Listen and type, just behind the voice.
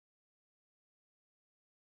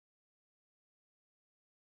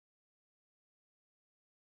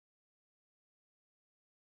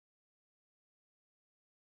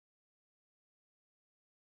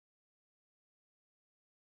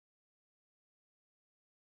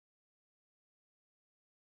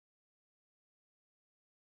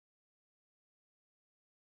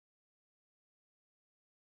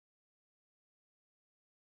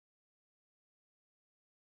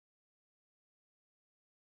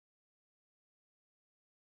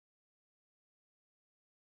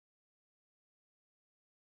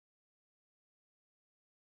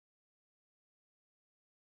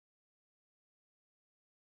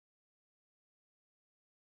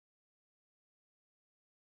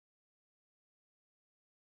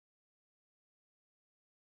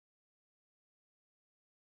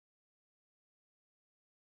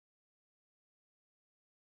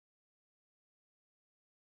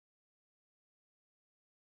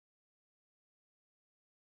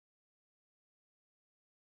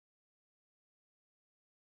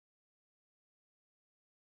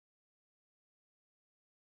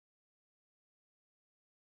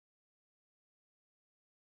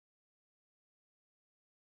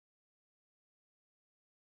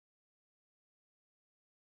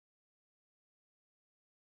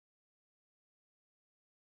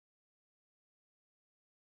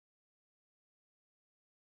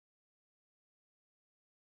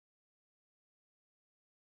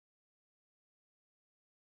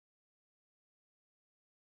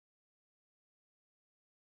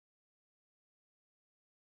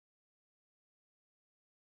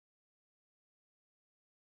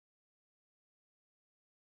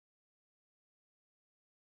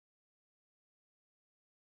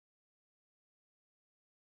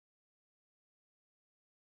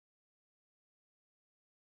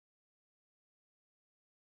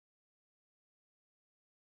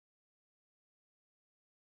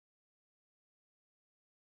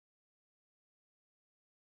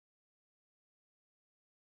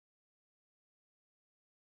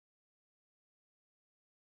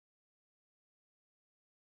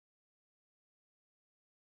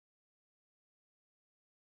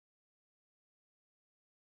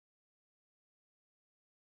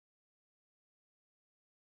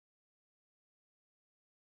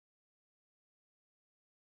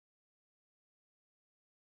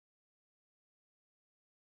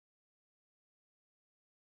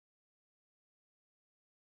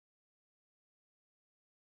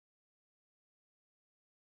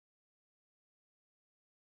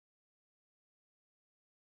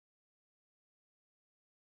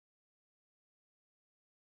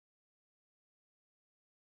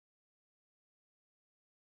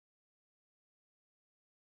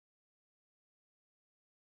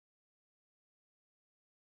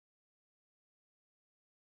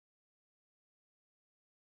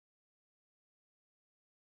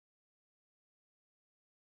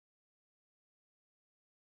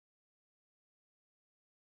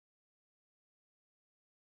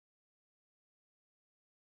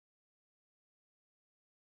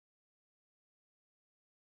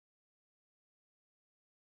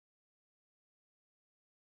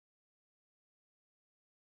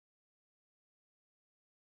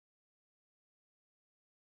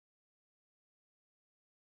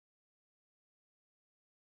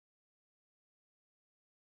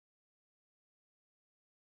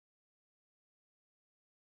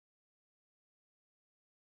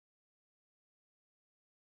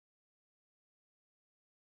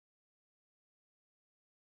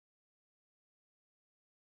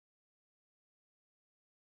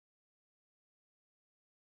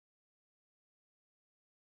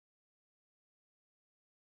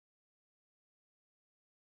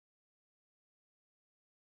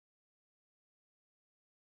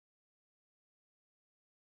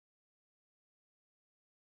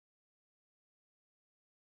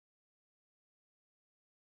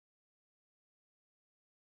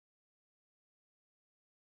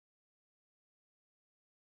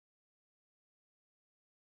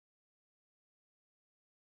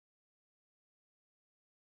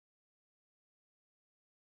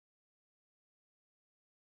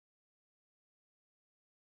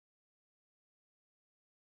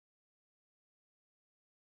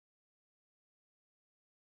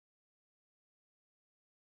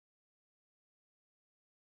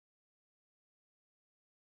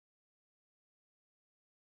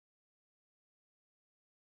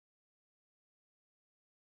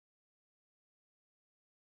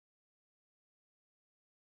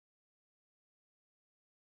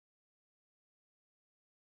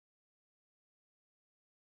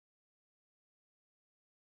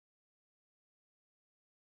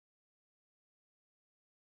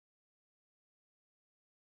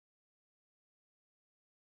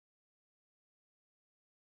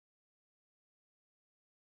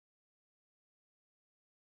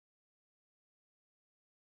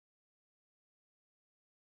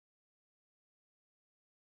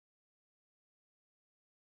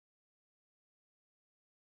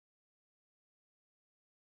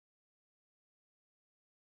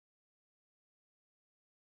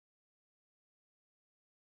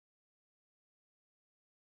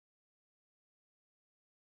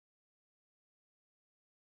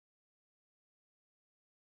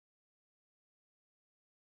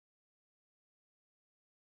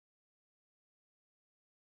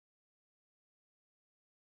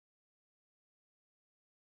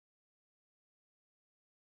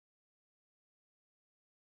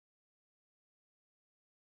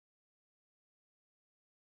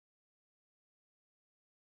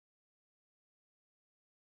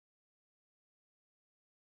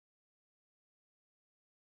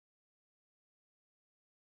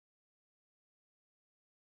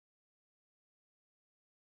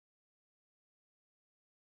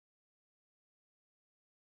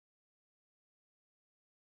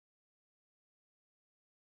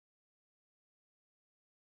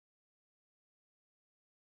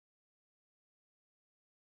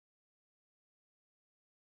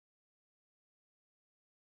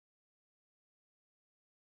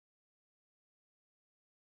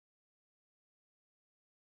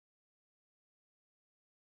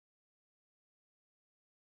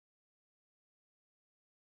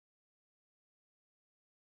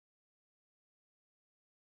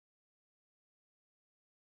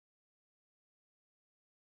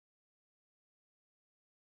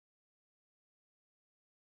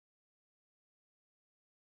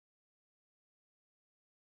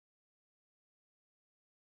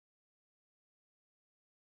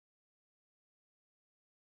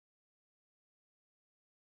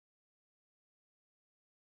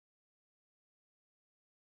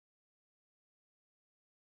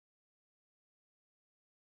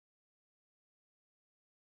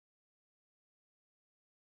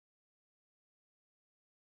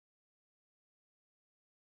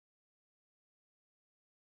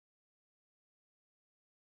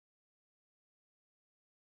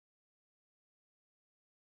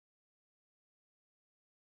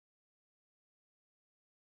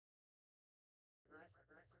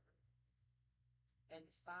in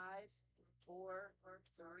 5, 4,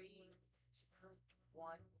 3, 2,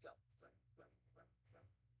 1, go.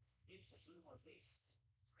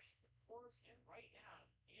 And right now,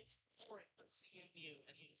 it's for CMU.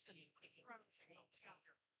 As you can see,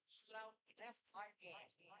 shoot out, that's 5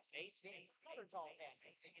 games. A-State, another tall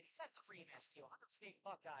task. They can set the rematch deal. 100 State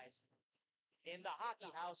Buckeyes in the Hockey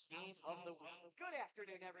House game of the week. Good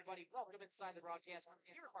afternoon, everybody. Welcome inside the broadcast from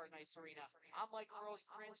here at Hard Ice Arena. I'm Michael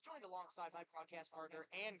Rosecrans, joined alongside my broadcast partner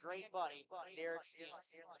and great buddy, Derek Steele.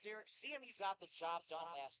 Derek, CMU got the job done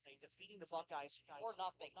last night, defeating the Buckeyes 4-0,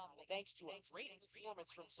 thanks to a great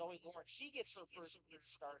performance from Zoe Lawrence. She gets her first career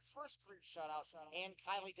start, first career shutout, and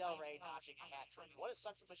Kylie Del Rey notching a hat trick. What does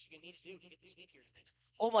Central Michigan need to do to get this week here tonight?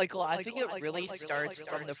 Oh, Michael, I think it really starts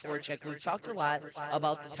from the forecheck. We've talked a lot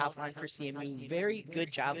about the top line for CMU. Very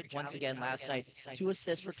good job once again last night. 2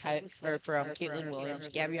 assists from Caitlin Williams,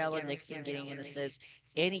 Gabriella Nixon getting an assist,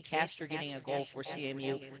 Annie Castor getting a goal for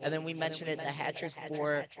CMU, and then we mentioned it, the hat trick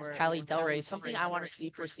for Kylie Del Rey. Something I want to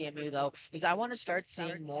see for CMU though is I want to start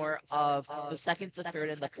seeing more of the second, the third,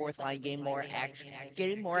 and the fourth line getting more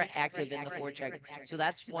active in the forecheck. So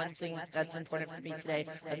that's one thing that's important for me today.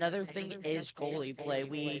 Another thing is goalie play.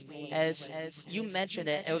 As you mentioned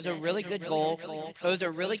it was a really good goal. It was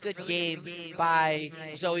a really good game by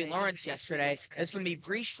Zoe Lawrence yesterday. It's going to be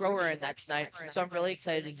Bree Schroer in that tonight, so I'm really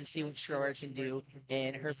excited to see what Schroer can do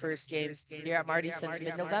in her first game here at Marty since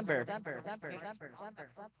mid-November.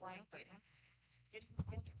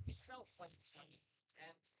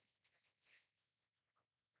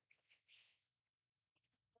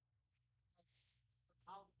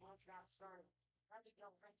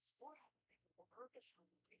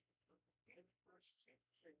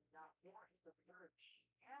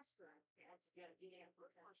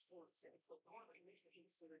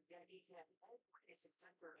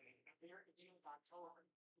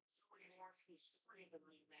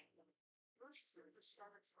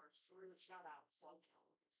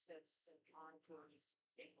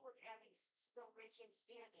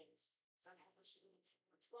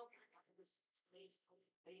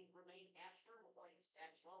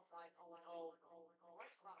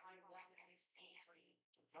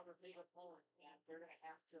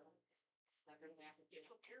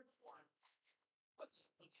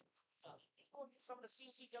 Some of the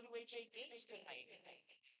CCWHA games tonight.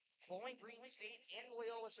 Bowling Green State and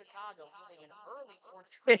Loyola Chicago having an early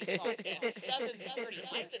morning face-off at 7:30.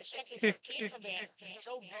 I've been checking the cameraman,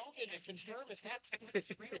 Joe Rogan, to confirm if that time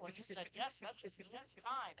is real, and he said yes, that's the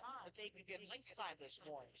time that they could get links time this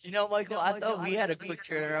morning. Michael, I thought we had a quick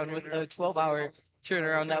turnaround with the 12-hour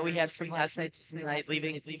turnaround that we had from last night to tonight,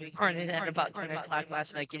 leaving Harnan at about 10 o'clock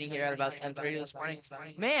last night, getting here at about 10:30 this morning.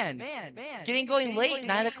 Man, going late,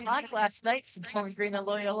 9 o'clock last night from Bowling Green to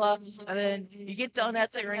Loyola, and then you get done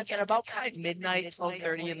at the rink at about midnight,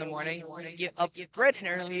 12:30 in the morning. Get up bright and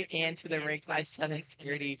early and to the rink by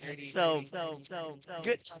 7:30. So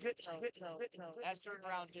good. That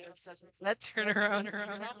turnaround, Derek says. That turnaround.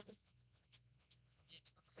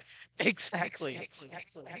 Exactly.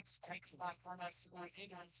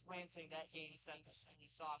 Lansing that game sent we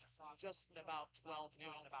saw just about 12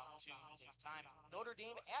 noon, about 2 this time. Notre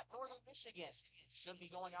Dame at Northern Michigan should be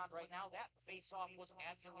going on right now. That face-off was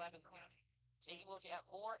at 11. Take a look at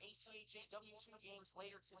more ACHA W2 games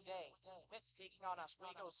later today. Pitt's taking on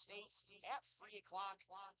Oswego State at 3 o'clock.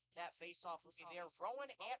 That face-off will be there. Rowan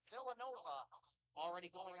at Villanova already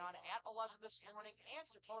going on at 11 this morning. And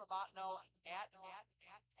Dakota Botno at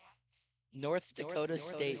North Dakota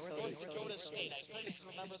State. North Dakota State. I couldn't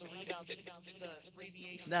remember the rebound, the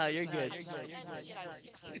abbreviation. No, you're good.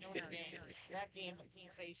 That game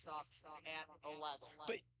faced off at 11.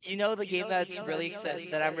 But the game that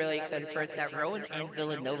I'm really excited for, it's that Rowan and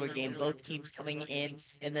Villanova game. Both teams coming in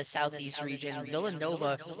the Southeast region.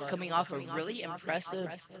 Villanova coming off a really impressive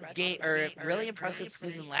game, or really impressive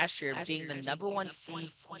season last year, being the #1 seed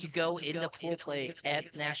to go into pool play at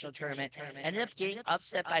the national tournament. Ended up getting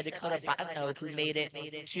upset by Dakota Botno, who made it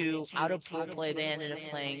to out of pool play. They ended up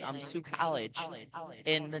playing Sioux College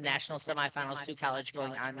in the national semifinals. Sioux College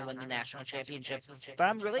going on to win the national championship. But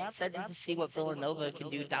I'm really excited to see what Villanova can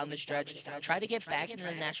do down the stretch. Try to get back into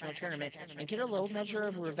the national tournament and get a little measure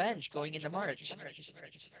of revenge going into March.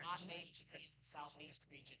 Southeast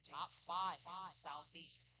region, top 5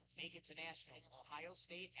 Southeast make it to nationals. Ohio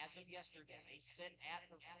State, as of yesterday, they sit at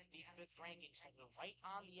the 5th ranking, so they're right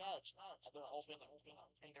on the edge. They're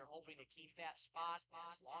hoping to keep that spot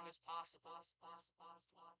as long as possible.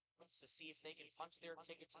 To see if they can punch their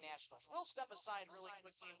ticket to nationals. We'll step aside really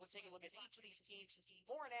quickly and we'll take a look at each of these teams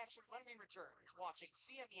more in action when we return. Watching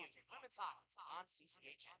CMU Women's Hockey on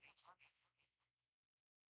CCH.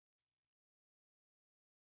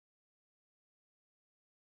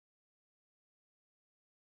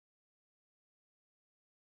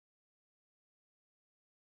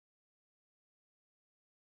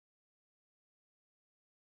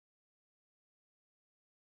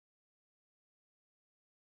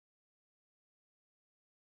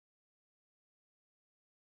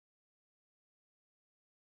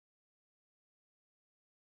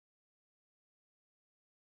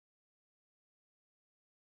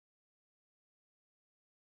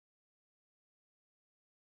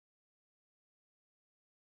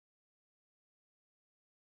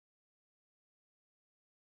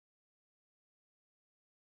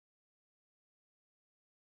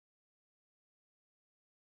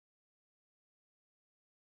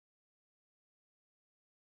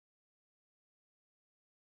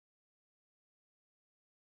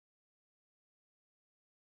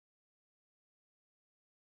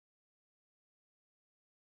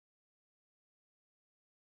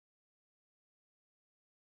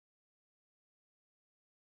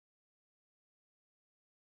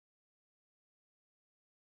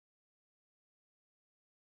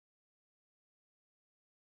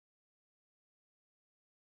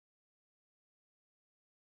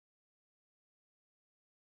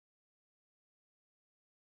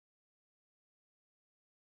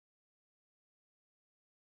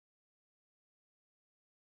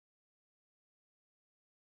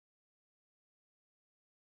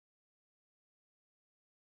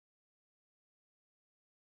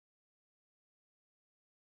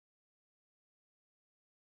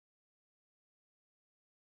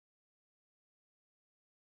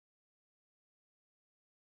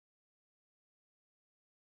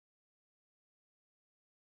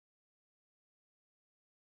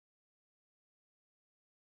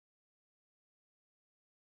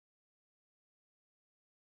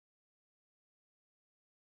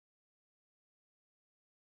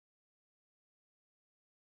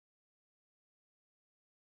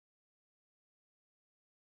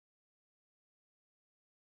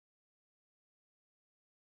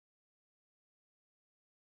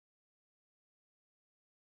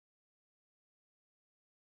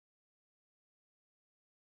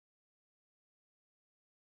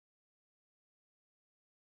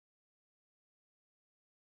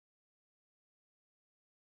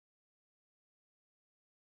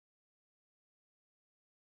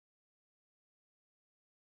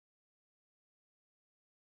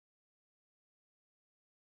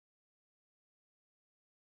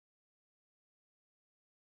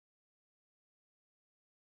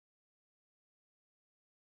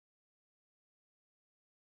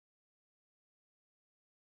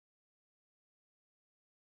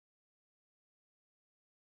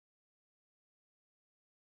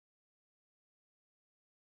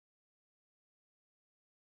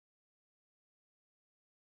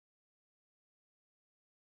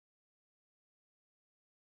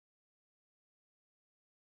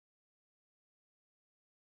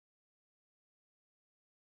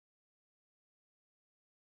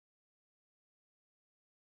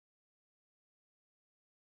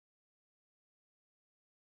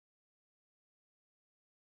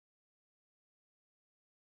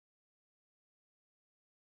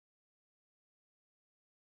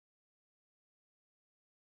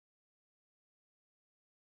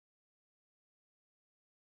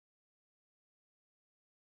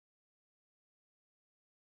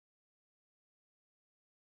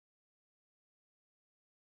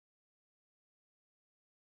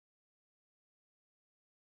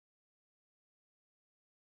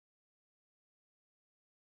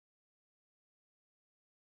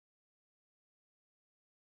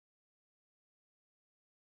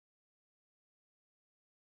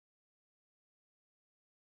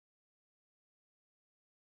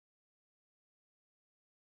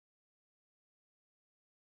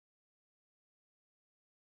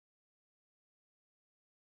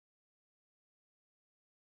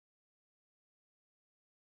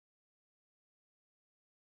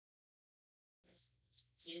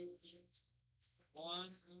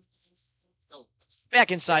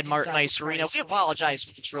 Back inside Martin Ice Arena. We apologize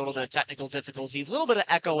for a little bit of technical difficulty, a little bit of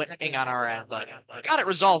echoing on our end, but got it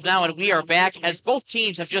resolved now, and we are back as both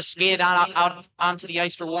teams have just skated out onto the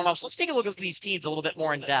ice for warm-ups. Let's take a look at these teams a little bit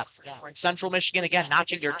more in depth. Central Michigan, again,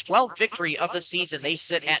 notching their 12th victory of the season. They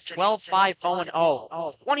sit at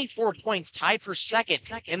 12-5-0-0, 24 points, tied for second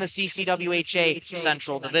in the CCWHA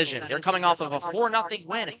Central Division. They're coming off of a 4-0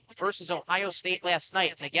 win versus Ohio State last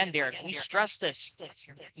night. And again, Derek, we stressed this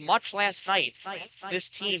much last night. This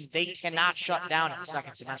team, they cannot shut down in the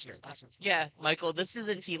second semester. Yeah, Michael, this is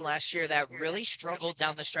a team last year that really struggled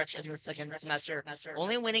down the stretch in the second semester,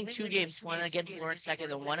 only winning 2 games, one against Lawrence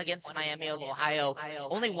Second and one against Miami of Ohio.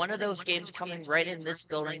 Only one of those games coming right in this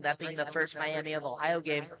building, that being the first Miami of Ohio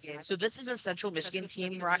game. So this is a Central Michigan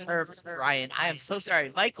team, Ryan, I am so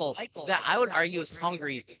sorry, Michael, that I would argue is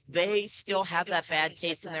hungry. They still have that bad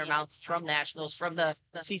taste in their mouth from nationals, from the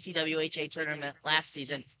CCWHA tournament last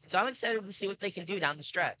season. So I'm excited to see what they can do down the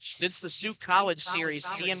stretch. Since the Sioux College series,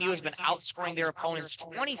 CMU has been outscoring their opponents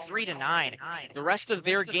 23-9. The rest of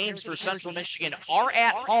their games for Central Michigan are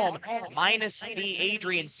at home, minus the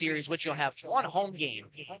Adrian series, which you'll have one home game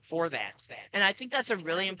for that. And I think that's a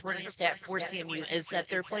really important stat for CMU, is that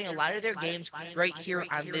they're playing a lot of their games right here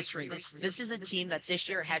on this rink. This is a team that this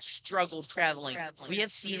year has struggled traveling. We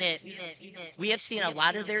have seen it. We have seen a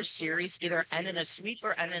lot of their series either end in a sweep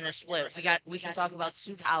or end in a split. We can talk about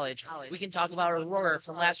Sioux College. We can talk about Aurora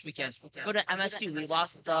from last weekend. Go to MSU. We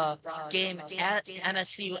lost the game at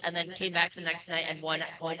MSU and then came back the next night and won at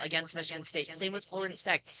home against Michigan State. Same with Lawrence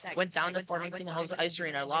Tech. Went down to Farmington Hills Ice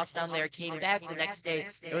Arena, lost down there, came back the next day,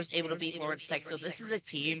 and was able to beat Lawrence Tech. So this is a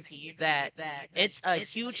team that it's a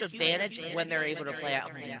huge advantage when they're able to play at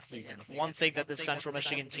home this season. One thing that the Central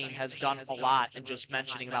Michigan team has done a lot, and just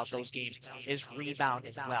mentioning about those games, is rebound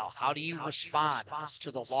as well. How do you respond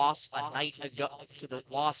to the loss a night ago, to the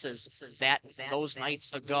losses those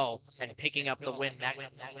nights ago, and picking up the win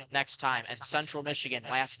next time? And Central Michigan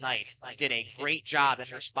last night did a great job in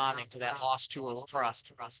responding to that loss to Aurora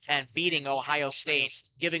and beating Ohio State,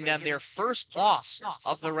 giving them their first loss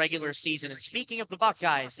of the regular season. And speaking of the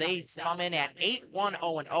Buckeyes, they come in at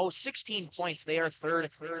 8-1-0-0, 16 points. They are third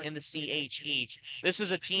in the CHE. This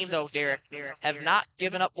is a team, though, Derek, have not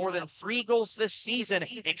given up more than 3 goals this season,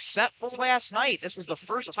 except for last night. This was the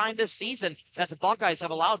first time this season that the Buckeyes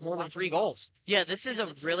have allowed more than 3 goals. Yeah, this is a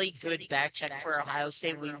really good back check for Ohio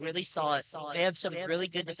State. We really saw it. They have some really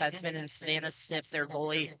good defensemen in Savannah Sip, their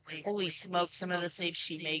goalie. Holy smokes, some of the saves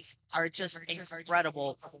she makes are just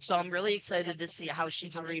incredible. So I'm really excited to see how she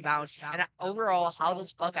can rebound and overall how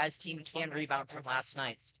this Buckeyes team can rebound from last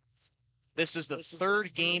night. This is the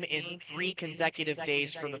 3rd game in 3 consecutive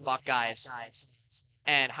days for the Buckeyes.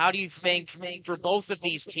 And how do you think for both of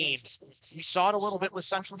these teams? We saw it a little bit with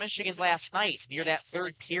Central Michigan last night near that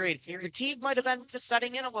 3rd period. The team might have been just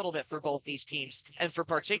setting in a little bit for both these teams. And for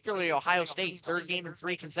particularly Ohio State, 3rd game in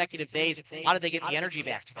 3 consecutive days. How did they get the energy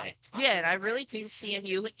back today? Yeah, and I really think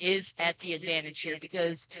CMU is at the advantage here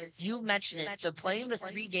because you mentioned it. Playing the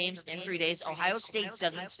 3 games in 3 days, Ohio State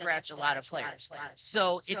doesn't stretch a lot of players.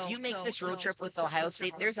 So if you make this road trip with Ohio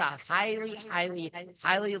State, there's a highly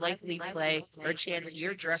likely play or chance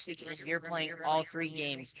you're dressing if you're playing all 3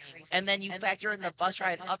 games. And then you factor in the bus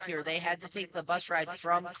ride up here. They had to take the bus ride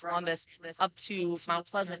from Columbus up to Mount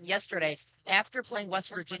Pleasant yesterday after playing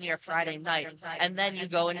West Virginia Friday night. And then you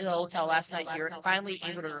go into the hotel last night. You're finally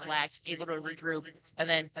able to relax, able to regroup, and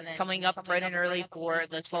then coming up bright and early for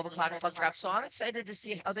the 12 o'clock puck drop. So I'm excited to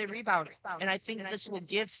see how they rebound. And I think this will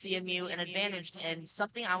give CMU an advantage. And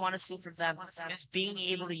something I want to see from them is being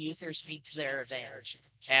able to use their speed to their advantage.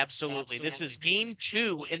 Absolutely. This is game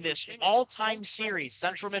 2 in this all-time series.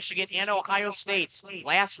 Central Michigan and Ohio State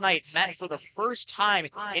last night met for the first time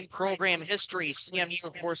in program history. CMU,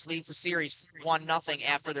 of course, leads the series 1-0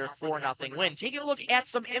 after their 4-0 win. Taking a look at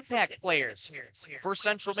some impact players for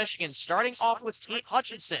Central Michigan, starting off with Tate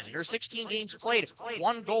Hutchinson. Her 16 games played,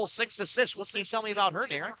 1 goal, 6 assists. What can you tell me about her,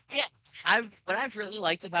 Darren? Yeah. What I've really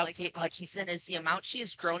liked about Tate Hutchinson is the amount she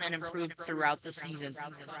has grown and improved throughout the season.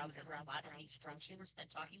 And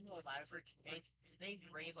talking to a lot of her teammates, they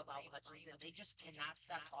rave about Hutchinson. They just cannot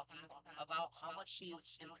stop talking about how much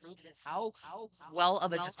she's improved and how well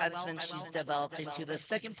of a defenseman she's developed into. The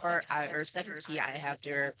second part, or second key I have to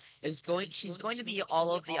her is she's going to be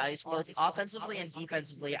all over the ice, both offensively and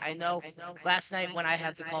defensively. I know last night when I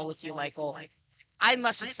had the call with you, Michael, I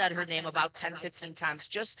must have said her name about 10, 15 times.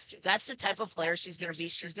 Just that's the type of player she's going to be.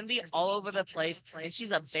 She's going to be all over the place, and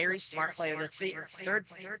she's a very smart player. The third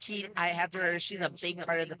key I have to her is she's a big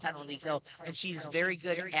part of the penalty kill, and she's very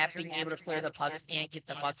good at being able to clear the pucks and get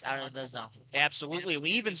the pucks out of the zone. Absolutely.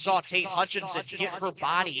 We even saw Tate Hutchinson get her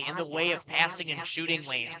body in the way of passing and shooting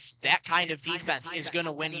lanes. That kind of defense is going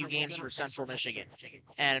to win you games for Central Michigan.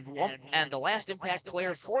 And the last impact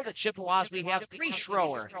player for the Chippewas, we have Bree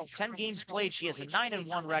Schroer. 10 games played. She has a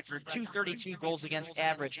 9-1 record, 232 goals against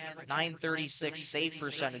average, 936 save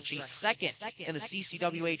percentage. She's second in the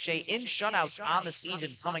CCWHA in shutouts on the season,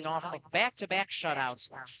 coming off of back-to-back shutouts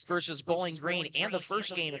versus Bowling Green and the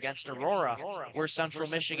first game against Aurora, where Central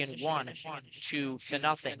Michigan won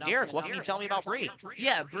 2-0. Derek, what can you tell me about Bree?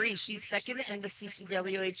 Yeah, Bree, she's second in the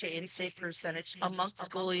CCWHA in save percentage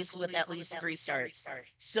amongst goalies with at least 3 starts.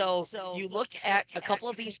 So you look at a couple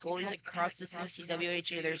of these goalies across the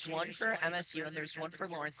CCWHA. There's one for MSU and there's one for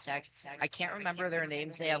Lawrence Tech. I can't remember their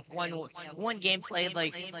names. They have one game played,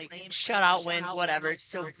 like shutout win, whatever.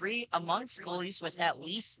 So Bree, amongst goalies with at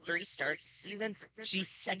least 3 starts this season, she's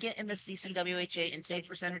second in the CCWHA in save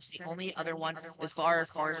percentage. The only other one is Farah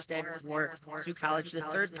Farstead for Sioux College. The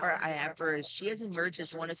third part I have for her is she has emerged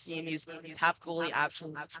as one of CMU's top goalie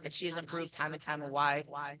options, and she has improved time and time.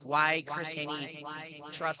 Why Chris Haney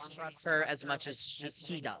trusts her as much as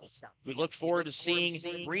he does. We look forward to seeing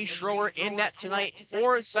Bree Schroer in net tonight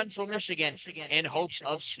for Central Michigan in hopes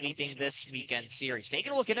of sweeping this weekend series.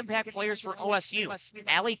 Taking a look at impact players for OSU.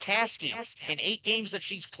 Allie Caskey, in 8 games that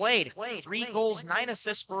she's played, 3 goals, 9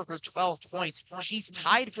 assists for her 12 points. She's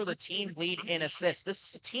tied for the team lead in assists. This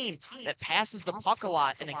is a team that passes the puck a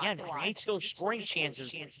lot and, again, creates those scoring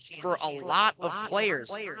chances for a lot of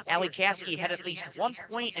players. Allie Caskey had at least 1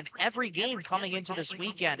 point in every game coming into this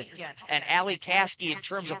weekend. And Allie Caskey, in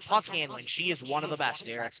terms of puck handling, she is one of the best,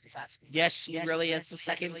 Derek. Yes, she really is the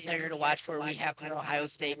second player to watch for we have for Ohio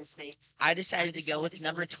State. I decided to go with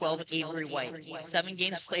number 12, Avery White. 7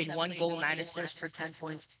 games played, 1 goal, 9 assists for 10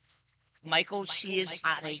 points. Michael, she is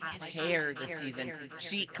on a tear this season.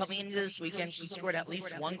 She coming into this weekend, she scored at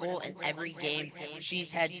least 1 goal in every game.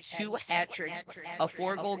 She's had 2 hat tricks, a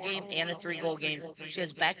 4-goal game and a 3-goal game. She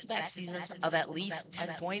has back-to-back seasons of at least 10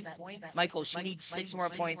 points. Michael, she needs 6 more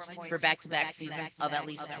points for back-to-back seasons of at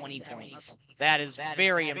least 20 points. That is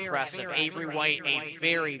very impressive. Avery White, a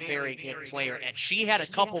very, very good player. And she had a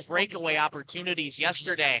couple breakaway opportunities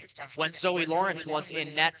yesterday when Zoe Lawrence was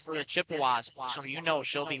in net for the Chippewas. So you know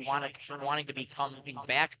she'll be wanting to be coming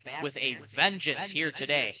back with a vengeance here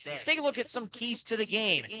today. Let's take a look at some keys to the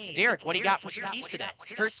game. Derek, what do you got for some keys today?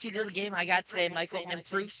 First key to the game I got today, Michael,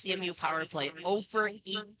 improved CMU power play. 0 for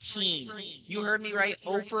 18. You heard me right,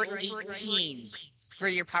 0 for 18. For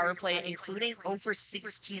your power play, including 0 for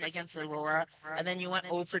 16 against Aurora, and then you went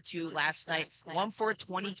 0 for 2 last night, 1 for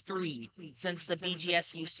 23 since the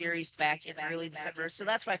BGSU series back in early December. So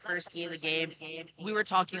that's my first key of the game. We were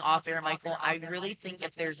talking off air, Michael. I really think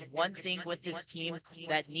if there's one thing with this team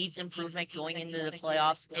that needs improvement going into the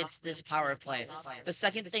playoffs, it's this power play. The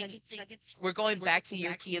second thing, we're going back to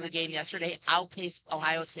your key of the game yesterday, outpaced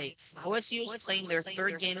Ohio State. OSU is playing their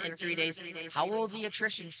 3rd game in 3 days. How will the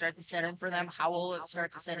attrition start to set in for them? How will it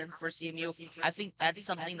start to set in for CMU? I think that's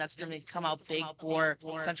something that's going to come out big for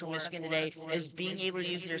Central Michigan today, is being able to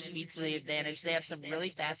use their speed to the advantage. They have some really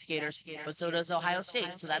fast skaters, but so does Ohio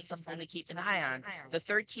State, so that's something to keep an eye on. The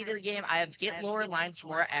third key to the game, I have get lower lines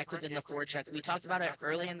more active in the forecheck. We talked about it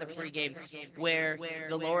early in the pregame, where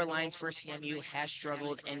the lower lines for CMU has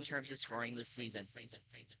struggled in terms of scoring this season.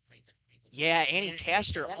 Yeah, Annie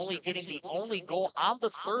Castor only getting the only goal on the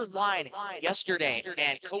 3rd line yesterday.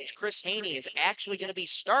 And Coach Chris Haney is actually going to be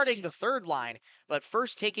starting the 3rd line. But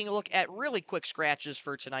first, taking a look at really quick scratches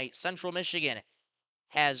for tonight. Central Michigan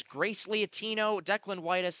has Grace Liatino, Declan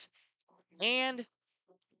Whitus, and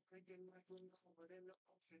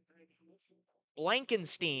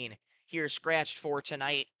Blankenstein here scratched for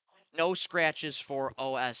tonight. No scratches for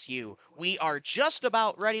OSU. We are just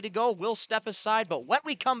about ready to go. We'll step aside, but when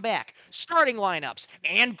we come back, starting lineups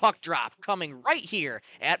and puck drop coming right here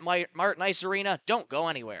at Martin Ice Arena. Don't go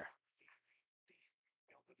anywhere.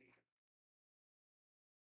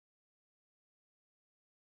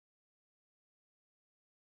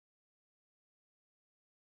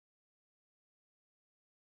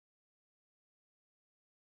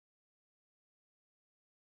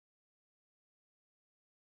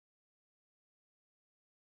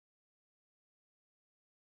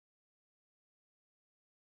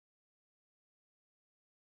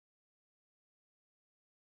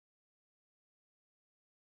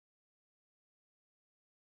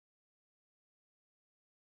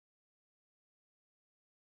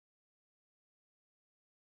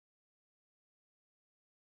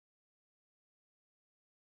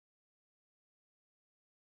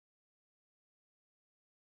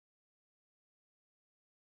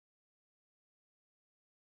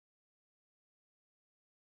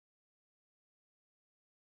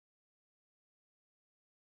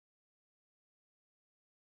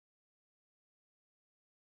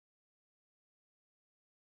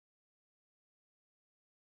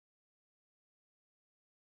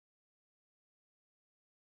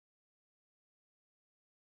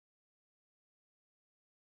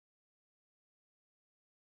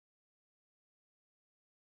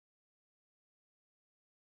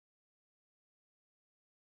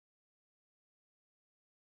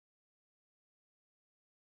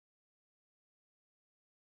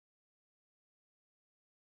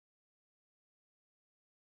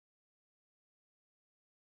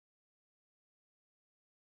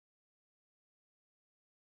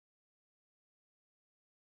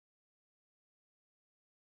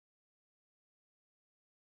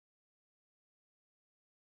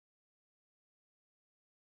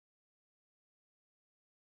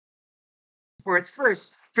 for its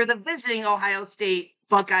first. For the visiting Ohio State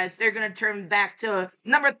Buckeyes, they're going to turn back to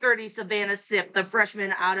number 30, Savannah Sip, the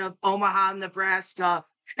freshman out of Omaha, Nebraska.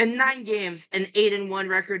 In 9 games, an 8-1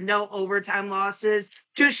 record, no overtime losses,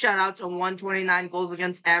 2 shutouts, and 129 goals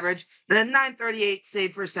against average, and a 938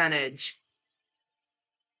 save percentage.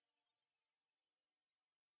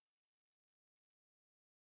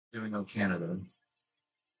 Doing no Canada.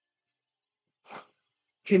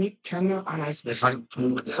 Can you turn that on ice? They're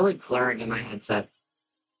like blaring in my headset.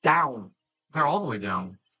 Down. They're all the way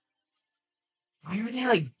down. Why are they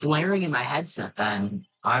like blaring in my headset then?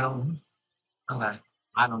 I don't. Okay.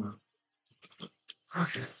 I don't know.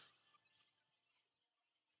 Okay.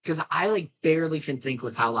 Because I like barely can think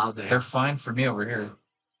with how loud they They're are. fine for me over here.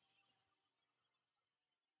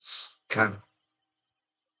 Okay.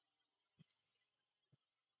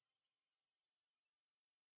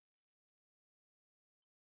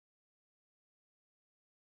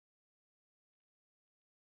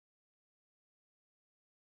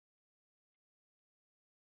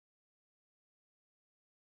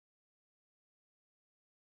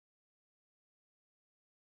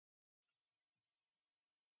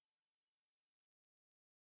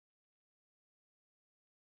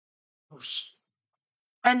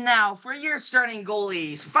 And now for your starting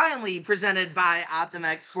goalies, finally presented by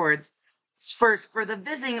Optimex Sports. First, for the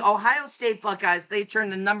visiting Ohio State Buckeyes, they turn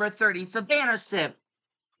to number 30, Savannah Sip.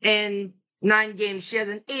 In 9 games, she has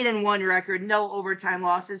an 8-1 record, no overtime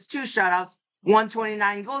losses, 2 shutouts,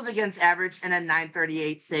 129 goals against average, and a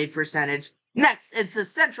 938 save percentage. Next, it's the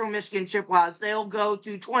Central Michigan Chippewas. They'll go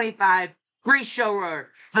to 25, Grease Showrower,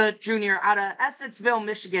 the junior out of Essexville,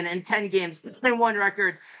 Michigan, in 10 games, 1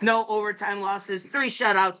 record, no overtime losses, 3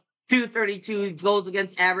 shutouts, 232 goals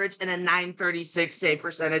against average, and a 936 save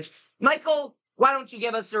percentage. Michael, why don't you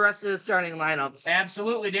give us the rest of the starting lineups?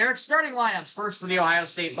 Absolutely, Derek. Starting lineups first for the Ohio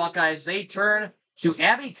State Buckeyes. They turn to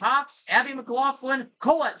Abby Cox, Abby McLaughlin,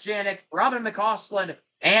 Colette Janik, Robin McCausland,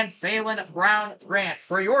 and Phelan Brown Grant.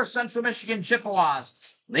 For your Central Michigan Chippewas,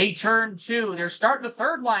 they turn to, they're starting the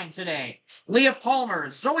third line today. Leah Palmer,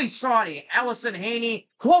 Zoe Sauty, Allison Haney,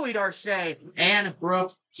 Chloe Darche, and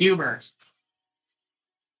Brooke Hubert.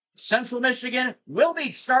 Central Michigan will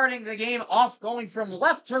be starting the game off going from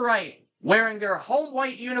left to right, wearing their home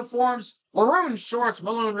white uniforms, maroon shorts,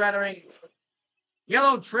 maroon lettering,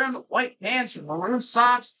 yellow trim, white pants, maroon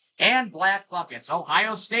socks, and black buckets.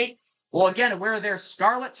 Ohio State will again wear their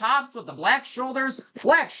scarlet tops with the black shoulders,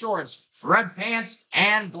 black shorts, red pants,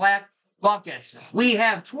 and black buckets. We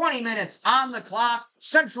have 20 minutes on the clock.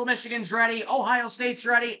 Central Michigan's ready, Ohio State's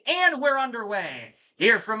ready, and we're underway.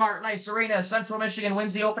 Here from Martin Ice Arena, Central Michigan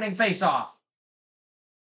wins the opening faceoff.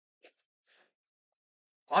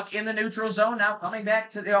 Puck in the neutral zone, now coming back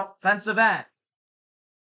to the offensive end.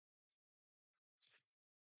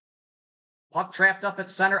 Puck trapped up at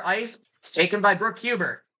center ice, taken by Brooke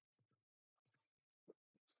Hubert.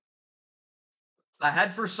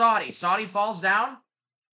 Ahead for Sauty. Sauty falls down.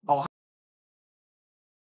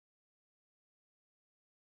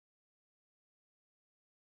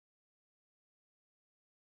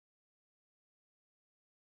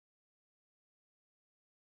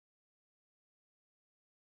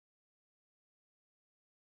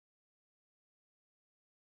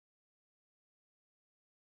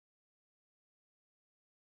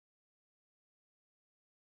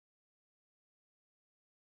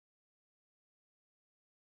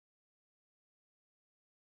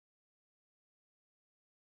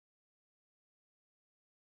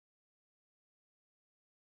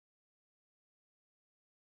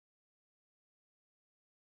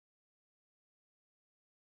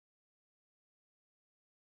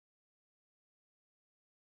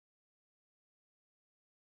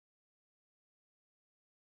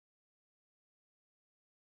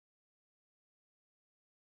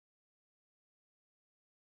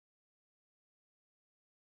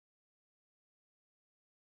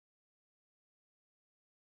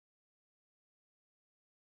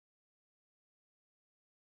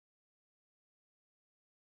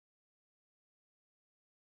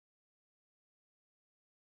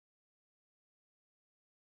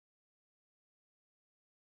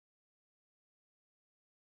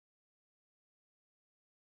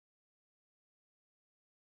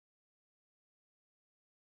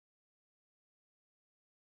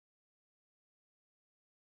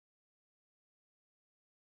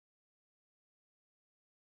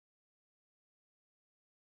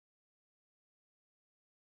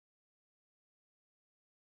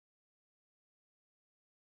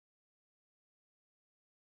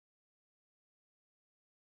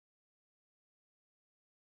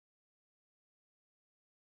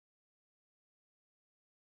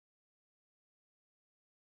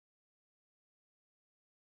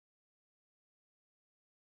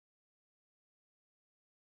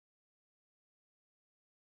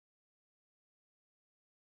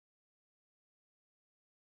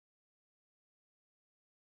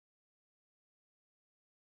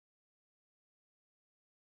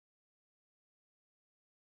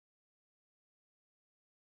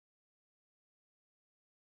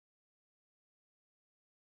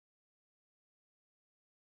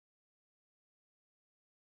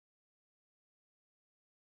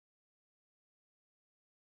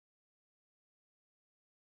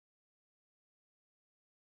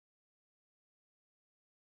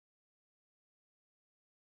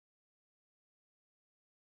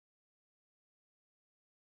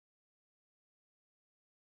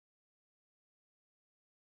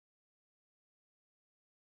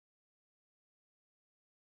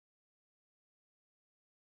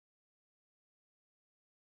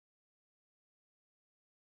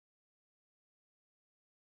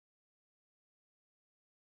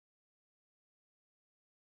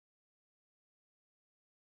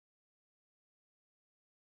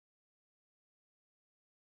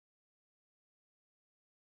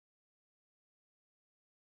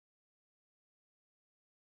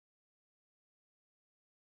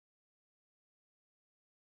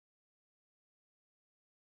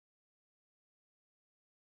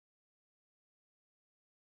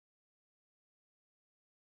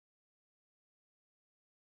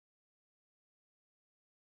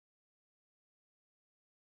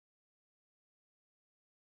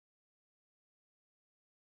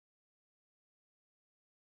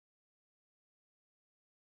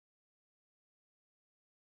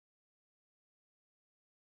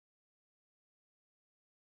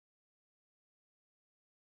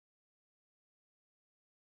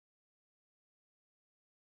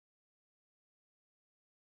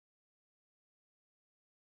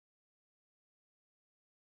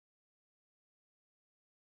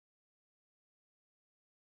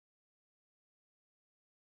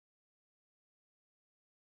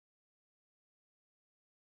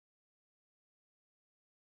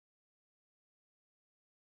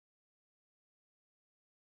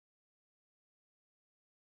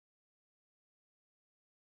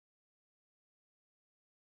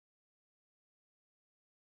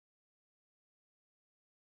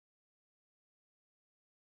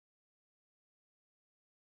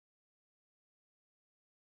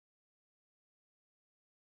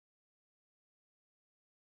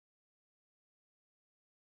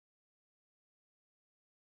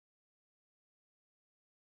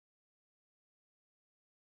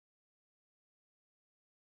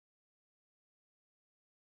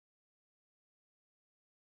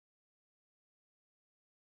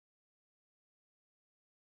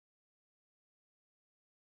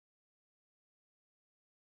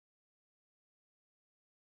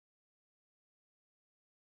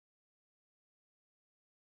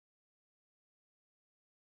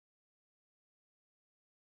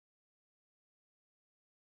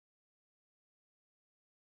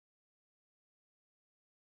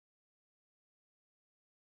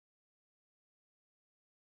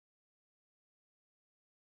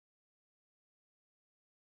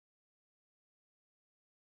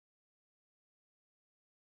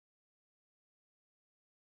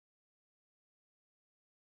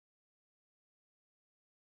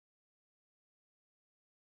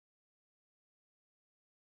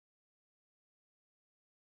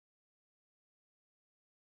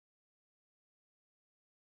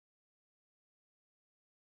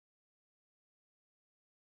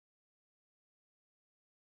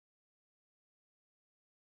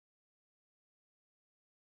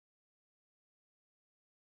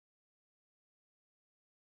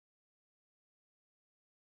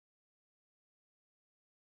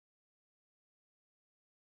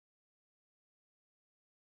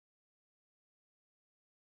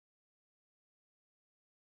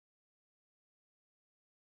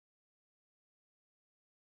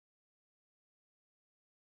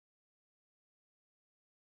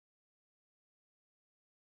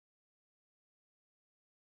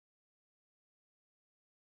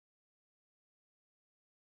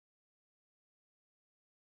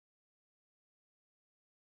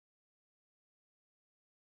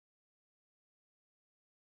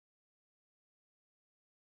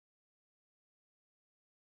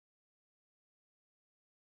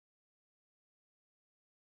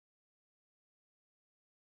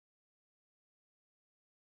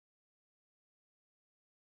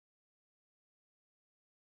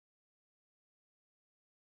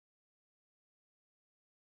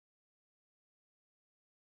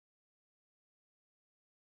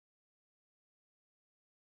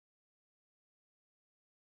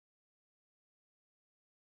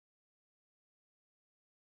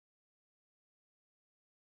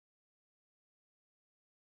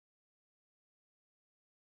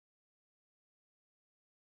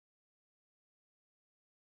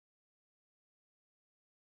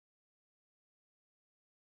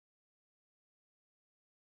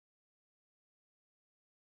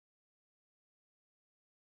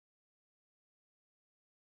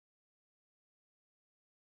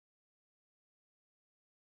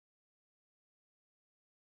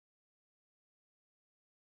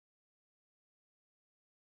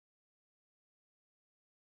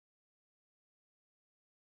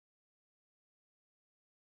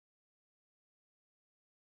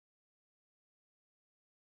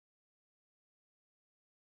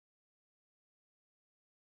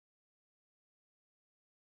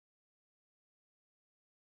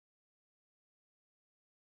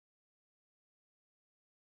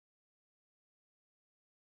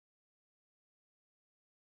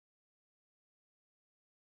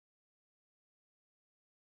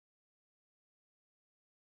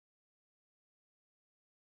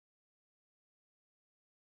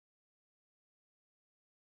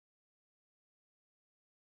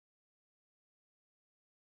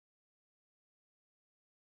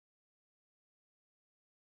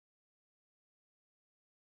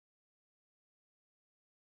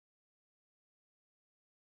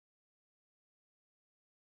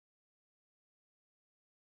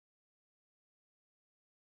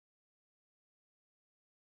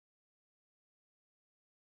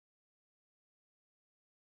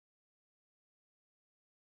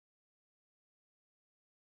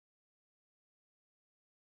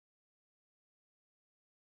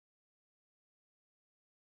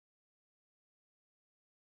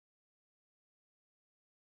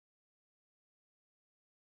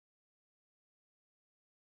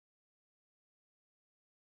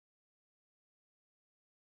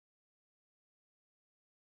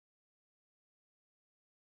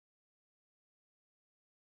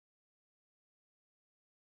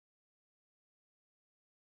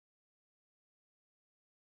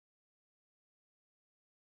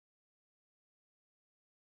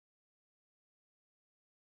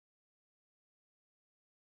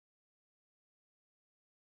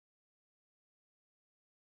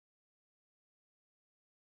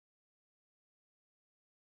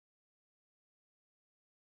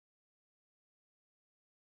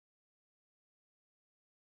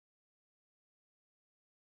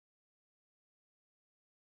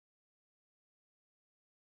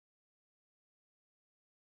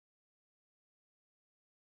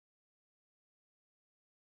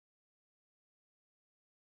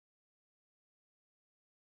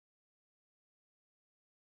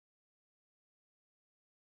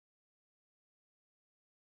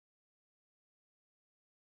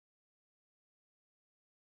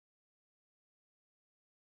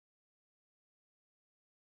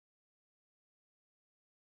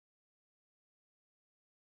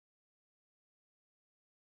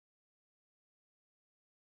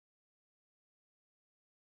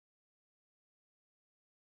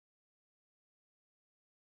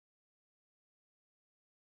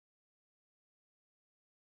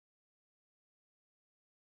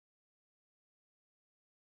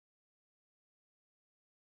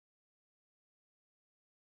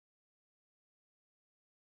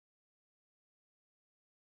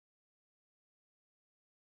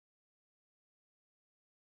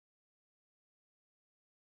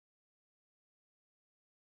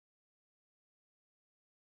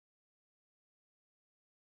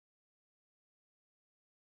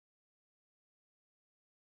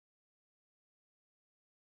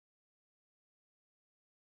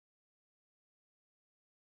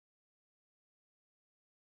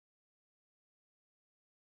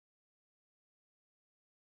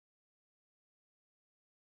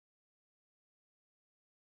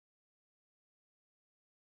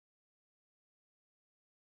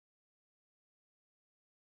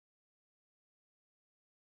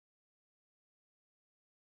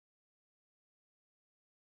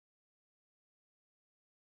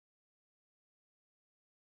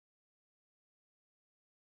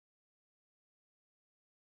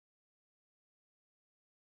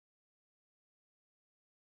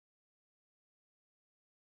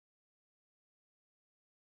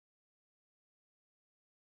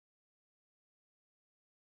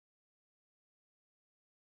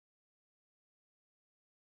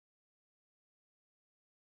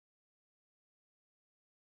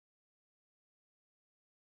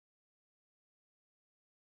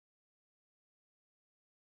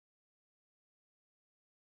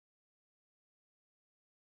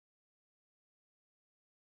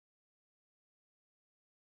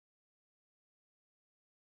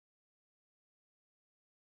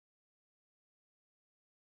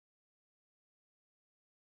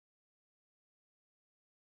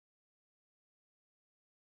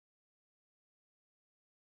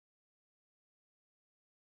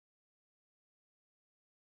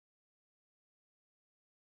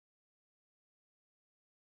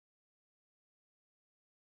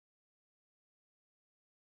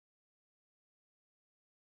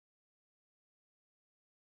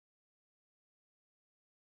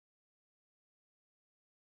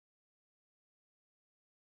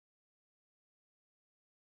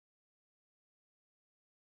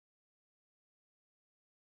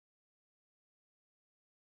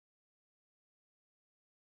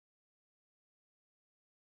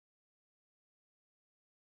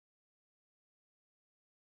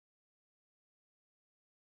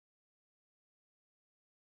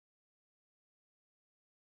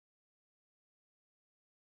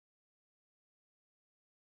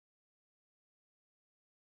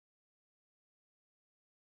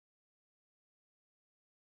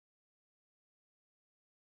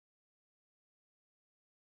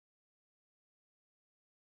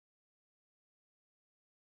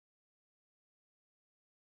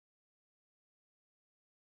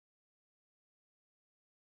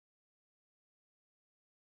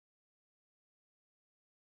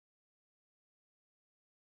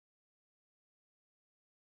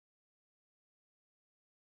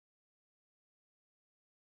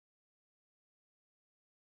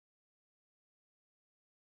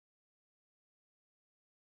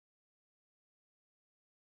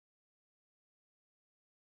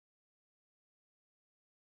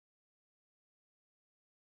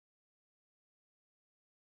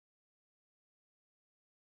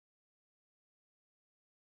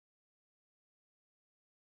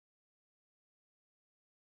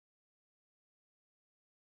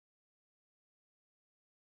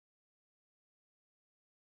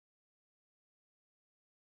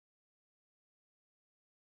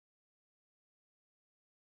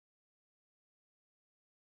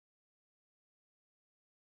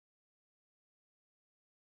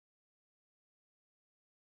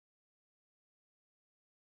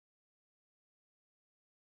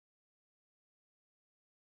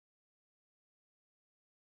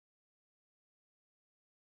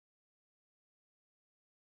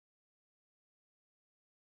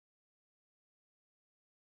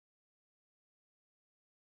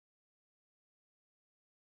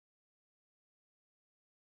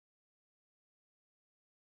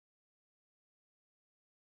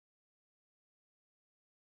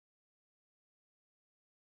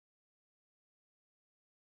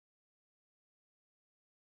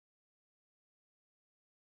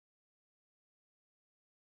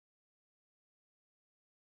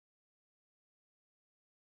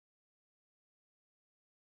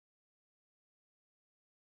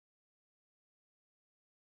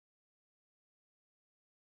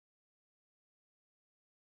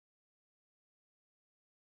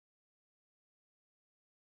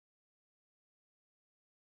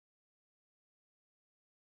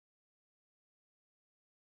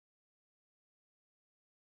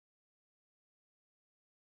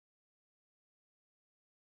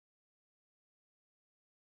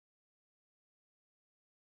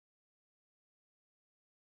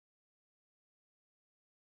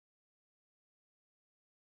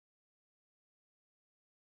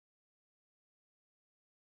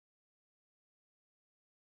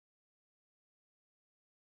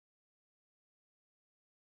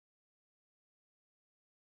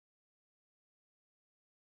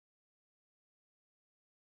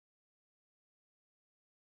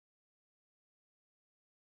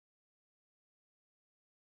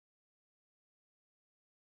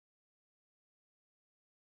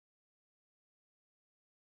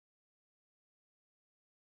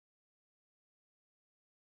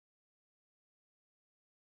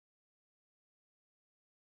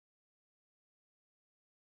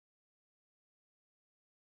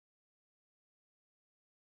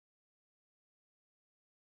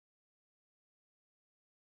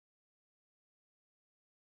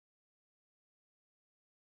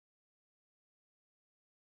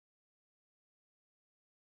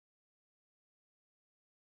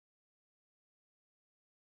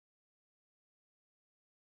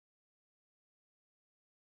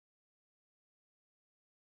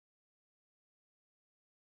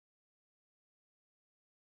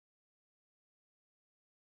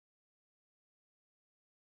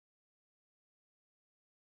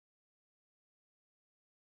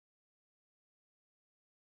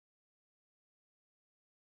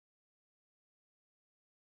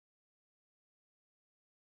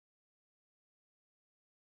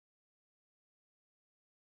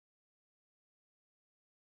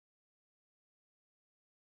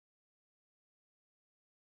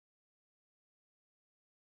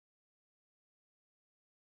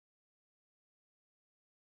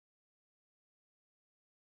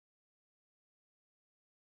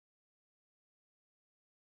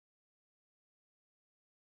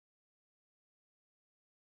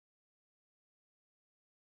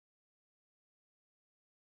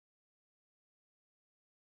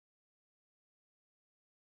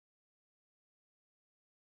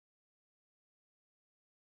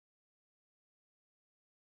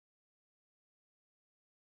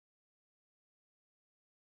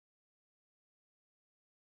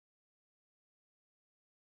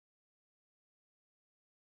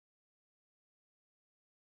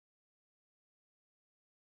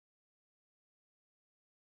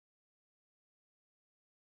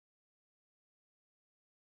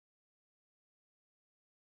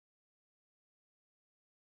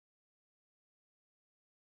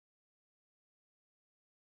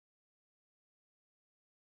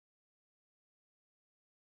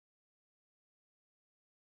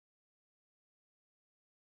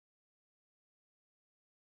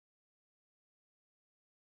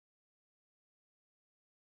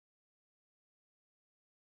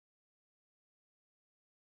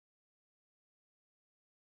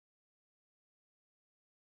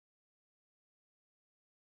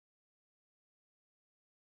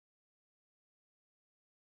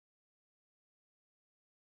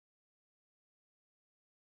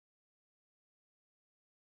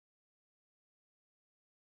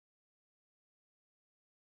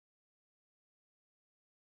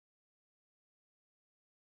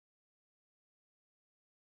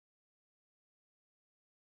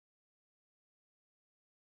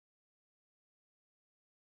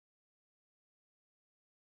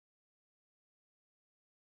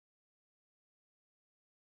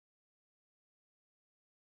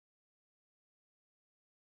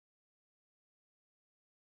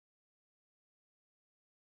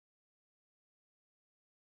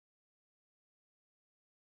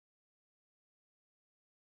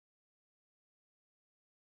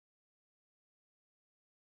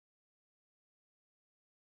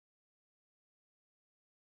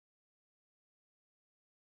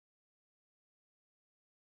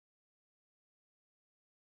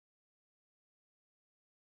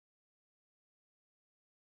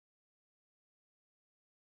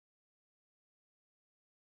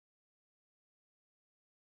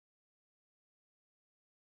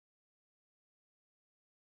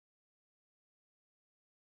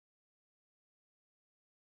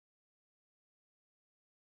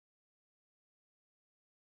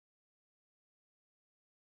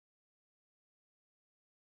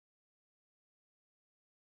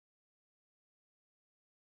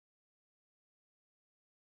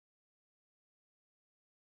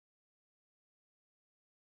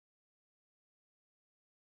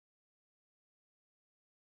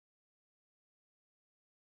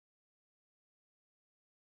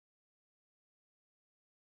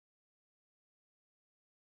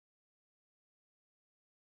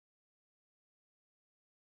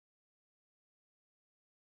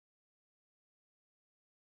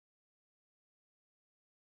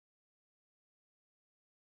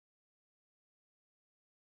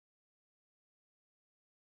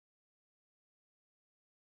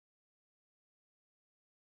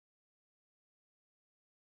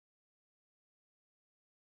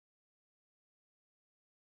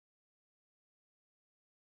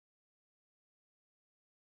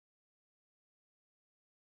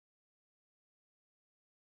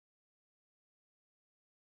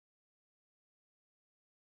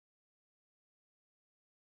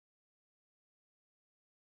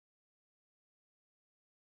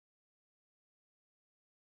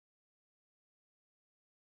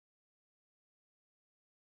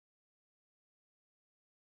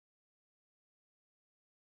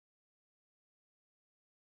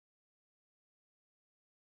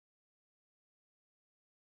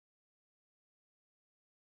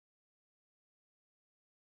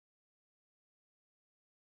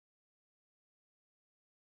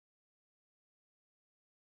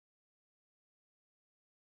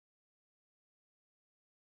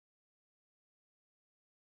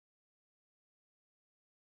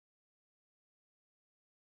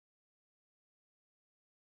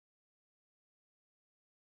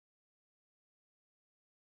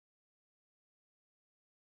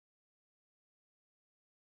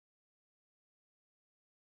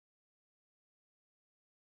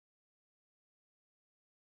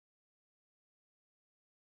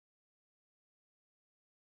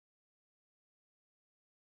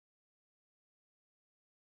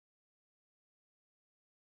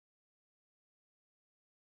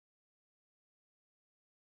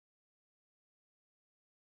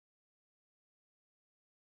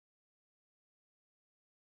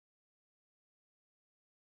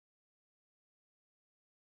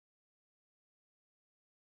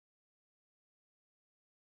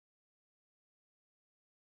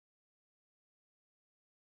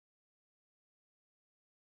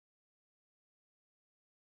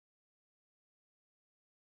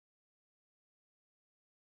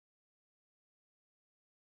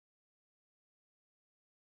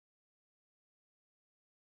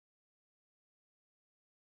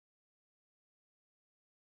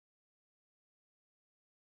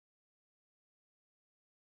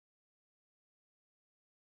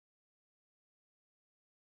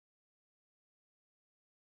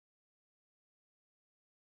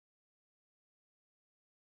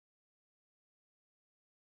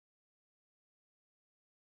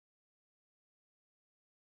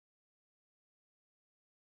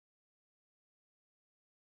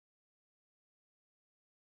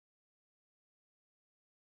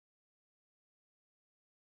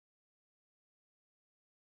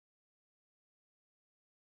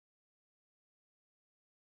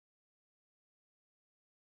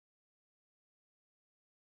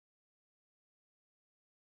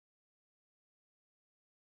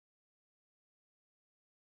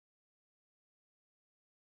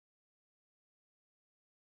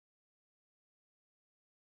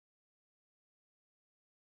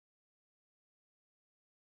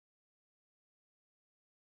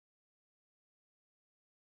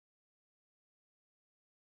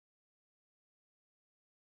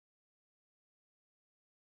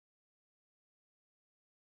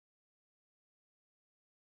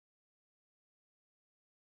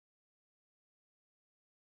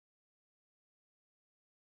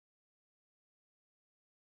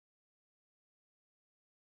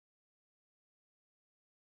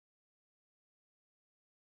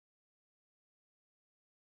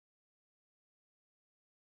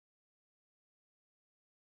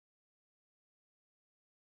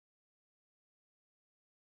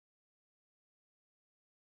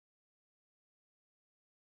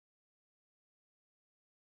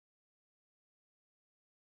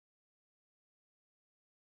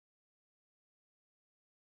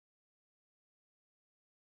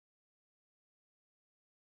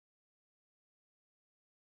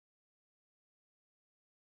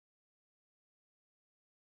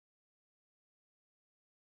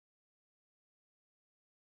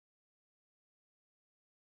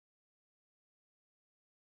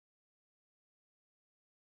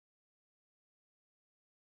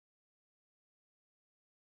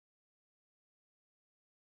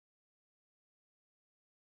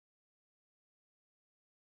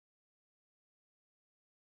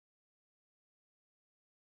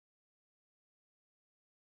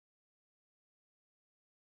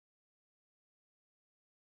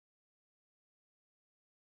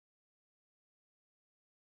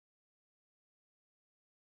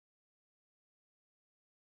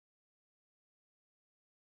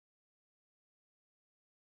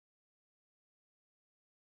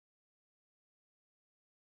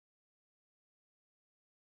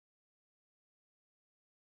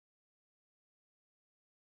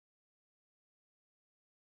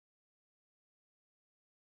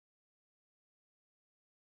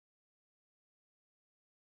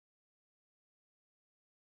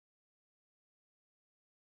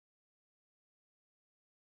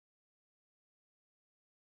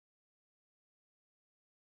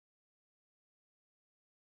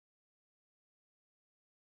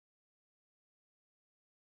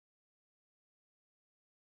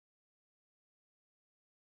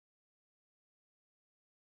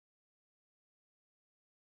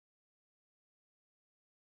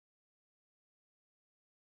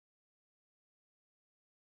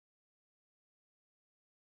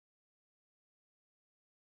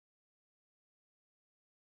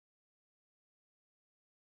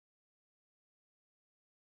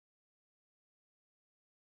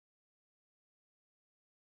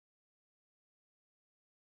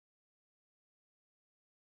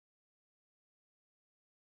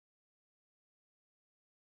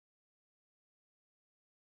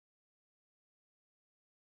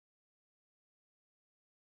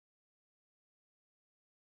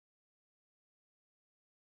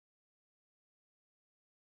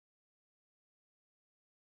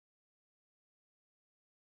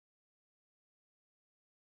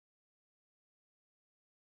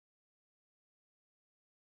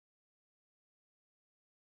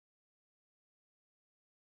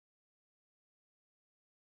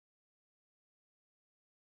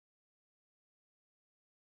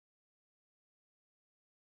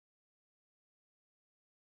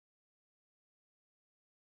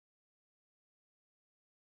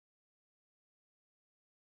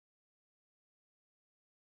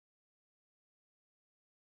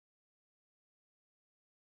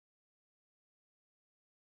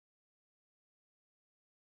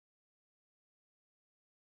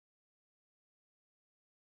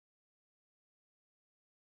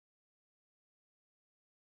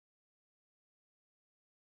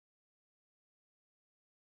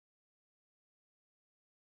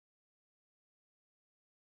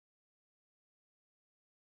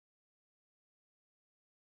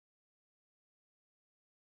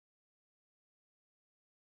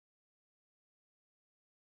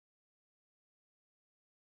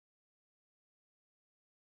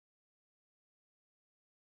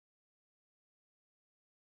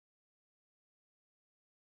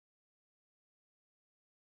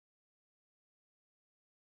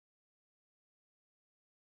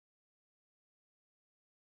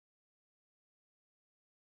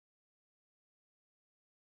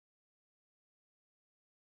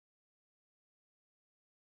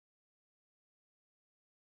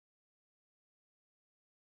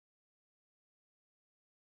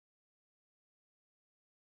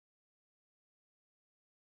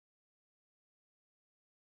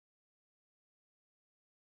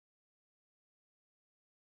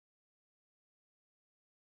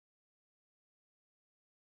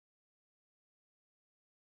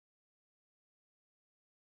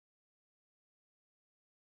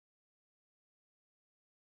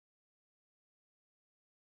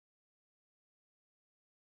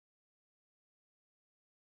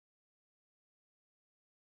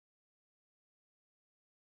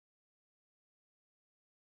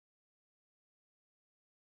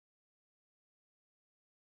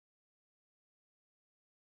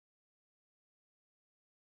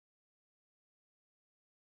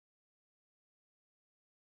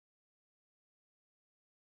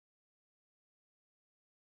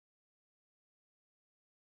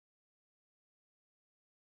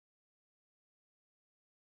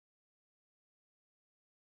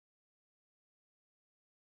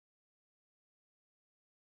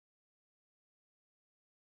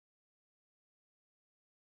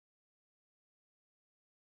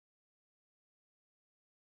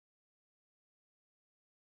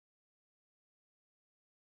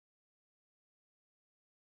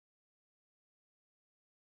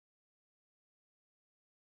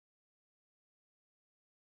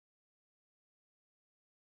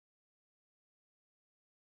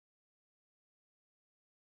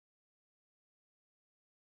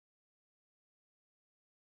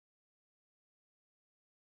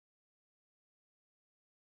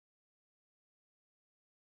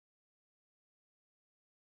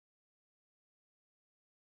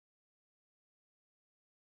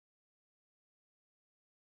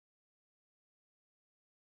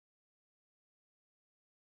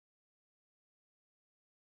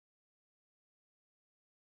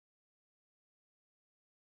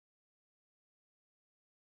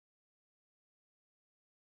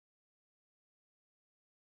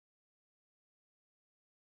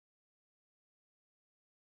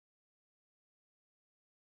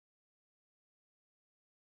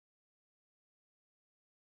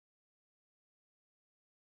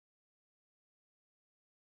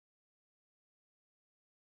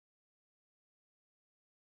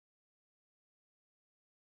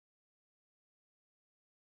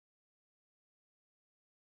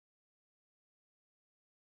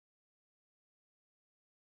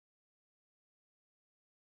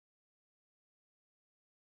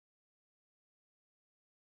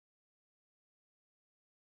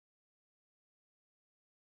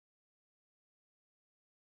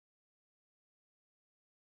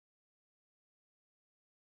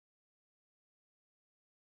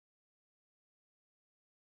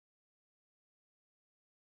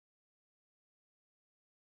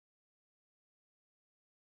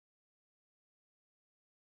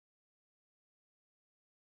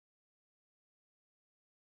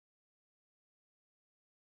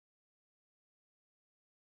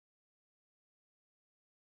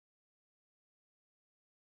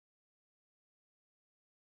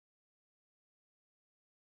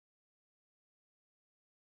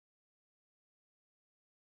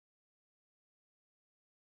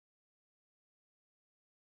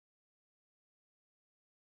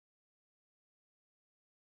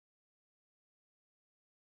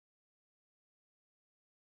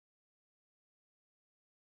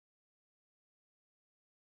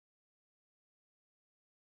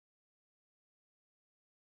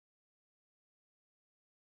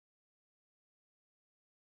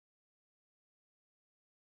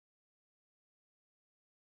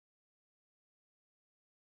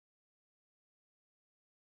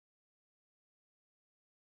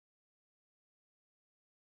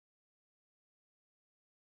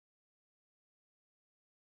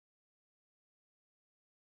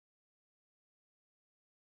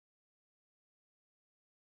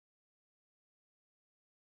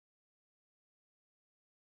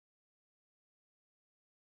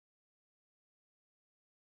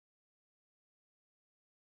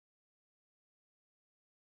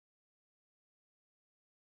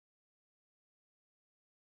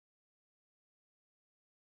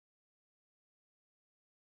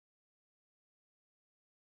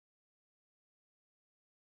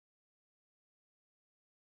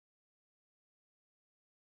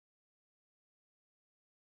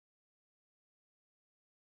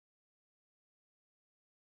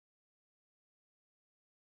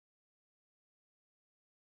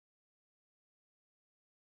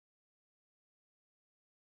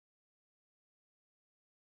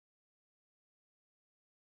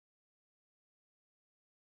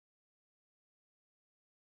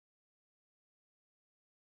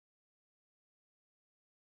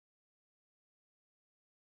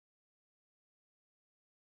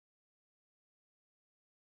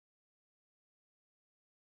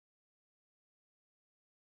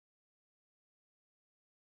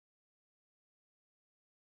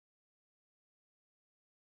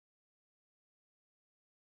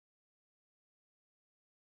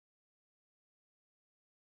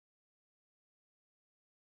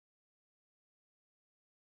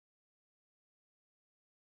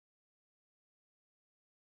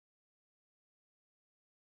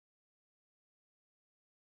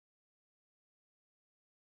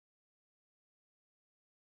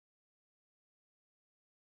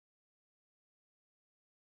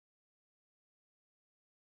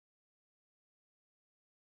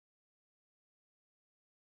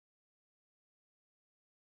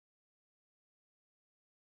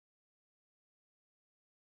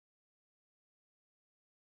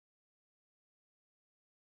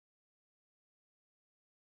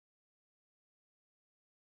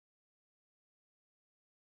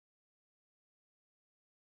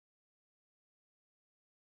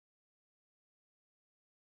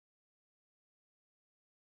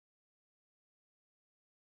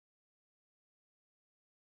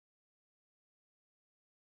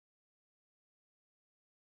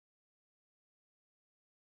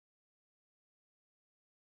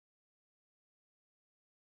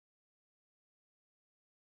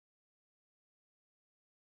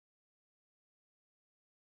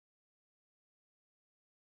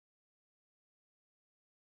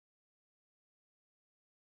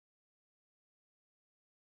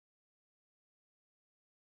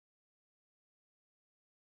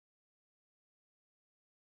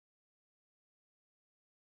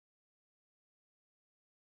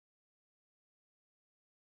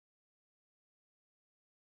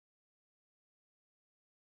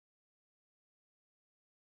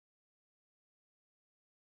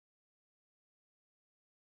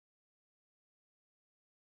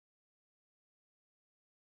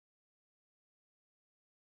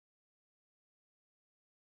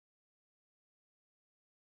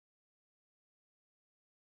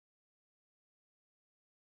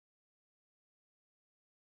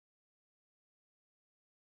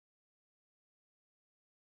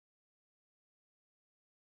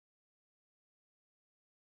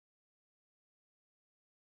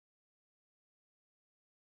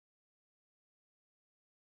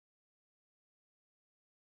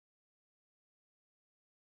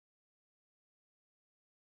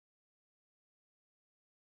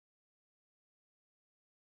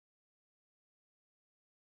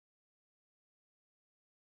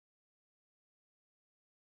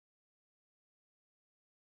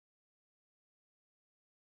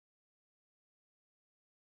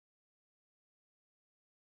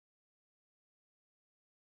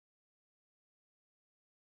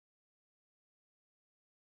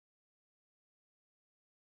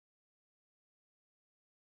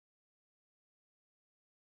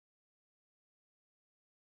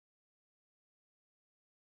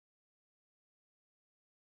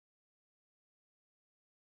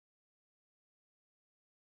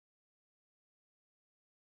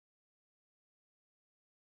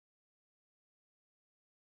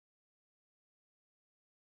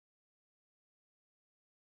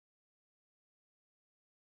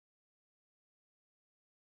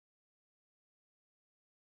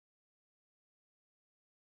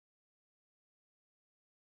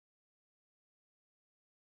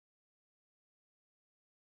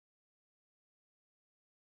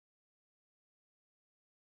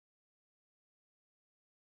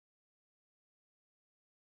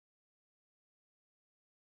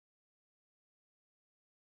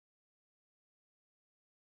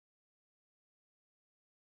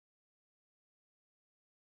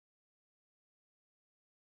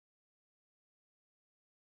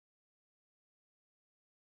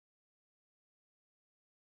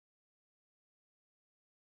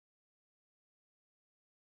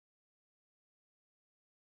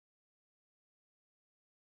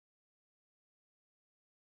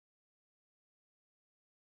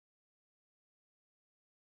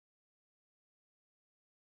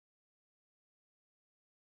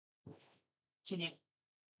 Can you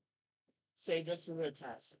say this is a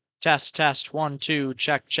test? Test, test, 1, 2,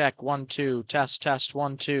 check, check, 1, 2, test, test,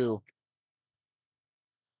 1, 2.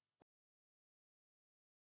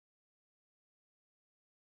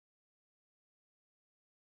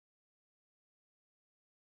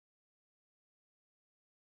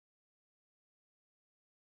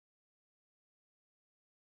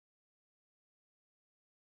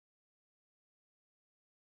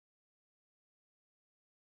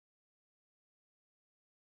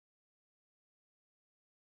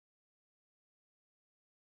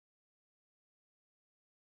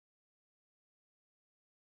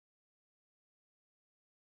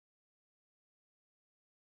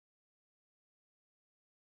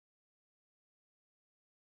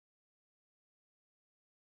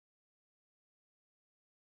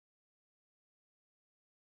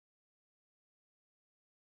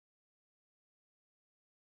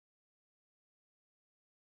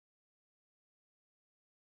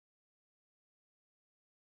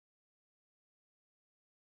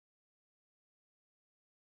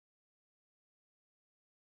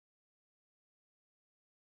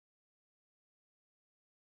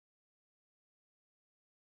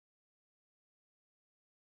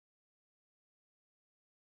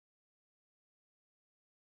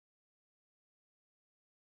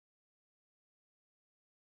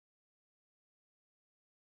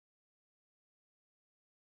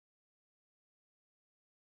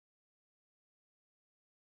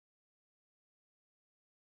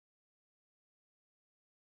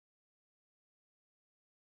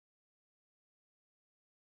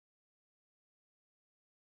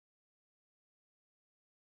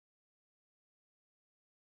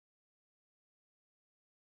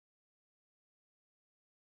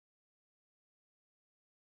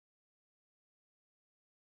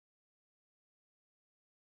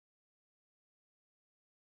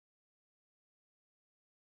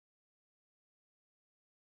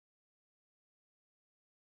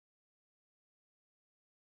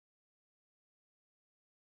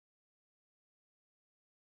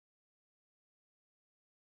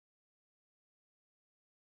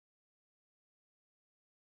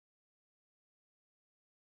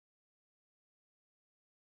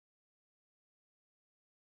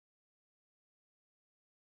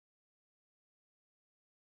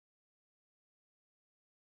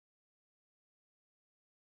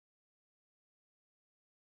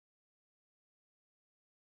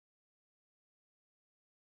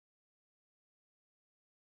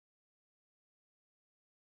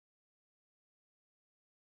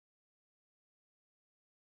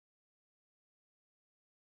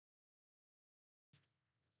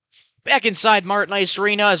 Back inside Martin Ice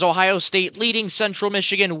Arena as Ohio State leading Central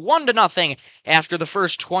Michigan 1-0 after the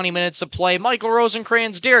first 20 minutes of play. Michael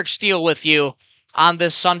Rosencrans, Derek Steele with you on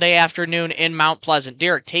this Sunday afternoon in Mount Pleasant.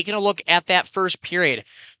 Derek, taking a look at that first period.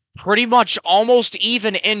 Pretty much almost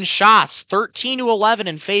even in shots, 13-11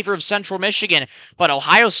 in favor of Central Michigan, but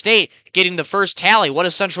Ohio State getting the first tally. What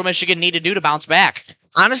does Central Michigan need to do to bounce back?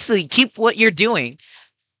 Honestly, keep what you're doing.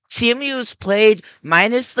 CMU has played,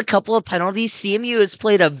 minus the couple of penalties, CMU has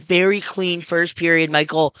played a very clean first period,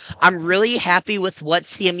 Michael. I'm really happy with what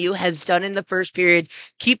CMU has done in the first period.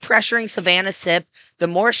 Keep pressuring Savannah Sip. The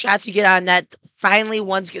more shots you get on net, finally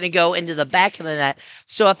one's going to go into the back of the net.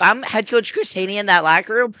 So if I'm head coach Chris Haney in that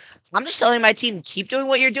locker room, I'm just telling my team, keep doing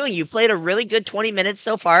what you're doing. You've played a really good 20 minutes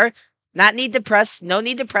so far. No need to press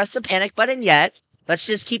the panic button yet. Let's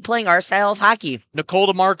just keep playing our style of hockey. Nicole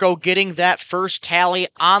DeMarco getting that first tally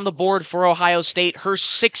on the board for Ohio State, her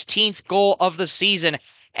 16th goal of the season,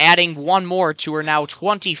 adding one more to her now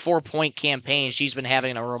 24-point campaign. She's been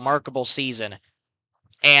having a remarkable season.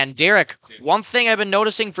 And Derek, one thing I've been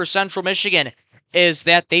noticing for Central Michigan is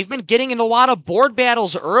that they've been getting in a lot of board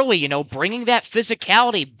battles early, bringing that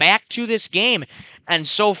physicality back to this game. And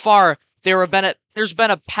so far, there's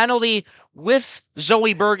been a penalty with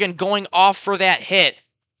Zoe Bergen going off for that hit.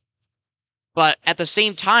 But at the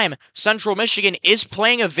same time, Central Michigan is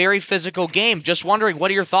playing a very physical game. Just wondering, what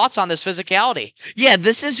are your thoughts on this physicality? Yeah,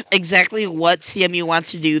 this is exactly what CMU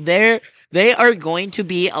wants to do. They are going to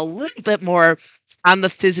be a little bit more on the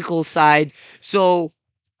physical side. So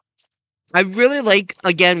I really like,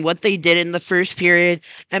 again, what they did in the first period.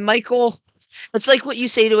 And Michael, it's like what you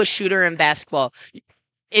say to a shooter in basketball.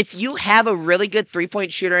 If you have a really good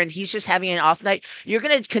three-point shooter and he's just having an off night, you're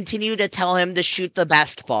going to continue to tell him to shoot the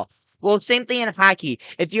basketball. Well, same thing in hockey.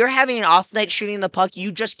 If you're having an off night shooting the puck, you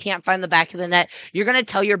just can't find the back of the net. You're going to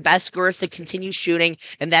tell your best scorers to continue shooting,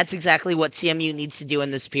 and that's exactly what CMU needs to do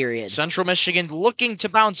in this period. Central Michigan looking to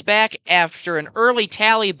bounce back after an early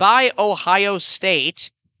tally by Ohio State.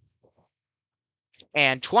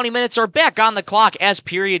 And 20 minutes are back on the clock as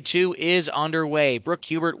period 2 is underway. Brooke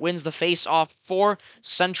Hubert wins the face-off for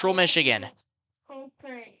Central Michigan.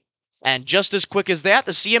 And just as quick as that,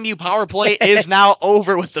 the CMU power play is now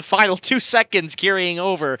over with the final 2 seconds carrying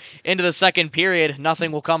over into the second period.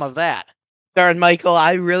 Nothing will come of that. Darn, Michael,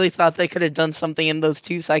 I really thought they could have done something in those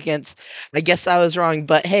 2 seconds. I guess I was wrong.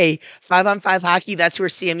 But hey, 5-on-5 hockey, that's where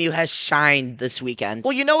CMU has shined this weekend.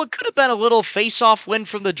 Well, it could have been a little face-off win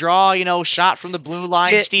from the draw, shot from the blue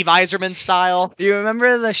line, Steve Yzerman style. You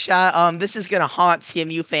remember the shot? This is going to haunt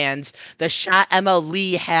CMU fans. The shot Emma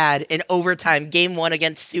Lee had in overtime, game 1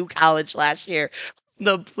 against Sioux College last year.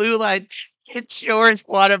 The blue line. It Shore's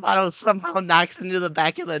water bottle somehow knocks into the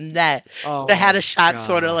back of the net. Oh, they had a shot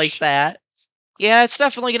sort of like that. Yeah, it's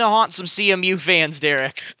definitely going to haunt some CMU fans,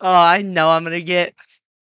 Derek. Oh, I know. I'm going to get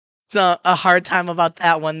a hard time about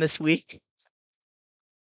that one this week.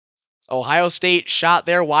 Ohio State shot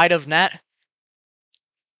there wide of net.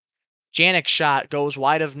 Janik's shot goes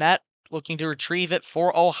wide of net. Looking to retrieve it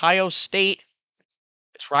for Ohio State.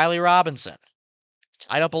 It's Riley Robinson.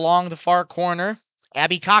 Tied up along the far corner.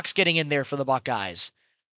 Abby Cox getting in there for the Buckeyes.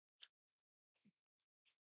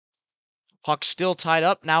 Puck still tied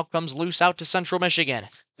up. Now comes loose out to Central Michigan.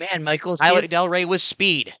 Man, Michael. Tyler Del Rey with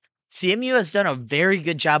speed. CMU has done a very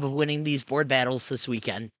good job of winning these board battles this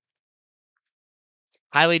weekend.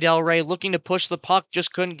 Hailey Del Rey looking to push the puck,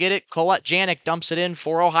 just couldn't get it. Colette Janik dumps it in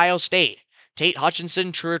for Ohio State. Tate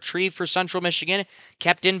Hutchinson to retrieve for Central Michigan.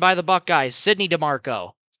 Kept in by the Buckeyes. Sydney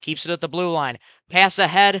DeMarco keeps it at the blue line. Pass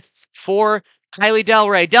ahead for Hailey Del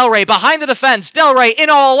Rey. Del Rey behind the defense. Del Rey in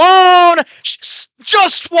all alone.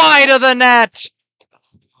 Just wide of the net.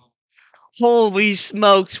 Holy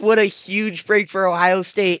smokes, what a huge break for Ohio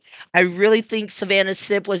State. I really think Savannah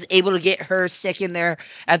Sipp was able to get her stick in there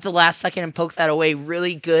at the last second and poke that away.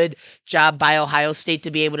 Really good job by Ohio State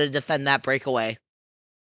to be able to defend that breakaway.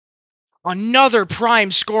 Another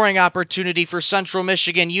prime scoring opportunity for Central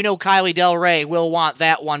Michigan. Kylie Del Rey will want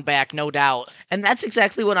that one back, no doubt. And that's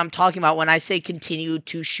exactly what I'm talking about when I say continue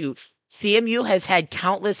to shoot. CMU has had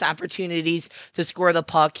countless opportunities to score the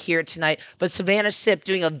puck here tonight, but Savannah Sipp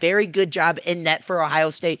doing a very good job in net for Ohio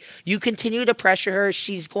State. You continue to pressure her,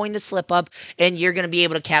 she's going to slip up, and you're going to be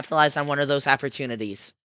able to capitalize on one of those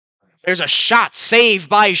opportunities. There's a shot saved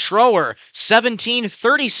by Schroer.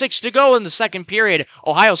 17:36 to go in the second period.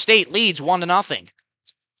 Ohio State leads 1-0.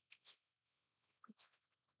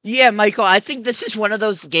 Yeah, Michael, I think this is one of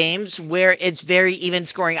those games where it's very even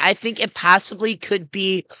scoring. I think it possibly could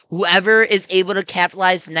be whoever is able to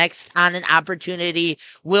capitalize next on an opportunity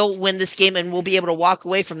will win this game and will be able to walk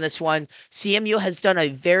away from this one. CMU has done a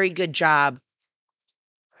very good job.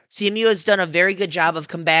 CMU has done a very good job of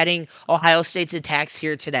combating Ohio State's attacks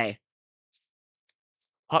here today.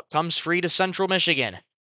 Puck comes free to Central Michigan.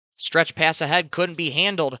 Stretch pass ahead couldn't be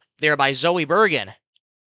handled there by Zoe Bergen.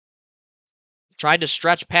 Tried to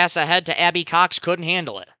stretch pass ahead to Abby Cox, couldn't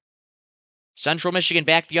handle it. Central Michigan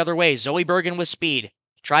back the other way. Zoe Bergen with speed.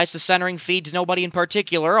 Tries the centering feed to nobody in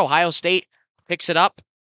particular. Ohio State picks it up.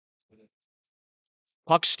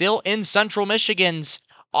 Puck still in Central Michigan's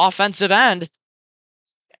offensive end.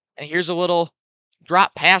 And here's a little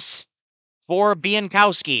drop pass for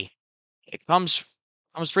Biankowski. It comes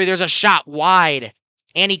free. There's a shot wide.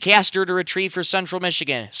 Annie Castor to retrieve for Central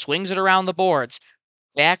Michigan. Swings it around the boards.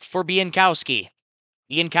 Back for Biankowski.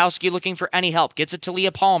 Biankowski looking for any help. Gets it to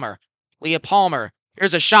Leah Palmer. Leah Palmer.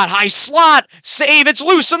 Here's a shot. High slot. Save. It's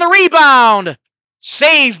loose on the rebound.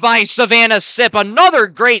 Save by Savannah Sipp. Another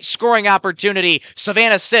great scoring opportunity.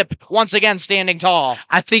 Savannah Sipp once again standing tall.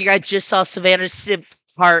 I think I just saw Savannah Sipp's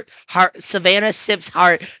heart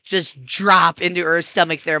just drop into her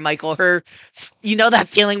stomach there, Michael. You know that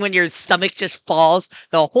feeling when your stomach just falls?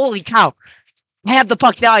 Oh, holy cow. I have the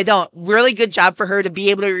puck, now I don't. Really good job for her to be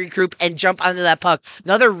able to regroup and jump onto that puck.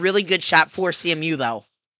 Another really good shot for CMU, though.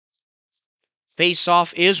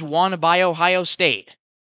 Face-off is won by Ohio State.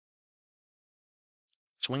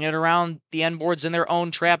 Swing it around the end boards in their own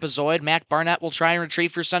trapezoid. Mac Barnett will try and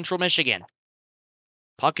retrieve for Central Michigan.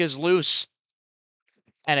 Puck is loose.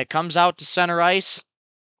 And it comes out to center ice.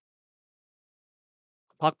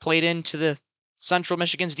 Puck played into the Central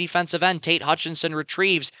Michigan's defensive end. Tate Hutchinson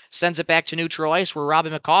retrieves, sends it back to neutral ice where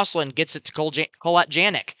Robin McCausland gets it to Colette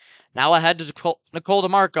Janik. Now ahead to Nicole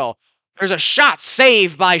DeMarco. There's a shot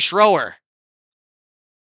saved by Schroer.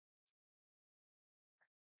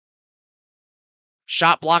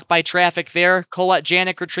 Shot blocked by traffic there. Colette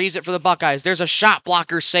Janik retrieves it for the Buckeyes. There's a shot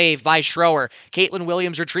blocker save by Schroer. Caitlin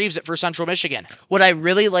Williams retrieves it for Central Michigan. What I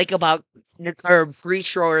really like about Bree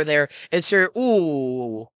Schroer there is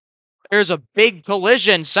There's a big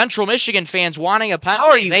collision. Central Michigan fans wanting a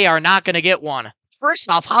penalty. They are not going to get one.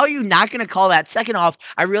 First off, how are you not going to call that? Second off,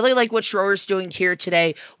 I really like what Schroer's doing here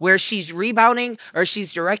today, where she's rebounding or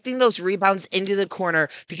she's directing those rebounds into the corner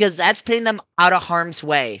because that's putting them out of harm's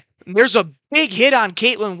way. There's a big hit on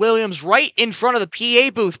Caitlin Williams right in front of the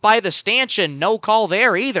PA booth by the stanchion. No call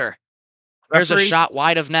there either. There's a shot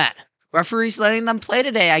wide of net. Referees letting them play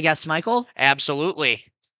today, I guess, Michael. Absolutely.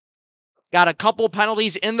 Got a couple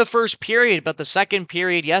penalties in the first period, but the second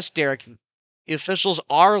period, yes, Derek, the officials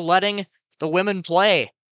are letting the women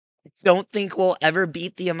play. Don't think we'll ever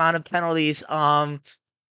beat the amount of penalties.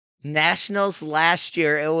 Nationals last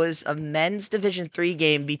year, it was a men's Division III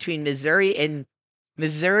game between Missouri and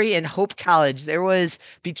Hope College. There was,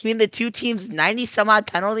 between the two teams, 90 some odd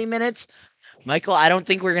penalty minutes. Michael, I don't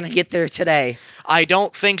think we're going to get there today. I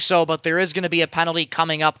don't think so, but there is going to be a penalty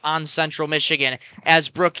coming up on Central Michigan as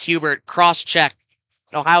Brooke Hubert cross-checked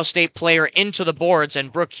an Ohio State player into the boards,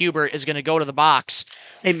 and Brooke Hubert is going to go to the box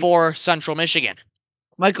for Central Michigan.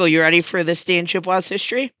 Michael, you ready for this day in Chippewas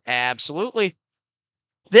history? Absolutely.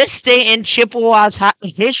 This day in Chippewas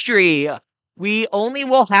history, we only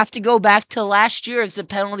will have to go back to last year as the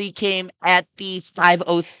penalty came at the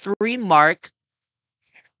 5:03 mark.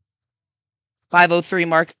 5:03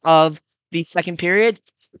 mark of the second period.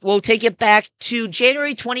 We'll take it back to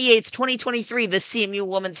January 28th, 2023. The CMU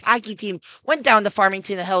women's hockey team went down to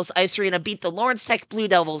Farmington Hills Ice Arena, beat the Lawrence Tech Blue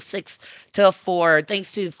Devils 6-4,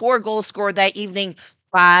 thanks to 4 goals scored that evening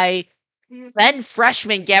by then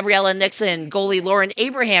freshman Gabriella Nixon. Goalie Lauren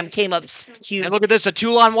Abraham came up huge. And look at this, a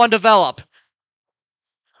 2-on-1 develop.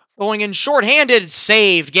 Going in shorthanded,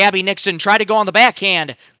 saved. Gabby Nixon tried to go on the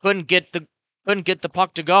backhand. Couldn't get the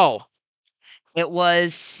puck to go. It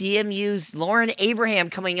was CMU's Lauren Abraham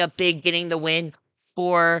coming up big, getting the win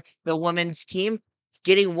for the women's team,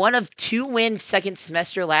 getting one of 2 wins second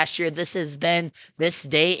semester last year. This has been this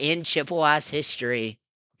day in Chippewas history.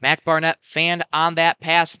 Mac Barnett fanned on that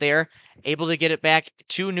pass there, able to get it back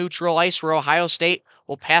to neutral ice where Ohio State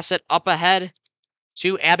will pass it up ahead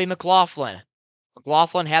to Abby McLaughlin.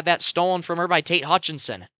 McLaughlin had that stolen from her by Tate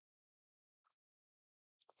Hutchinson.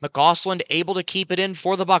 McLaughlin able to keep it in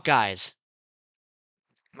for the Buckeyes.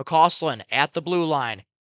 McCausland at the blue line.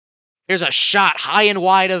 Here's a shot high and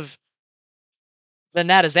wide of the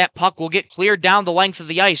net as that puck will get cleared down the length of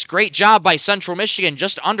the ice. Great job by Central Michigan.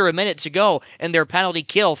 Just under a minute to go in their penalty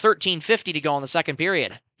kill. 13:50 to go in the second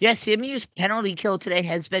period. Yes, CMU's penalty kill today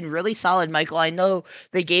has been really solid, Michael. I know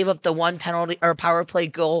they gave up the one penalty or power play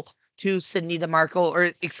goal to Nicole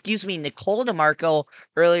DeMarco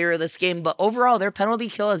earlier this game, but overall their penalty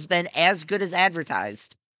kill has been as good as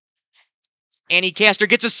advertised. Annie Castor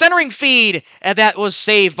gets a centering feed, and that was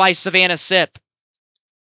saved by Savannah Sipp.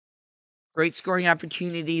 Great scoring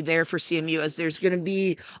opportunity there for CMU as there's going to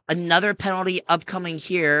be another penalty upcoming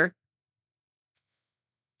here.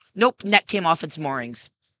 Nope, net came off its moorings.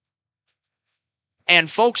 And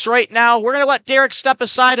folks, right now, we're going to let Derek step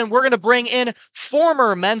aside, and we're going to bring in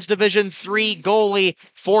former Men's Division III goalie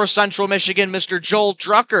for Central Michigan, Mr. Joel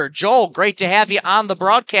Drucker. Joel, great to have you on the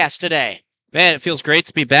broadcast today. Man, it feels great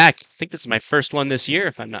to be back. I think this is my first one this year,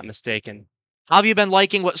 if I'm not mistaken. How have you been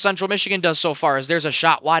liking what Central Michigan does so far, as there's a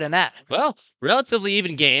shot wide in that? Well, relatively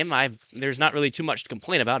even game. There's not really too much to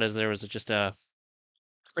complain about, as there was just a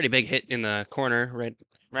pretty big hit in the corner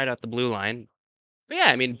right out the blue line. But yeah,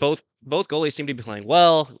 I mean, both goalies seem to be playing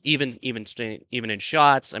well, even in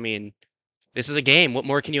shots. I mean, this is a game. What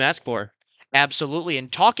more can you ask for? Absolutely.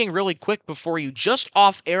 And talking really quick before you, just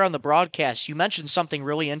off air on the broadcast, you mentioned something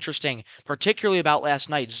really interesting, particularly about last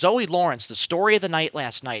night. Zoe Lawrence, the story of the night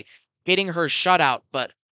last night, getting her shutout.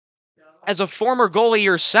 But as a former goalie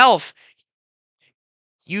yourself,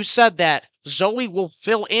 you said that Zoe will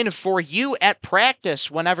fill in for you at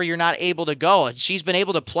practice whenever you're not able to go. And she's been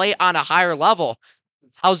able to play on a higher level.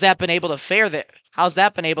 How's that been able to fare there? How's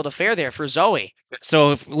that been able to fare there for Zoe?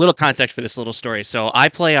 So, a little context for this little story. So, I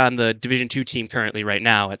play on the Division II team currently right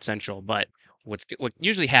now at Central, but what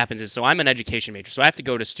usually happens is, so I'm an education major, so I have to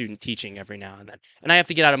go to student teaching every now and then, and I have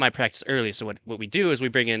to get out of my practice early. So, what we do is we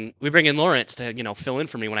bring in Lawrence to fill in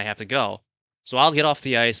for me when I have to go. So I'll get off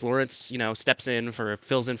the ice. Lawrence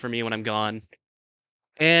fills in for me when I'm gone,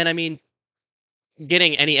 and I mean,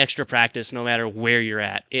 getting any extra practice, no matter where you're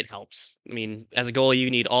at, it helps. I mean, as a goalie,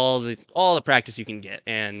 you need all the practice you can get,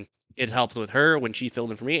 and it helped with her when she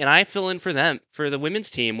filled in for me, and I fill in for them for the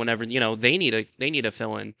women's team whenever they need a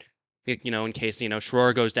fill in, in case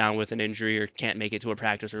Schroer goes down with an injury or can't make it to a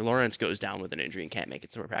practice, or Lawrence goes down with an injury and can't make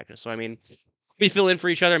it to a practice. So I mean, we fill in for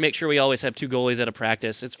each other, make sure we always have 2 goalies at a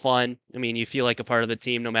practice. It's fun. I mean, you feel like a part of the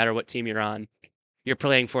team no matter what team you're on. You're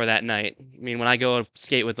playing for that night. I mean, when I go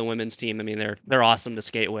skate with the women's team, I mean, they're awesome to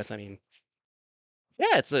skate with. I mean,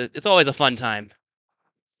 yeah, it's always a fun time.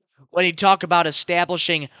 When you talk about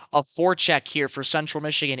establishing a forecheck here for Central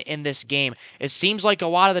Michigan in this game, it seems like a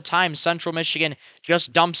lot of the time Central Michigan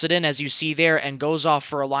just dumps it in, as you see there, and goes off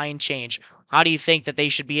for a line change. How do you think that they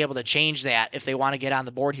should be able to change that if they want to get on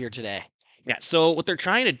the board here today? Yeah, so what they're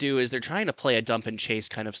trying to do is they're trying to play a dump and chase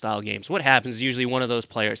kind of style game. So what happens is usually one of those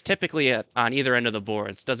players, typically on either end of the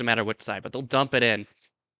boards, doesn't matter which side, but they'll dump it in.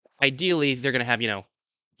 Ideally, they're going to have, they're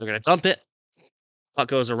going to dump it, puck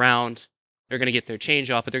goes around, they're going to get their change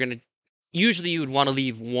off, but they're going to, usually you would want to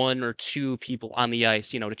leave one or two people on the ice,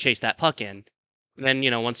 to chase that puck in. And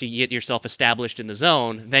then, once you get yourself established in the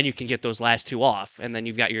zone, then you can get those last two off, and then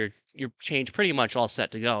you've got your change pretty much all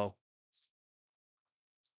set to go.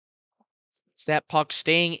 Is that puck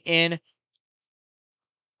staying in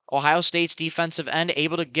Ohio State's defensive end,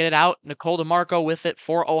 able to get it out? Nicole DeMarco with it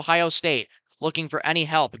for Ohio State, looking for any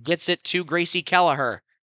help. Gets it to Gracie Kelleher.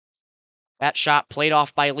 That shot played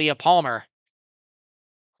off by Leah Palmer.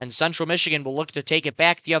 And Central Michigan will look to take it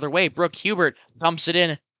back the other way. Brooke Hubert dumps it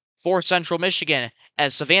in for Central Michigan,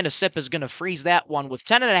 as Savannah Sipp is going to freeze that one with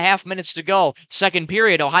 10.5 minutes to go. Second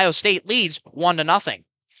period, Ohio State leads 1-0.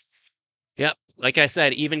 Yep. Like I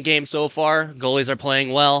said, even game so far. Goalies are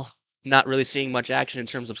playing well. Not really seeing much action in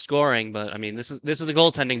terms of scoring, but I mean, this is a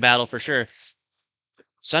goaltending battle for sure.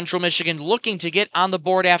 Central Michigan looking to get on the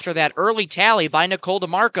board after that early tally by Nicole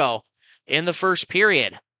DeMarco in the first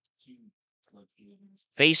period.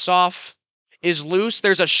 Face-off is loose.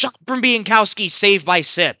 There's a shot from Bienkowski, saved by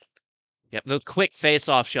Sipp. Yep, those quick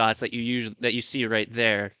face-off shots that you see right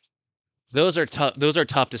there. Those are tough. Those are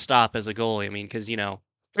tough to stop as a goalie. I mean, because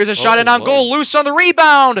there's a shot in on goal, loose on the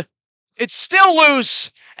rebound. It's still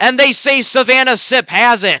loose, and they say Savannah Sipp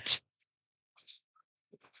has it.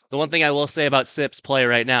 The one thing I will say about Sipp's play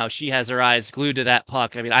right now, she has her eyes glued to that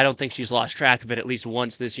puck. I mean, I don't think she's lost track of it at least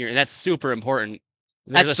once this year, and that's super important.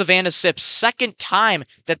 That's Savannah Sipp's second time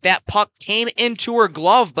that puck came into her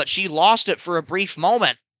glove, but she lost it for a brief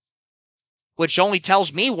moment, which only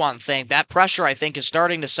tells me one thing. That pressure, I think, is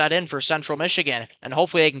starting to set in for Central Michigan, and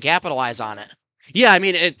hopefully they can capitalize on it. Yeah, I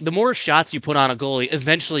mean, the more shots you put on a goalie,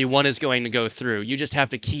 eventually one is going to go through. You just have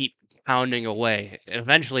to keep pounding away.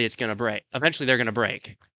 Eventually it's going to break. Eventually they're going to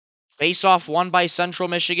break. Face-off won by Central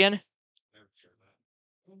Michigan.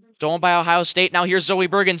 Stolen by Ohio State. Now here's Zoe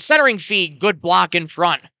Bergen, centering feed. Good block in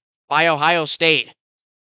front by Ohio State.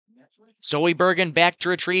 Zoe Bergen back to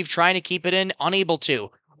retrieve, trying to keep it in, unable to.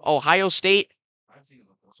 Ohio State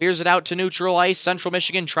clears it out to neutral ice. Central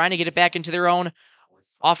Michigan trying to get it back into their own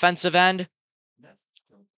offensive end.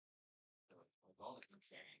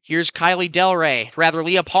 Here's Kylie Delray, rather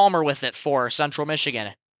Leah Palmer with it for Central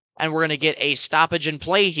Michigan. And we're going to get a stoppage in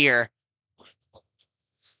play here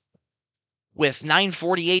with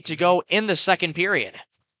 9:48 to go in the second period.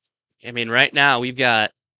 I mean, right now we've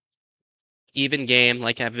got even game,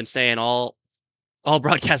 like I've been saying all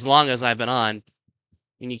broadcast long as I've been on.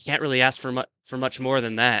 And you can't really ask for much more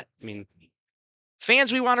than that. I mean,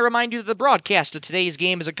 fans, we want to remind you that the broadcast of today's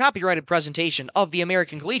game is a copyrighted presentation of the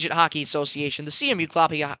American Collegiate Hockey Association, the CMU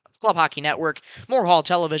Club Hockey Network, Moore Hall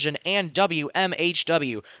Television, and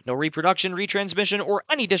WMHW. No reproduction, retransmission, or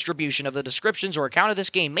any distribution of the descriptions or account of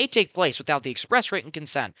this game may take place without the express written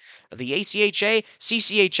consent of the ACHA,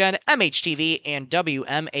 CCHN, MHTV, and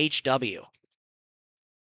WMHW.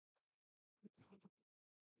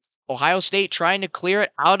 Ohio State trying to clear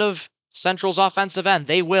it out of Central's offensive end.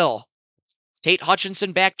 They will. Tate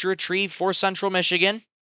Hutchinson back to retrieve for Central Michigan.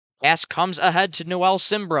 Pass comes ahead to Noelle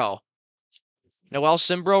Simbro. Noelle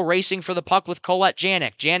Simbro racing for the puck with Colette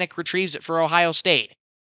Janik. Janik retrieves it for Ohio State.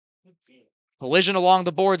 Collision along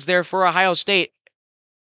the boards there for Ohio State.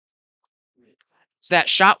 So that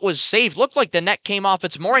shot was saved. Looked like the net came off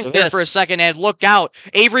its mooring there for a second, and look out.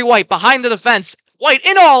 Avery White behind the defense. White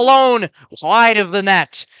in all alone, wide of the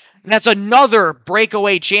net. And that's another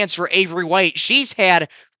breakaway chance for Avery White. She's had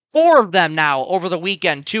 4 of them now over the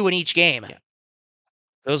weekend, 2 in each game. Yeah.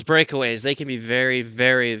 Those breakaways, they can be very,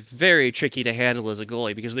 very, very tricky to handle as a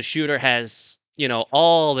goalie because the shooter has,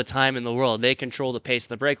 all the time in the world. They control the pace of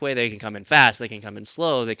the breakaway. They can come in fast. They can come in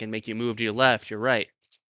slow. They can make you move to your left, your right.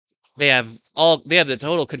 They have the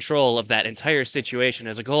total control of that entire situation.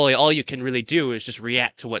 As a goalie, all you can really do is just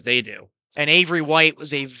react to what they do. And Avery White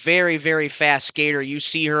was a very, very fast skater. You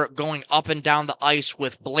see her going up and down the ice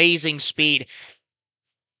with blazing speed.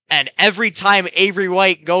 And every time Avery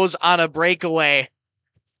White goes on a breakaway,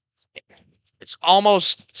 it's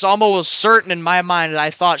almost certain in my mind that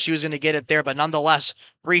I thought she was going to get it there. But nonetheless,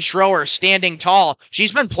 Bree Schroer standing tall.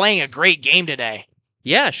 She's been playing a great game today.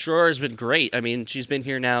 Yeah, Schroer's been great. I mean, she's been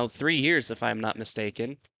here now 3 years, if I'm not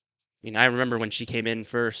mistaken. I mean, I remember when she came in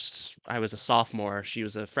first, I was a sophomore. She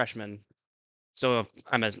was a freshman. So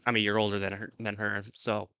I'm a year older than her.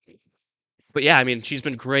 So, but yeah, I mean, she's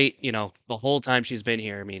been great. The whole time she's been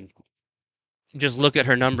here. I mean, just look at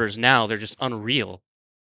her numbers now; they're just unreal.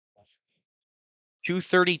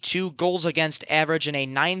 232 goals against average and a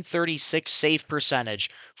 936 save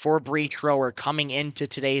percentage for Bree Trower coming into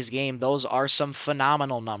today's game. Those are some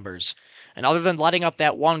phenomenal numbers. And other than letting up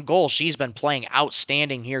that one goal, she's been playing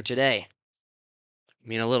outstanding here today. I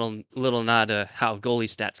mean, a little nod to how goalie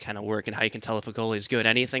stats kind of work and how you can tell if a goalie is good.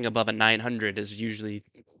 Anything above a 900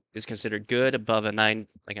 is considered good. Above a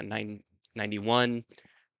 991,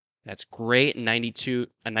 that's great. And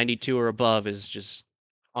a 92 or above is just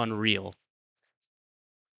unreal.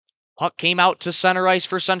 Puck came out to center ice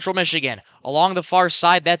for Central Michigan. Along the far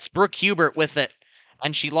side, that's Brooke Hubert with it.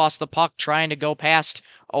 And she lost the puck trying to go past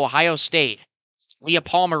Ohio State. Leah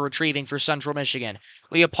Palmer retrieving for Central Michigan.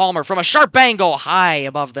 Leah Palmer from a sharp angle high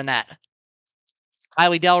above the net.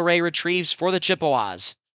 Kylie Del Rey retrieves for the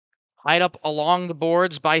Chippewas. Tied up along the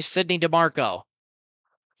boards by Sydney DeMarco.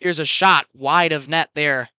 Here's a shot wide of net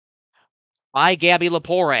there by Gabby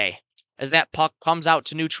Lepore as that puck comes out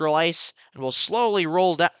to neutral ice and will slowly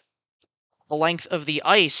roll down the length of the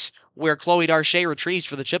ice where Chloe Darche retrieves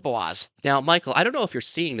for the Chippewas. Now, Michael, I don't know if you're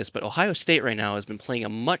seeing this, but Ohio State right now has been playing a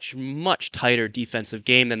much, much tighter defensive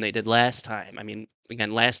game than they did last time. I mean,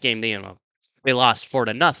 again, last game they lost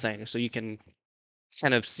 4-0, so you can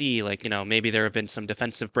kind of see maybe there have been some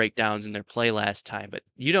defensive breakdowns in their play last time, but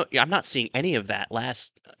I'm not seeing any of that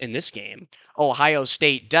in this game. Ohio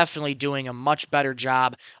State definitely doing a much better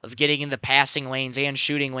job of getting in the passing lanes and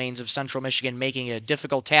shooting lanes of Central Michigan, making it a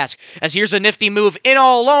difficult task. As here's a nifty move in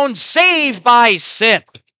all alone, save by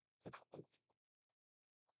Sip.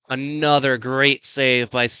 Another great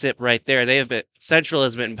save by Sip right there. Central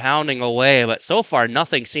has been pounding away, but so far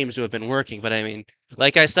nothing seems to have been working. But I mean,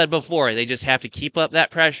 like I said before, they just have to keep up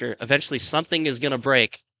that pressure. Eventually something is going to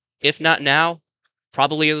break. If not now,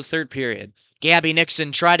 probably in the third period. Gabby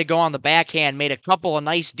Nixon tried to go on the backhand, made a couple of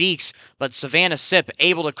nice dekes, but Savannah Sip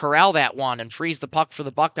able to corral that one and freeze the puck for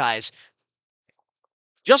the Buckeyes.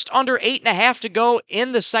 Just under 8.5 to go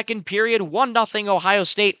in the second period. 1-0 Ohio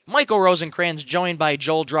State. Michael Rosencrantz joined by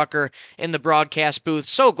Joel Drucker in the broadcast booth.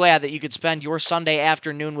 So glad that you could spend your Sunday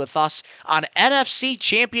afternoon with us on NFC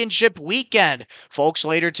Championship weekend. Folks,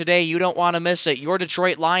 later today, you don't want to miss it. Your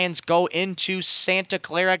Detroit Lions go into Santa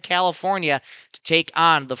Clara, California to take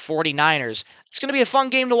on the 49ers. It's going to be a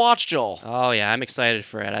fun game to watch, Joel. Oh, yeah, I'm excited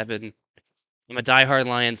for it. I'm a diehard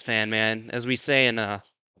Lions fan, man. As we say in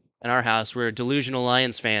our house, we're delusional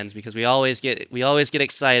Lions fans because we always get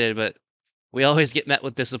excited, but we always get met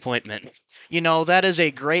with disappointment. That is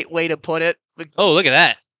a great way to put it. Oh, look at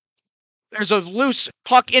that. There's a loose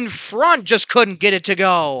puck in front, just couldn't get it to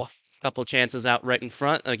go. Couple chances out right in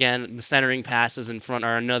front. Again, the centering passes in front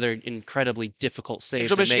are another incredibly difficult save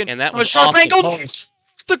to make, and that was a sharp angle.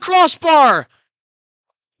 The crossbar.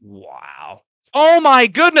 Wow. Oh my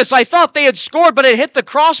goodness, I thought they had scored, but it hit the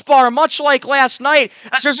crossbar, much like last night,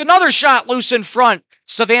 as there's another shot loose in front.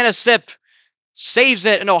 Savannah Sip saves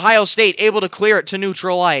it, and Ohio State able to clear it to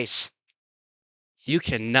neutral ice. You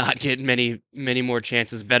cannot get many more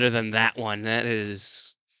chances better than that one. That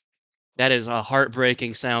is a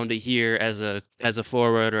heartbreaking sound to hear as a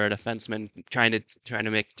forward or a defenseman trying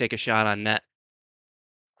to take a shot on net.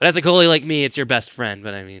 But as a goalie like me, it's your best friend.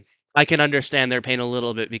 But I mean, I can understand their pain a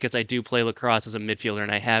little bit because I do play lacrosse as a midfielder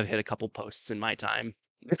and I have hit a couple posts in my time.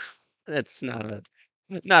 That's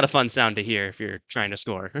not a fun sound to hear if you're trying to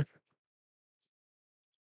score.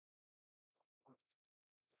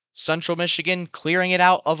 Central Michigan clearing it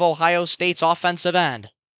out of Ohio State's offensive end.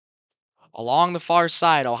 Along the far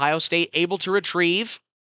side, Ohio State able to retrieve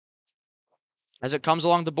as it comes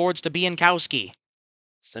along the boards to Biankowski.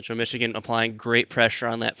 Central Michigan applying great pressure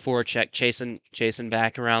on that forecheck, chasing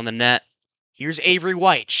back around the net. Here's Avery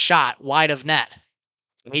White, shot wide of net.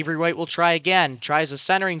 Avery White will try again, tries a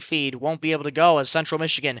centering feed, won't be able to go as Central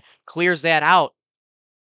Michigan clears that out.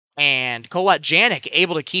 And Colette Janik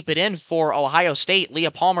able to keep it in for Ohio State.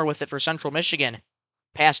 Leah Palmer with it for Central Michigan.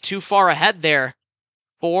 Pass too far ahead there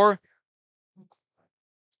for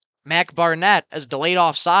Mac Barnett as delayed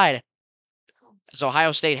offside. As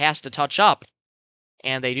Ohio State has to touch up.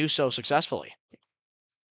 And they do so successfully.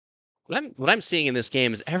 What I'm seeing in this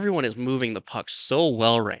game is everyone is moving the puck so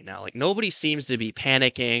well right now. Like nobody seems to be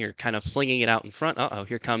panicking or kind of flinging it out in front.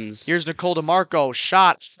 Here's Nicole DeMarco,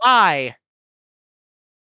 shot high.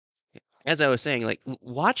 As I was saying,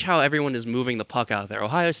 watch how everyone is moving the puck out there.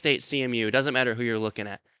 Ohio State, CMU, it doesn't matter who you're looking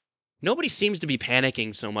at. Nobody seems to be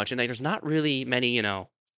panicking so much, and there's not really many,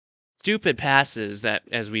 stupid passes that,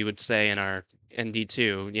 as we would say in our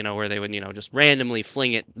ND2, where they would, just randomly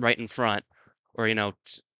fling it right in front. or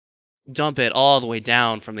dump it all the way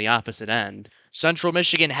down from the opposite end. Central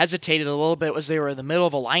Michigan hesitated a little bit as they were in the middle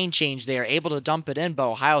of a line change there, able to dump it in, but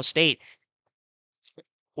Ohio State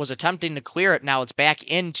was attempting to clear it. Now it's back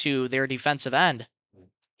into their defensive end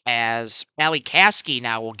as Allie Caskey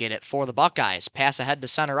now will get it for the Buckeyes. Pass ahead to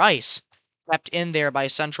center ice. Kept in there by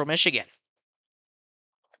Central Michigan.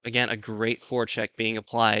 Again, a great forecheck being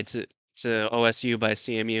applied to OSU by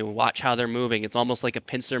CMU. Watch how they're moving. It's almost like a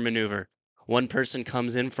pincer maneuver. One person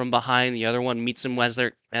comes in from behind, the other one meets them as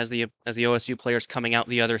the OSU player's coming out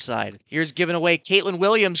the other side. Here's given away. Caitlin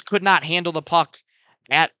Williams could not handle the puck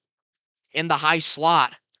in the high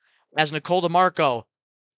slot as Nicole DeMarco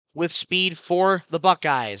with speed for the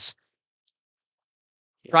Buckeyes.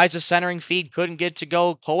 Tries a centering feed, couldn't get to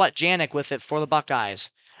go. Colette Janik with it for the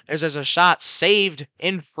Buckeyes. There's a shot saved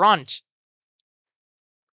in front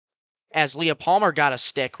as Leah Palmer got a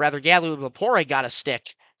stick. Rather, Galu Lapore got a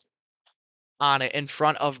stick on it in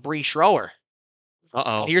front of Bree Schroer.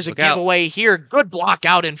 Uh-oh. Here's a giveaway here. Good block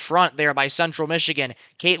out in front there by Central Michigan.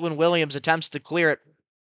 Caitlin Williams attempts to clear it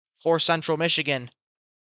for Central Michigan.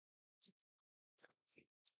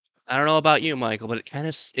 I don't know about you, Michael, but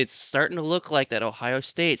it's starting to look like that Ohio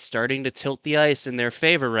State's starting to tilt the ice in their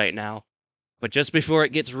favor right now. But just before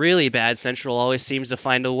it gets really bad, Central always seems to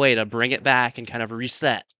find a way to bring it back and kind of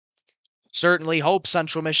reset. Certainly hope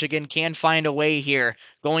Central Michigan can find a way here.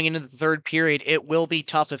 Going into the third period, it will be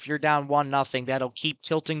tough if you're down 1-0. That'll keep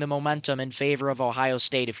tilting the momentum in favor of Ohio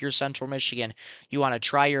State. If you're Central Michigan, you want to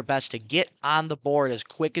try your best to get on the board as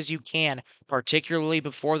quick as you can, particularly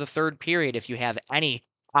before the third period if you have any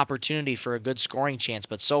opportunity for a good scoring chance.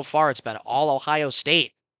 But so far, it's been all Ohio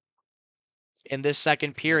State in this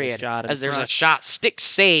second period as there's a shot stick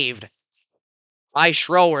saved by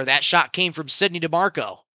Schroer. That shot came from Sydney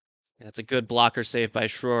DeMarco. That's a good blocker save by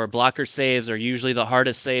Schroer. Blocker saves are usually the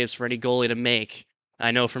hardest saves for any goalie to make. I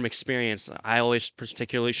know from experience. I always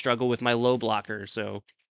particularly struggle with my low blocker,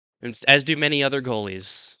 as do many other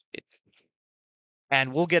goalies.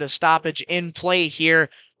 And we'll get a stoppage in play here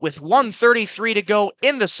with 1:33 to go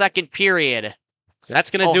in the second period. That's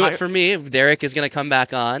going to do it for me. Derek is going to come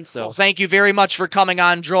back on. So well, thank you very much for coming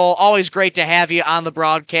on, Joel. Always great to have you on the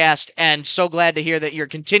broadcast, and so glad to hear that you're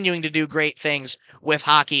continuing to do great things with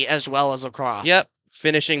hockey as well as lacrosse. Yep,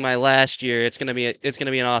 finishing my last year. It's gonna be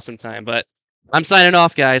an awesome time. But I'm signing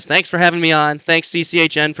off, guys. Thanks for having me on. Thanks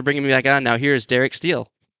CCHN for bringing me back on. Now here's Derek Steele.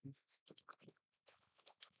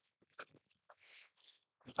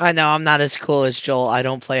 I know I'm not as cool as Joel. I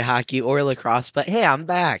don't play hockey or lacrosse, but hey, I'm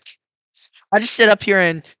back. I just sit up here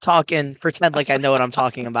and talk and pretend like I know what I'm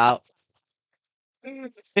talking about.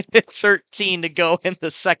 13 to go in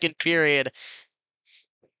the second period.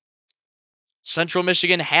 Central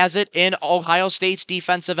Michigan has it in Ohio State's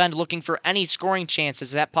defensive end, looking for any scoring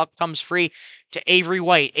chances. That puck comes free to Avery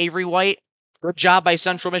White. Avery White, good job by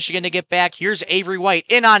Central Michigan to get back. Here's Avery White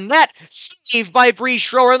in on net. Saved by Bree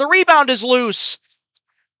Schroer. The rebound is loose.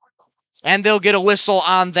 And they'll get a whistle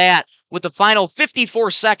on that. With the final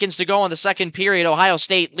 54 seconds to go in the second period, Ohio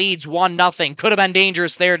State leads 1-0. Could have been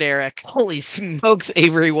dangerous there, Derek. Holy smokes,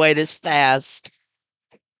 Avery White is fast.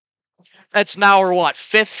 That's now our,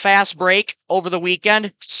 fifth fast break over the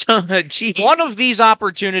weekend? One of these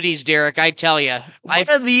opportunities, Derek, I tell you. One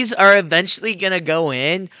of these are eventually going to go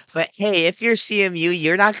in, but hey, if you're CMU,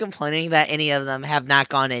 you're not complaining that any of them have not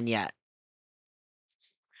gone in yet.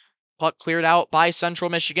 Puck cleared out by Central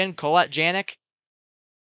Michigan. Colette Janik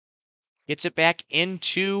gets it back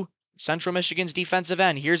into Central Michigan's defensive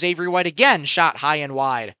end. Here's Avery White again, shot high and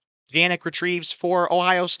wide. Janik retrieves for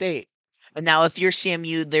Ohio State. And now if you're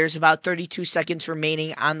CMU, there's about 32 seconds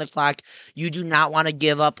remaining on the clock. You do not want to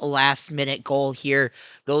give up a last-minute goal here.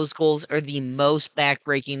 Those goals are the most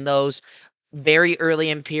backbreaking. Those very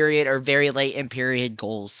early in period or very late in period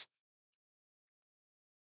goals.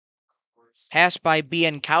 Pass by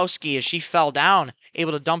Bienkowski as she fell down,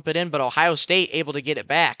 able to dump it in, but Ohio State able to get it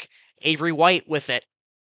back. Avery White with it.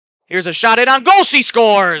 Here's a shot in on goal. She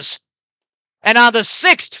scores! And on the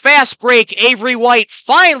sixth fast break, Avery White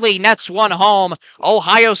finally nets one home.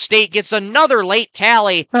 Ohio State gets another late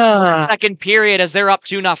tally. Second period as they're up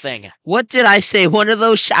 2-0. What did I say? One of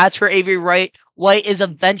those shots for Avery White is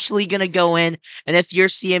eventually going to go in. And if you're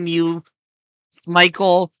CMU,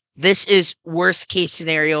 Michael, this is worst case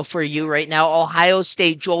scenario for you right now. Ohio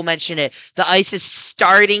State, Joel mentioned it. The ice is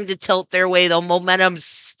starting to tilt their way. The momentum's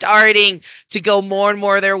starting to go more and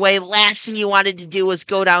more their way. Last thing you wanted to do was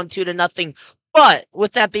go down 2-0. But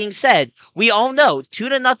with that being said, we all know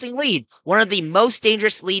 2-0 lead, one of the most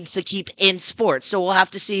dangerous leads to keep in sports. So we'll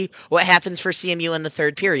have to see what happens for CMU in the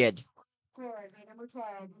third period.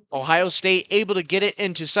 Ohio State able to get it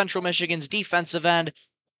into Central Michigan's defensive end.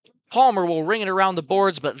 Palmer will ring it around the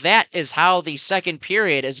boards, but that is how the second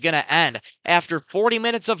period is going to end. After 40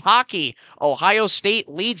 minutes of hockey, Ohio State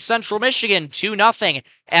leads Central Michigan 2-0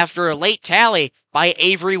 after a late tally by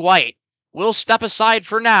Avery White. We'll step aside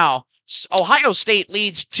for now. Ohio State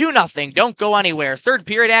leads 2-0. Don't go anywhere. Third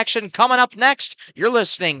period action coming up next. You're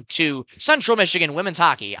listening to Central Michigan Women's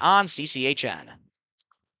Hockey on CCHN.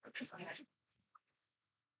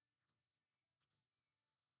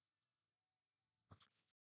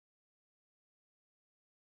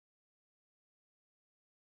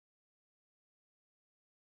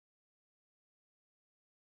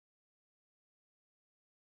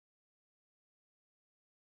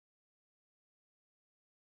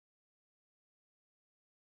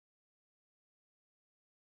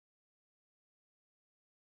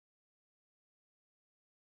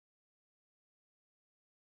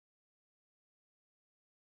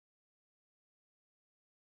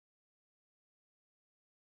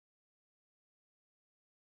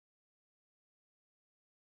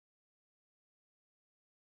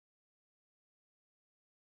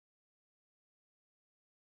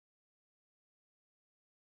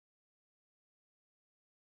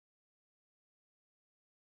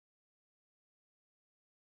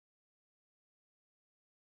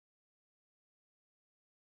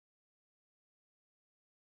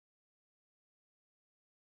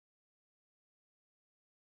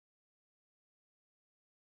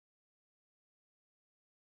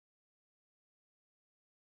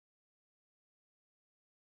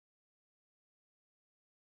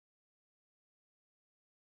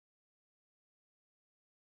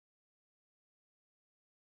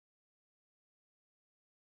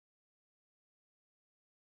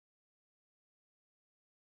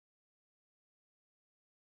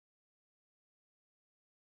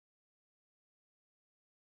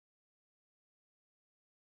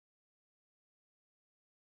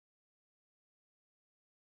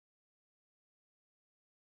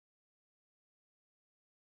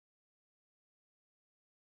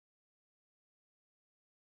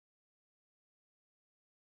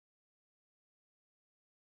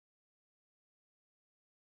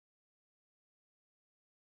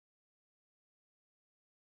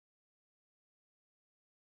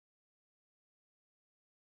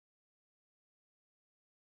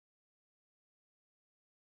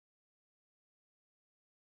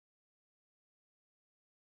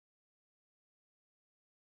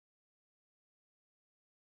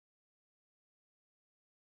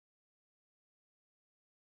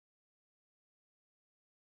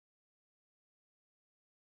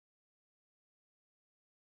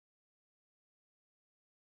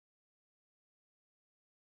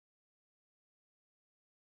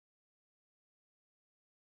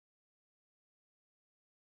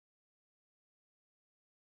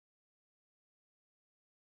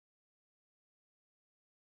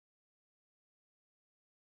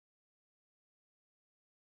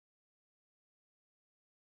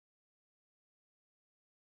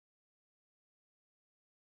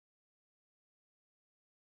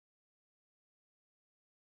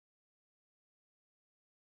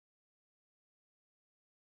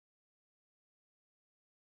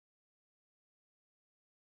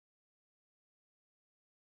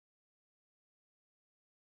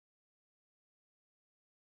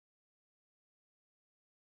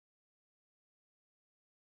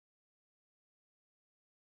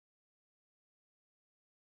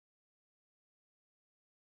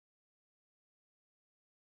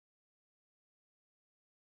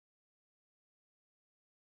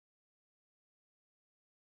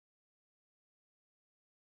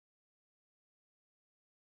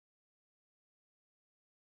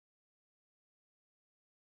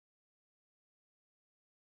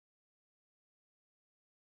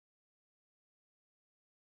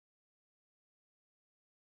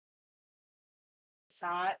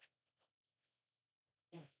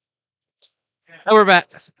 And we're back.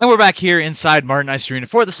 And we're back here inside Martin Ice Arena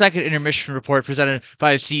for the second intermission report presented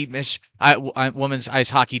by Women's Ice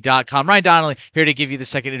Hockey.com. Ryan Donnelly here to give you the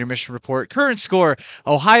second intermission report. Current score: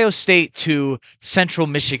 Ohio State 2, Central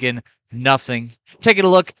Michigan nothing. Taking a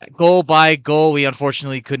look goal by goal, we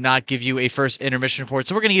unfortunately could not give you a first intermission report,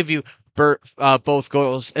 so we're going to give you both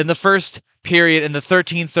goals. In the first period, in the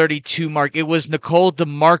 13:32 mark, it was Nicole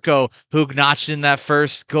DeMarco who notched in that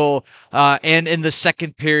first goal. And in the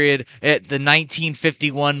second period, at the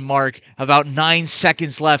 19:51 mark, about 9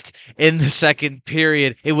 seconds left in the second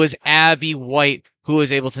period, it was Abby White who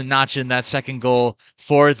was able to notch in that second goal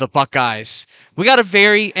for the Buckeyes. We got a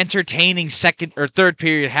very entertaining second or third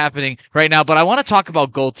period happening right now, but I want to talk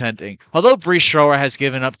about goaltending. Although Bree Schroer has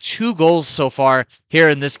given up 2 goals so far here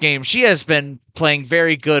in this game, she has been playing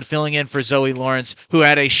very good, filling in for Zoe Lawrence, who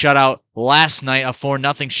had a shutout last night, a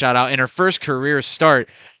 4-0 shutout in her first career start.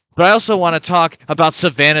 But I also want to talk about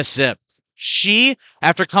Savannah Zip. She,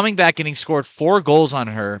 after coming back and scored 4 goals on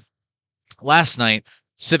her last night,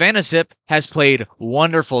 Savannah Zip has played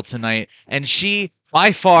wonderful tonight, and she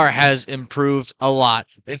by far has improved a lot.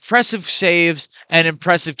 Impressive saves and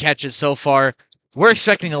impressive catches so far. We're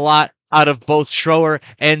expecting a lot out of both Schroer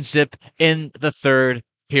and Zip in the third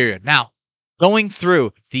period. Now, going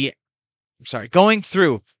through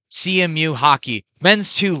CMU hockey.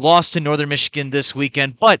 Men's 2 lost to Northern Michigan this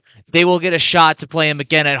weekend, but they will get a shot to play them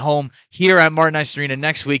again at home here at Martin Ice Arena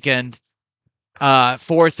next weekend.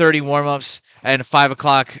 4:30 warm-ups and a 5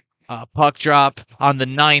 o'clock puck drop on the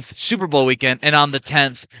 9th Super Bowl weekend, and on the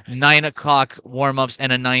 10th, 9 o'clock warm-ups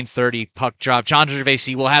and a 9:30 puck drop. John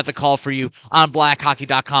Gervasi will have the call for you on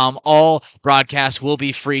blackhockey.com. All broadcasts will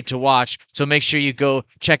be free to watch, so make sure you go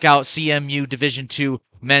check out CMU Division II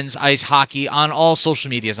men's ice hockey on all social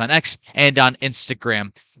medias, on X and on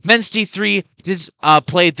Instagram. Men's D3 just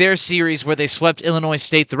played their series where they swept Illinois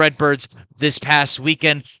State, the Redbirds, this past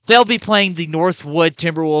weekend. They'll be playing the Northwood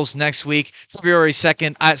Timberwolves next week, February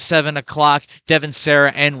 2nd at 7 o'clock. Devin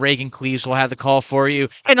Sarah and Reagan Cleaves will have the call for you.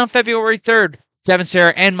 And on February 3rd, Devin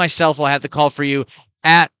Sarah and myself will have the call for you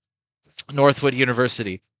at Northwood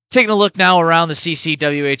University. Taking a look now around the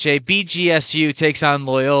CCWHA, BGSU takes on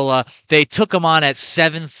Loyola. They took them on at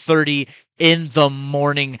 7:30 in the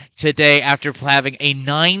morning today after having a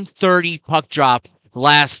 9:30 puck drop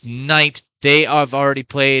last night. They have already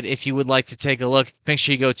played. If you would like to take a look, make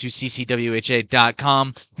sure you go to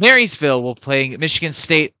ccwha.com. Marysville will play Michigan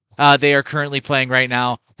State. They are currently playing right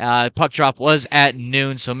now. Puck drop was at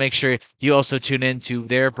noon, so make sure you also tune in to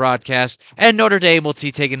their broadcast. And Notre Dame will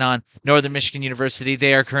be taking on Northern Michigan University.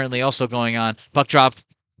 They are currently also going on. Puck dropped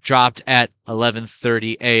at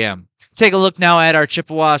 11:30 a.m. Take a look now at our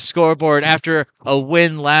Chippewa scoreboard. After a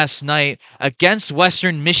win last night against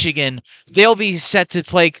Western Michigan, they'll be set to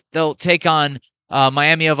play. They'll take on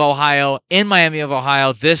Miami of Ohio in Miami of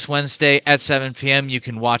Ohio this Wednesday at 7 p.m. You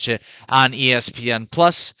can watch it on ESPN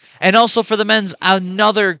Plus. And also for the men's,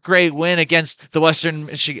 another great win against the Western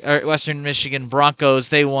Michigan Broncos.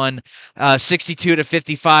 They won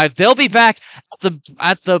 62-55. They'll be back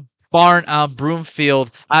at the barn on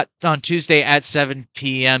Broomfield on Tuesday at 7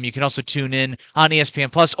 p.m. You can also tune in on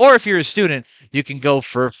ESPN Plus, or if you're a student, you can go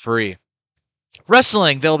for free.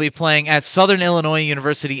 Wrestling, they'll be playing at Southern Illinois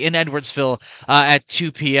University in Edwardsville at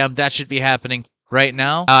 2 p.m. That should be happening right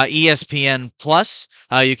now. ESPN Plus,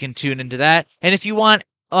 you can tune into that. And if you want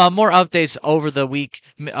more updates over the week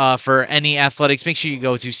for any athletics, make sure you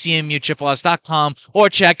go to cmuchippewas.com or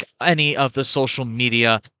check any of the social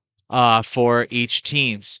media for each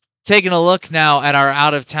teams. Taking a look now at our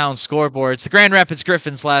out-of-town scoreboards, the Grand Rapids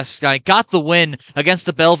Griffins last night got the win against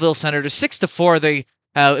the Belleville Senators 6-4. They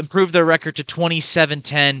improved their record to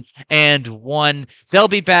 27-10-1. They'll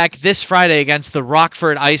be back this Friday against the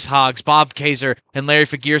Rockford Ice Hogs. Bob Kaiser and Larry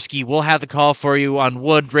Figurski will have the call for you on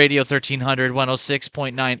Wood Radio 1300,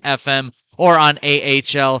 106.9 FM, or on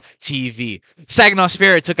AHL TV. Saginaw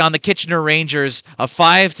Spirit took on the Kitchener Rangers, a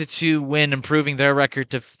 5-2 win, improving their record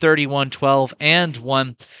to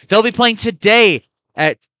 31-12-1. They'll be playing today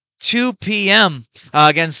at 2 p.m.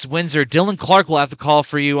 Against Windsor. Dylan Clark will have the call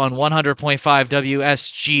for you on 100.5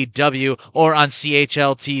 WSGW or on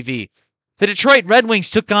CHL TV. The Detroit Red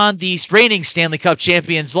Wings took on the reigning Stanley Cup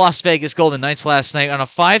champions Las Vegas Golden Knights last night on a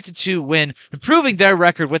 5-2 win, improving their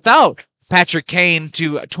record without Patrick Kane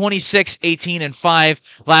to 26-18-5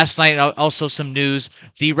 last night. Also some news.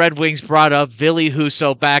 The Red Wings brought up Ville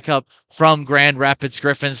Husso back up from Grand Rapids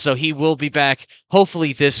Griffins, so he will be back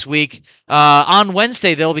hopefully this week. On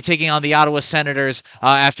Wednesday, they'll be taking on the Ottawa Senators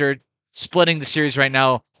after splitting the series right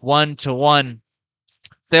now 1-1.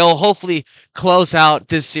 They'll hopefully close out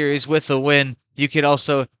this series with a win. You could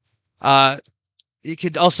also watch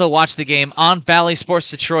the game on Bally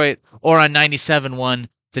Sports Detroit or on 97.1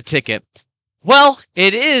 The Ticket. Well,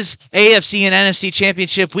 it is AFC and NFC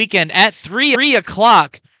Championship weekend at 3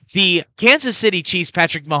 o'clock. The Kansas City Chiefs,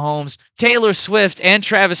 Patrick Mahomes, Taylor Swift, and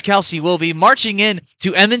Travis Kelce will be marching in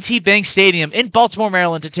to M&T Bank Stadium in Baltimore,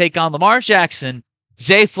 Maryland to take on Lamar Jackson,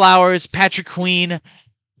 Zay Flowers, Patrick Queen,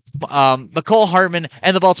 McCole Hartman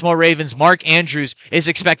and the Baltimore Ravens. Mark Andrews is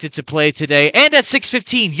expected to play today. And at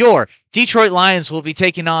 6:15, your Detroit Lions will be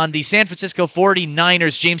taking on the San Francisco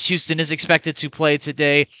 49ers. James Houston is expected to play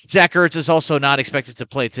today. Zach Ertz is also not expected to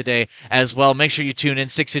play today as well. Make sure you tune in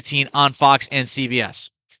 6:15 on Fox and CBS.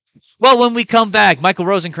 Well, when we come back, Michael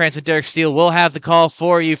Rosenkrantz and Derek Steele will have the call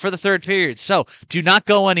for you for the third period. So do not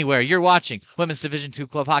go anywhere. You're watching Women's Division II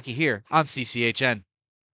Club Hockey here on CCHN.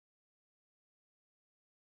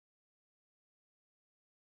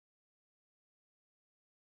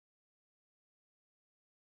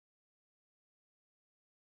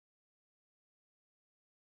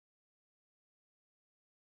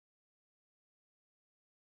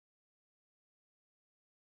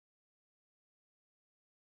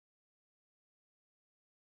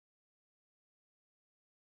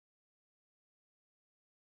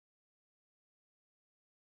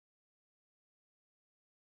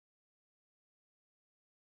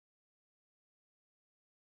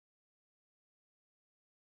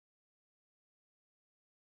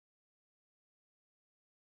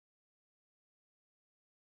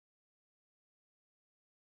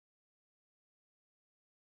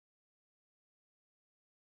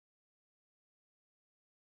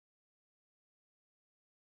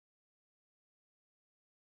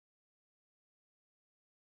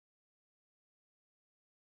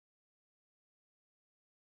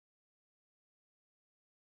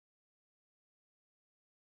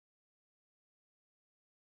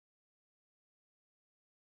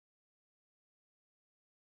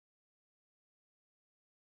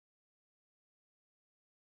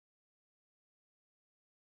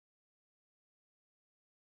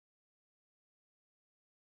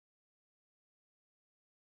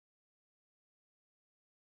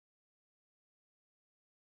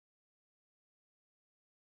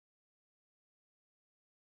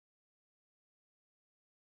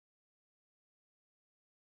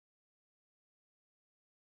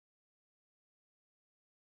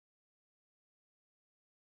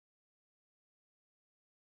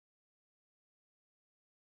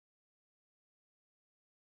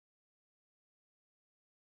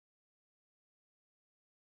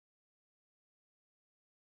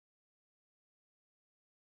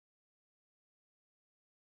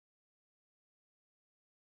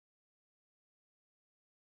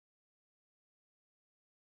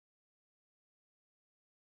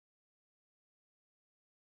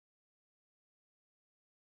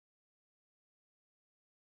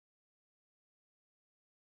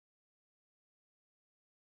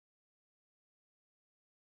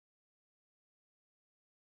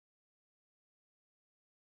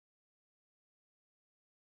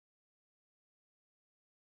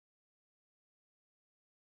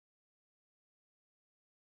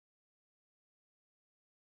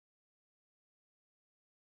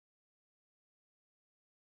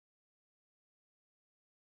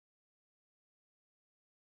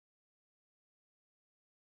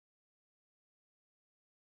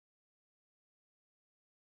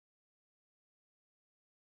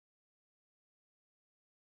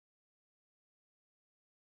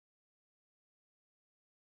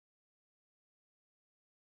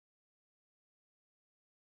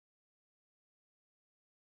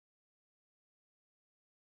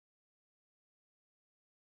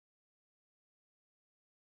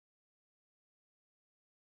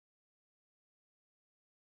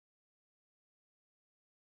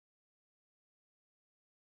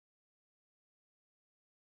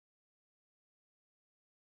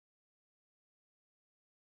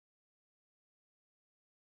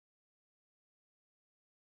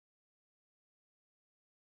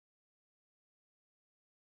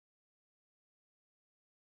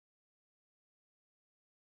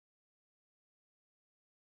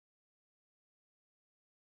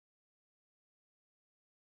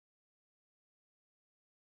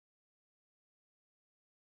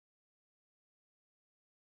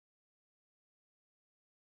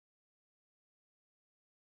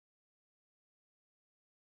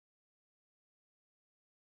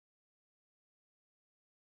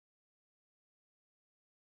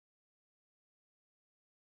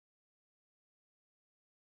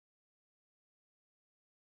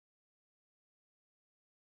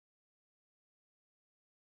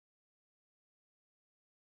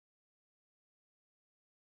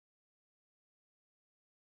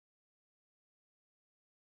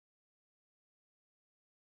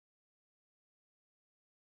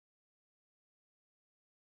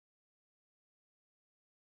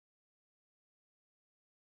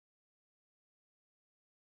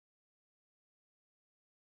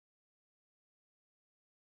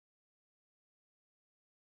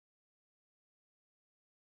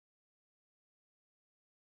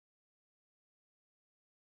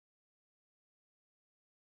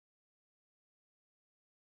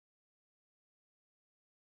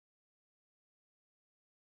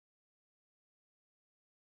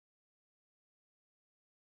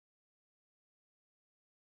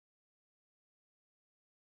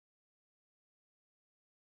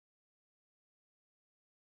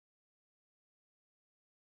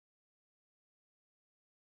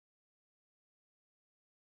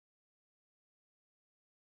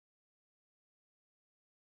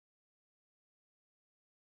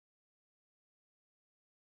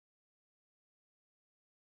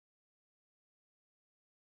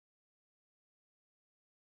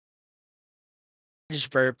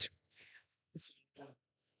 just burped.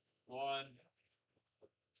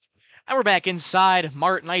 And we're back inside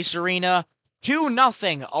Martin Ice Arena.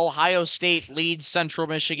 2-0. Ohio State leads Central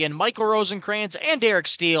Michigan. Michael Rosenkrantz and Derek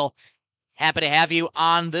Steele. Happy to have you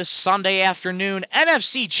on this Sunday afternoon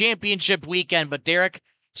NFC Championship weekend. But Derek,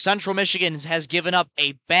 Central Michigan has given up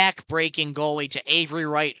a back-breaking goalie to Avery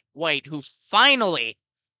White, who finally,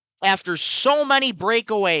 after so many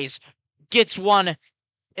breakaways, gets one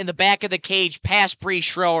in the back of the cage past Bree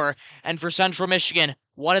Schroer. And for Central Michigan,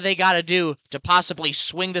 what do they got to do to possibly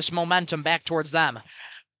swing this momentum back towards them?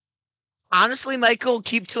 Honestly, Michael,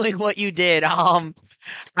 keep doing what you did. I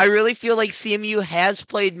really feel like CMU has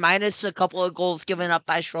played minus a couple of goals given up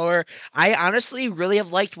by Schroer. I honestly really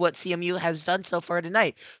have liked what CMU has done so far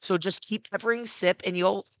tonight. So just keep peppering Sip, and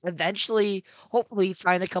you'll eventually, hopefully,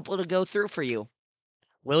 find a couple to go through for you.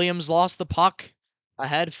 Williams lost the puck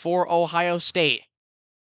ahead for Ohio State.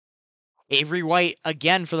 Avery White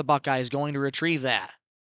again for the Buckeyes going to retrieve that.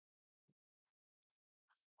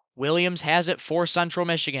 Williams has it for Central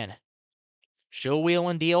Michigan. She'll wheel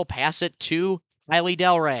and deal, pass it to Kylie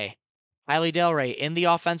Delray. Kylie Delray in the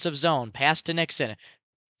offensive zone, pass to Nixon.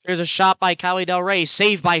 There's a shot by Kylie Delray,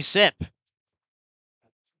 saved by Sip.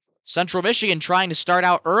 Central Michigan trying to start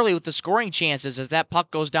out early with the scoring chances as that puck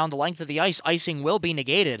goes down the length of the ice. Icing will be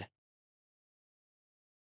negated.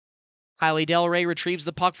 Kylie Delray retrieves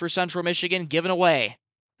the puck for Central Michigan, given away.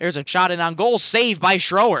 There's a shot in on goal, saved by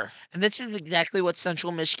Schroer. And this is exactly what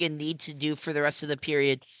Central Michigan needs to do for the rest of the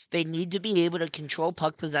period. They need to be able to control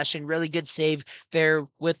puck possession. Really good save there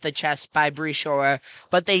with the chest by Bree Schroer.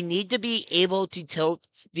 But they need to be able to tilt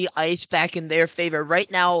the ice back in their favor. Right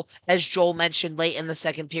now, as Joel mentioned late in the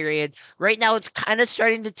second period, right now it's kind of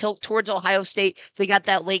starting to tilt towards Ohio State. They got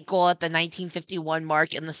that late goal at the 1951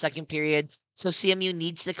 mark in the second period. So CMU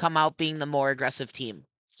needs to come out being the more aggressive team.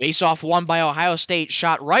 Face-off won by Ohio State,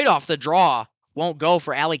 shot right off the draw. Won't go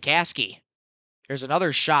for Ali Caskey. There's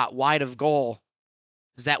another shot wide of goal.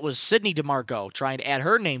 That was Sydney DeMarco trying to add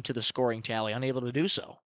her name to the scoring tally, unable to do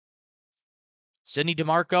so. Sydney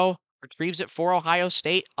DeMarco retrieves it for Ohio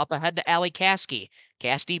State, up ahead to Ali Caskey.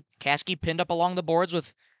 Caskey pinned up along the boards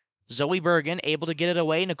with Zoe Bergen, able to get it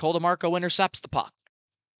away. Nicole DeMarco intercepts the puck.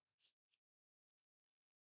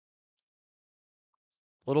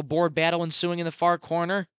 Little board battle ensuing in the far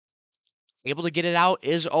corner. Able to get it out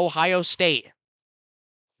is Ohio State.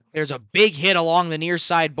 There's a big hit along the near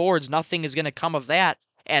side boards. Nothing is going to come of that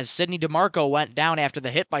as Sydney DeMarco went down after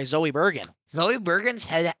the hit by Zoe Bergen. Zoe Bergen's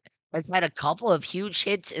has had a couple of huge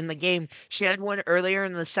hits in the game. She had one earlier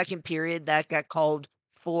in the second period that got called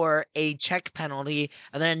for a check penalty,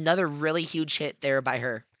 and then another really huge hit there by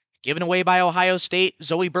her. Given away by Ohio State,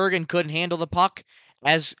 Zoe Bergen couldn't handle the puck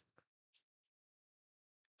as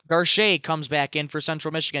Garche comes back in for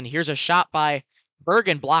Central Michigan. Here's a shot by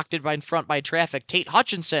Bergen, blocked it in front by traffic. Tate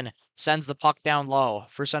Hutchinson sends the puck down low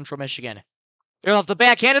for Central Michigan. They're off the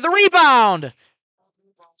backhand of the rebound.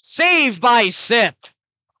 Saved by Sip.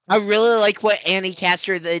 I really like what Annie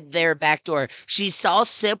Castor did there backdoor. She saw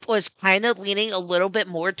Sip was kind of leaning a little bit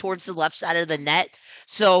more towards the left side of the net.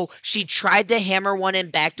 So she tried to hammer one in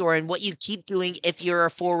backdoor. And what you keep doing if you're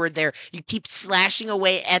a forward there, you keep slashing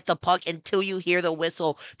away at the puck until you hear the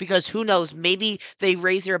whistle. Because who knows, maybe they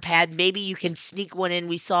raise their pad. Maybe you can sneak one in.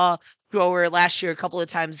 We saw Thrower last year a couple of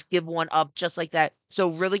times give one up just like that. So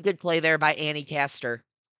really good play there by Annie Castor.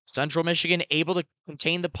 Central Michigan able to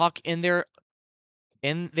contain the puck in their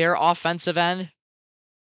offensive end.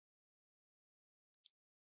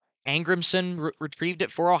 Angrimson retrieved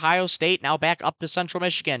it for Ohio State. Now back up to Central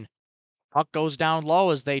Michigan. Puck goes down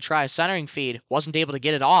low as they try a centering feed. Wasn't able to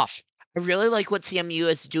get it off. I really like what CMU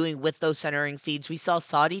is doing with those centering feeds. We saw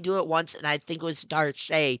Saudi do it once, and I think it was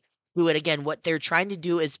Darche do it again. What they're trying to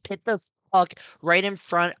do is pit the puck right in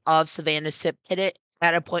front of Savannah Sip, hit it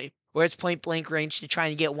at a point where it's point blank range to try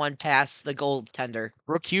and get one past the goaltender.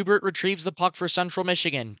 Brooke Hubert retrieves the puck for Central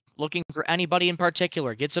Michigan, looking for anybody in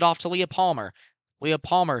particular. Gets it off to Leah Palmer. Leah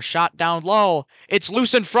Palmer shot down low. It's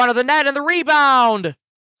loose in front of the net and the rebound.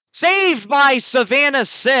 Saved by Savannah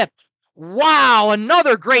Sip. Wow,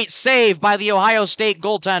 another great save by the Ohio State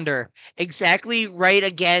goaltender. Exactly right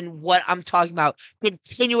again, what I'm talking about.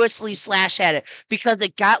 Continuously slash at it because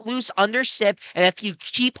it got loose under Sip, and if you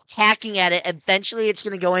keep hacking at it, eventually it's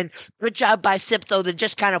going to go in. Good job by Sip, though, to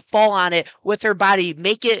just kind of fall on it with her body,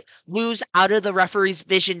 make it lose out of the referee's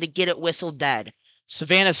vision to get it whistled dead.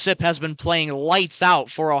 Savannah Sip has been playing lights out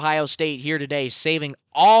for Ohio State here today, saving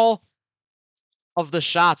all of the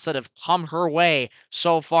shots that have come her way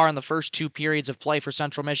so far in the first two periods of play for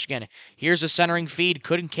Central Michigan. Here's a centering feed,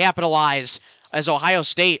 couldn't capitalize as Ohio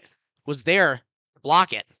State was there to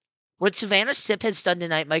block it. What Savannah Sip has done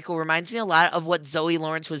tonight, Michael, reminds me a lot of what Zoe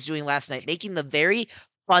Lawrence was doing last night, making the very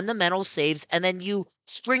fundamental saves, and then you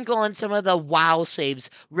sprinkle in some of the wow saves.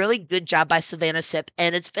 Really good job by Savannah Sip,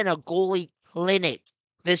 and it's been a goalie clinic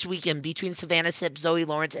this weekend between Savannah Sip, Zoe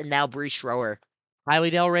Lawrence, and now Bree Schroer. Kylie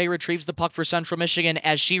Del Rey retrieves the puck for Central Michigan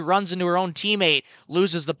as she runs into her own teammate,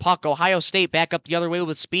 loses the puck. Ohio State back up the other way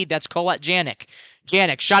with speed. That's Colette Janik.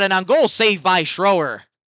 Janik shot it on goal, saved by Schroer.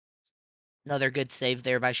 Another good save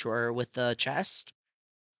there by Schroer with the chest.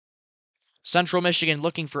 Central Michigan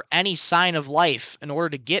looking for any sign of life in order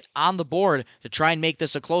to get on the board to try and make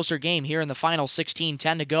this a closer game here in the final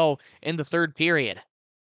 16-10 to go in the third period.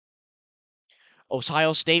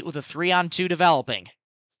 Ohio State with a 3-on-2 developing.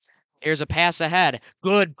 Here's a pass ahead.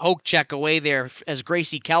 Good poke check away there as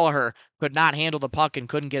Gracie Kelleher could not handle the puck and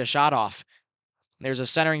couldn't get a shot off. There's a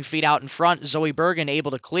centering feed out in front. Zoe Bergen able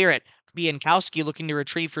to clear it. Biankowski looking to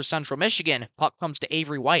retrieve for Central Michigan. Puck comes to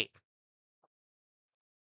Avery White.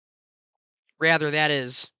 Rather, that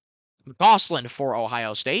is Gosselin for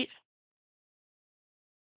Ohio State.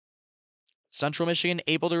 Central Michigan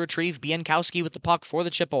able to retrieve Biankowski with the puck for the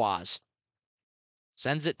Chippewas.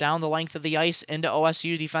 Sends it down the length of the ice into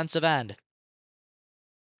OSU defensive end.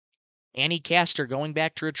 Annie Castor going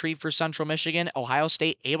back to retrieve for Central Michigan. Ohio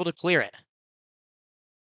State able to clear it.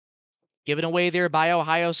 Given away there by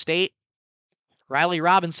Ohio State. Riley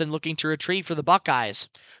Robinson looking to retrieve for the Buckeyes.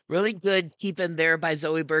 Really good keeping there by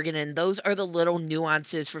Zoe Bergen, and those are the little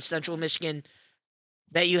nuances for Central Michigan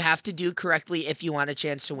that you have to do correctly if you want a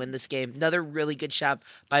chance to win this game. Another really good shot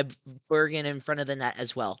by Bergen in front of the net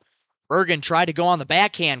as well. Bergen tried to go on the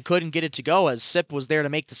backhand, couldn't get it to go as Sip was there to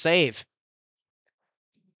make the save.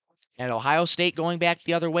 And Ohio State going back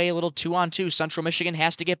the other way, a little 2-on-2. Central Michigan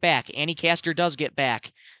has to get back. Annie Castor does get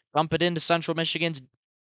back. Bump it into Central Michigan's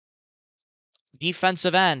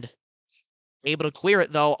defensive end. Able to clear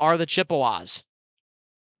it, though, are the Chippewas.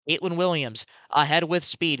 Caitlin Williams ahead with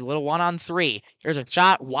speed. Little 1-on-3. There's a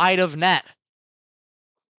shot wide of net.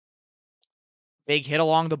 Big hit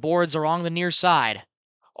along the boards along the near side.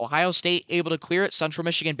 Ohio State able to clear it. Central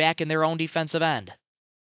Michigan back in their own defensive end.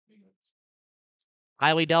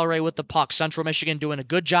 Kylie Del Rey with the puck. Central Michigan doing a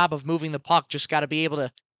good job of moving the puck. Just got to be able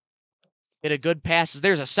to get a good pass.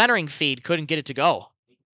 There's a centering feed. Couldn't get it to go.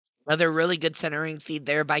 Another really good centering feed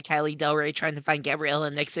there by Kylie Del Rey trying to find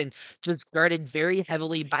Gabriella Nixon, just guarded very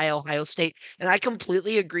heavily by Ohio State. And I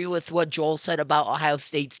completely agree with what Joel said about Ohio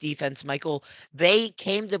State's defense, Michael. They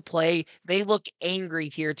came to play. They look angry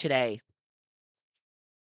here today.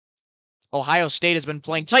 Ohio State has been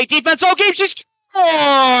playing tight defense all game. She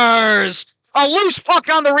scores! A loose puck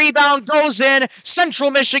on the rebound goes in.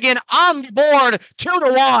 Central Michigan on the board,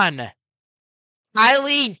 2-1.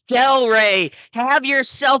 Kylie Del Rey, have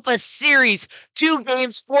yourself a series. 2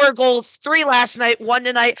 games, 4 goals, 3 last night, 1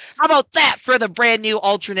 tonight. How about that for the brand new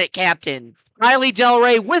alternate captain? Kylie Del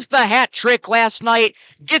Rey with the hat trick last night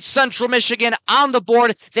gets Central Michigan on the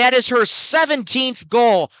board. That is her 17th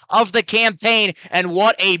goal of the campaign. And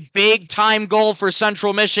what a big time goal for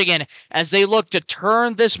Central Michigan as they look to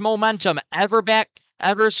turn this momentum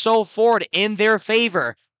ever so forward in their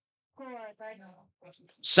favor.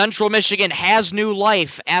 Central Michigan has new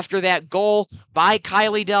life after that goal by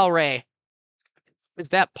Kylie Del Rey. If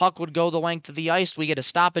that puck would go the length of the ice, we get a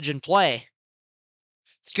stoppage in play.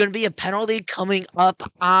 It's going to be a penalty coming up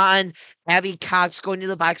on Abby Cox going to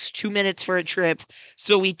the box, 2 minutes for a trip.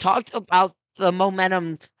 So we talked about the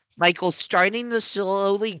momentum, Michael, starting to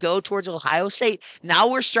slowly go towards Ohio State. Now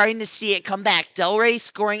we're starting to see it come back. Del Rey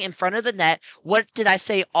scoring in front of the net. What did I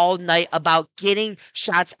say all night about getting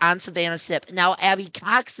shots on Savannah Sip? Now Abby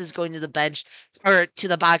Cox is going to the bench, or to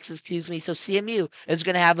the box, excuse me. So CMU is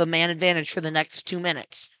going to have a man advantage for the next 2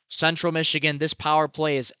 minutes. Central Michigan, this power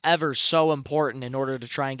play is ever so important in order to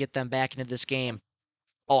try and get them back into this game.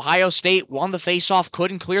 Ohio State won the faceoff,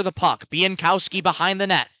 couldn't clear the puck. Biankowski behind the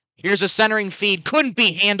net. Here's a centering feed, couldn't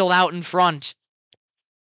be handled out in front.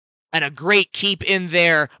 And a great keep in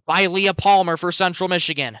there by Leah Palmer for Central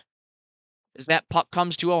Michigan. As that puck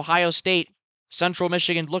comes to Ohio State, Central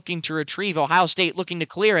Michigan looking to retrieve, Ohio State looking to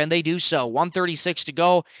clear, and they do so. 1:36 to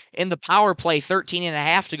go in the power play,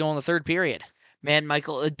 13.5 to go in the third period. Man,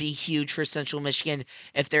 Michael, it would be huge for Central Michigan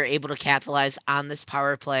if they're able to capitalize on this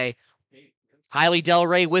power play. Kylie Del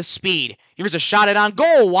Rey with speed. Here's a shot at on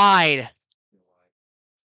goal wide.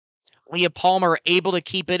 Leah Palmer able to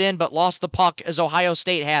keep it in, but lost the puck as Ohio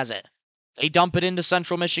State has it. They dump it into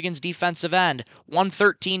Central Michigan's defensive end.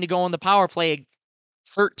 1:13 to go in the power play.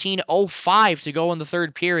 13:05 to go in the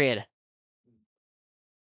third period.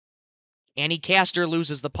 Annie Castor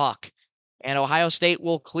loses the puck, and Ohio Sate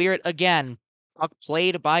will clear it again. Puck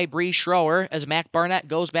played by Bree Schroer as Mac Barnett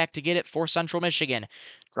goes back to get it for Central Michigan.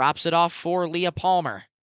 Drops it off for Leah Palmer.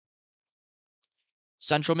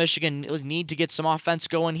 Central Michigan need to get some offense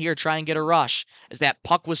going here, try and get a rush. As that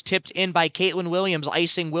puck was tipped in by Caitlin Williams,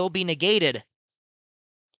 icing will be negated.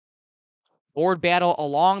 Board battle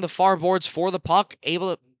along the far boards for the puck,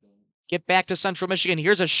 able to get back to Central Michigan.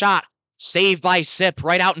 Here's a shot, saved by Sip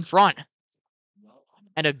right out in front.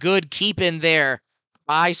 And a good keep in there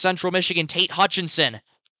by Central Michigan, Tate Hutchinson.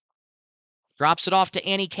 Drops it off to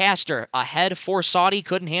Annie Castor. Ahead for Saudi.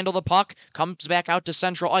 Couldn't handle the puck. Comes back out to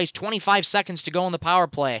Central Ice. 25 seconds to go in the power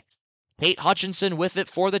play. Tate Hutchinson with it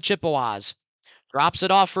for the Chippewas. Drops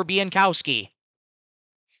it off for Biankowski.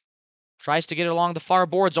 Tries to get it along the far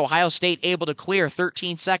boards. Ohio State able to clear.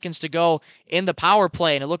 13 seconds to go in the power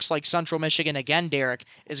play. And it looks like Central Michigan again, Derek,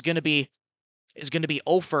 is going to be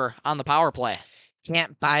over on the power play.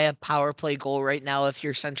 Can't buy a power play goal right now if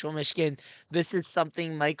you're Central Michigan. This is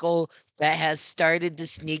something, Michael, that has started to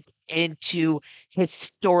sneak into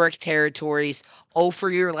historic territories.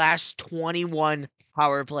 For your last 21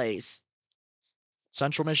 power plays.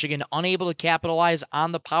 Central Michigan unable to capitalize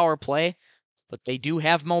on the power play, but they do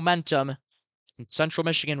have momentum. And Central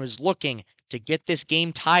Michigan was looking to get this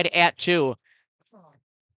game tied at 2.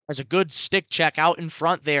 Has a good stick check out in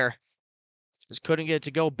front there. Just couldn't get it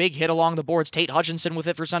to go. Big hit along the boards. Tate Hutchinson with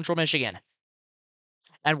it for Central Michigan.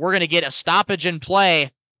 And we're going to get a stoppage in play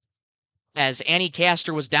as Annie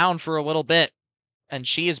Castor was down for a little bit. And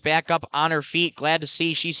she is back up on her feet. Glad to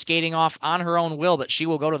see she's skating off on her own will, but she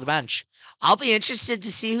will go to the bench. I'll be interested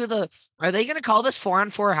to see are they going to call this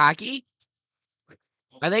 4-on-4 hockey?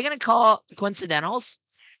 Are they going to call coincidentals?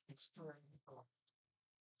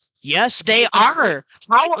 Yes, They are.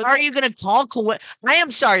 How are you going to call I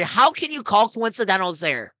am sorry. How can you call coincidentals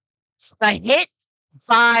there? The hit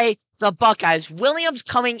by the Buckeyes. Williams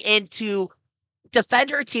coming in to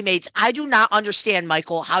defend her teammates. I do not understand,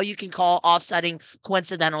 Michael, how you can call offsetting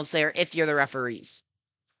coincidentals there if you're the referees.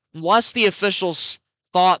 Unless the officials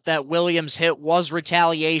thought that Williams' hit was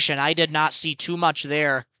retaliation, I did not see too much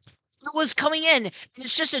there. It was coming in.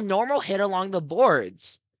 It's just a normal hit along the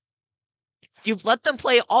boards. You've let them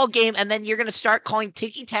play all game, and then you're going to start calling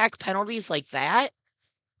ticky-tack penalties like that?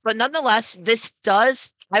 But nonetheless, this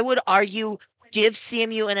does, I would argue, give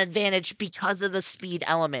CMU an advantage because of the speed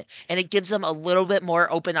element, and it gives them a little bit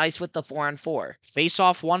more open ice with the 4-on-4.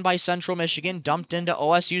 Face-off won by Central Michigan, dumped into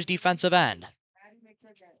OSU's defensive end.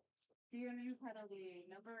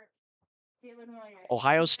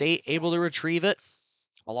 Ohio State able to retrieve it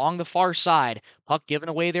along the far side. Puck given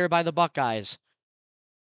away there by the Buckeyes.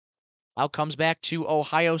 Now comes back to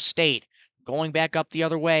Ohio State. Going back up the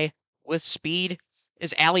other way with speed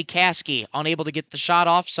is Allie Caskey. Unable to get the shot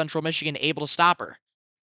off. Central Michigan able to stop her.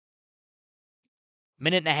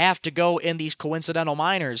 Minute and a half to go in these coincidental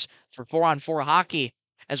minors for 4-on-4 hockey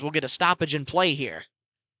as we'll get a stoppage in play here.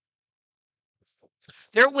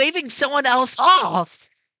 They're waving someone else off.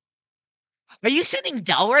 Are you sending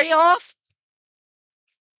Delray off?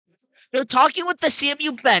 They're talking with the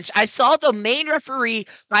CMU bench. I saw the main referee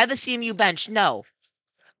by the CMU bench. No.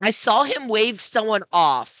 I saw him wave someone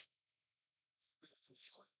off.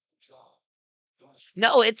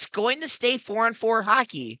 No, it's going to stay 4-on-4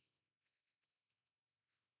 hockey.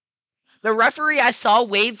 The referee I saw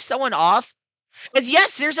wave someone off is,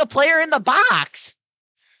 yes, there's a player in the box.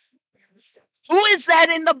 Who is that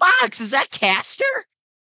in the box? Is that Castor?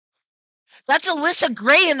 That's Alyssa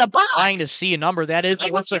Gray in the box. Trying to see a number. That is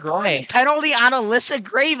Alyssa Gray. Penalty on Alyssa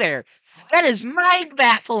Gray there. That is mind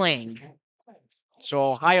baffling.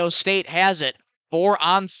 So Ohio State has it.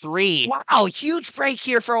 4-on-3. Wow, huge break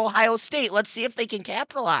here for Ohio State. Let's see if they can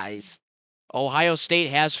capitalize. Ohio State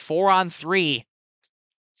has 4-on-3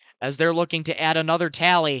 as they're looking to add another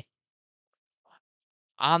tally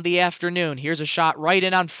on the afternoon. Here's a shot right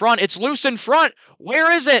in on front. It's loose in front.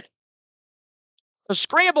 Where is it? A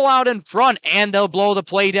scramble out in front, and they'll blow the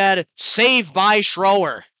play dead. Saved by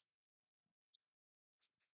Schroer.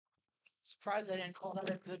 Surprised I didn't call that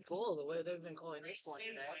a good goal the way they've been calling this one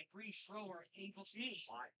today.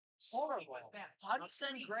 Horrible. How'd you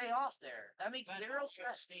send Gray off there? That makes zero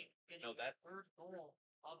sense. No, that third goal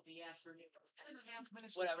of the afternoon. 10.5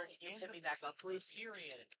 minutes. Whatever. Can you hit me back up, please?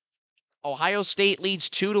 Period. Ohio State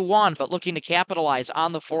leads 2-1, but looking to capitalize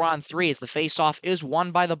on the 4-on-3 as the faceoff is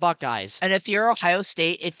won by the Buckeyes. And if you're Ohio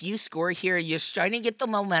State, if you score here, you're starting to get the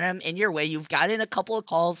momentum in your way. You've got in a couple of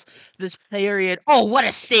calls this period. Oh, what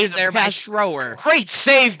a save there by Schroer. Great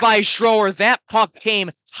save by Schroer. That puck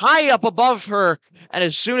came high up above her, and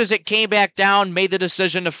as soon as it came back down, made the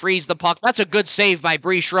decision to freeze the puck. That's a good save by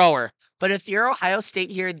Bree Schroer. But if you're Ohio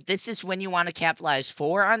State here, this is when you want to capitalize.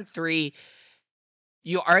 4-on-3.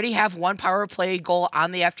 You already have one power play goal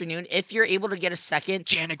on the afternoon. If you're able to get a second,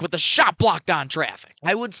 Janik with the shot blocked on traffic.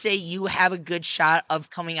 I would say you have a good shot of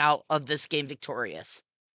coming out of this game victorious.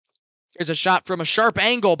 Here's a shot from a sharp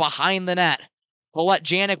angle behind the net. Paulette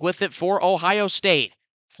Janik with it for Ohio State.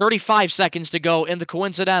 35 seconds to go in the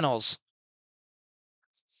coincidentals.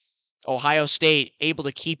 Ohio State able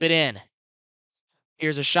to keep it in.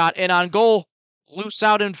 Here's a shot in on goal. Loose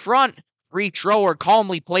out in front. Bree Trower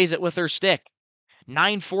calmly plays it with her stick.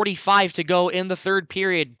 9:45 to go in the third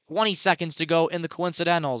period. 20 seconds to go in the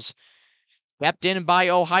coincidentals. Kept in by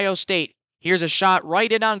Ohio State. Here's a shot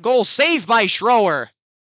right in on goal. Saved by Schroer.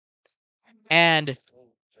 And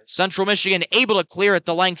Central Michigan able to clear it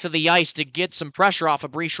the length of the ice to get some pressure off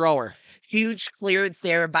of Bree Schroer. Huge clearance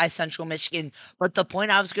there by Central Michigan. But the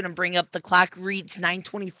point I was going to bring up, the clock reads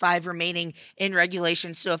 9:25 remaining in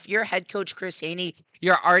regulation. So if you're head coach Chris Haney,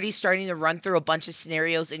 you're already starting to run through a bunch of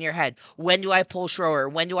scenarios in your head. When do I pull Schroer?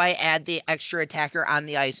 When do I add the extra attacker on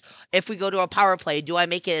the ice? If we go to a power play, do I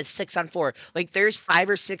make it a 6-on-4? Like, there's 5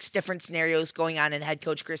 or 6 different scenarios going on in head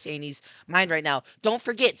coach Chris Haney's mind right now. Don't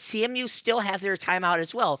forget, CMU still has their timeout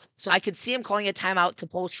as well. So I could see him calling a timeout to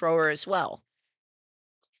pull Schroer as well.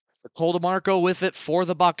 Nicole DeMarco with it for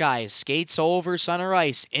the Buckeyes. Skates over center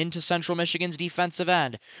ice into Central Michigan's defensive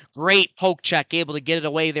end. Great poke check, able to get it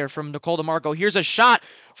away there from Nicole DeMarco. Here's a shot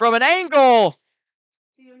from an angle.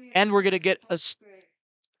 And we're going to get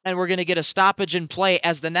a stoppage in play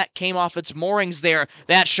as the net came off its moorings there.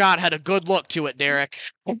 That shot had a good look to it, Derek.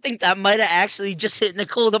 I think that might have actually just hit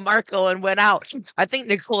Nicole DeMarco and went out. I think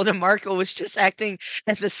Nicole DeMarco was just acting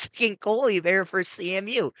as a second goalie there for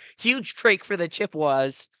CMU. Huge break for the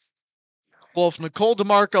Chippewas. Well, if Nicole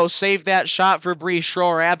DeMarco saved that shot for Bree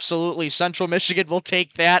Schroer, absolutely. Central Michigan will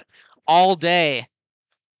take that all day.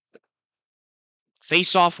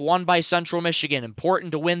 Face-off won by Central Michigan.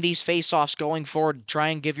 Important to win these face-offs going forward. Try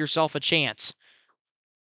and give yourself a chance.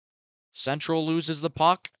 Central loses the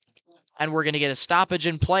puck. And we're going to get a stoppage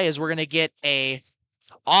in play as we're going to get a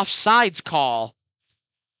offsides call.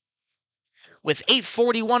 With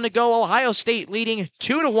 8:41 to go, Ohio State leading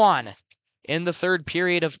 2-1 in the third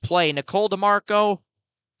period of play. Nicole DeMarco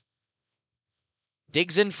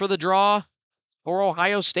digs in for the draw for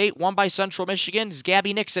Ohio State. Won by Central Michigan.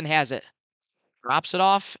 Gabby Nixon has it. Drops it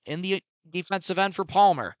off in the defensive end for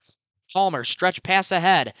Palmer. Palmer, stretch pass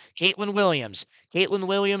ahead. Caitlin Williams. Caitlin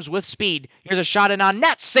Williams with speed. Here's a shot in on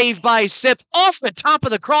net. Saved by Sip. Off the top of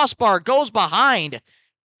the crossbar. Goes behind.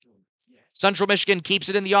 Central Michigan keeps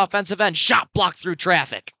it in the offensive end. Shot blocked through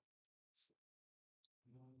traffic.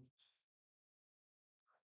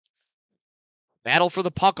 Battle for the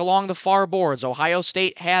puck along the far boards. Ohio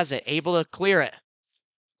State has it. Able to clear it.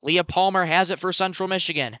 Leah Palmer has it for Central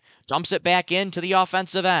Michigan. Dumps it back into the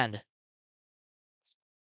offensive end.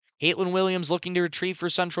 Caitlin Williams looking to retrieve for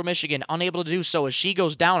Central Michigan. Unable to do so as she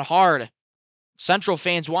goes down hard. Central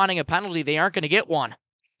fans wanting a penalty. They aren't going to get one.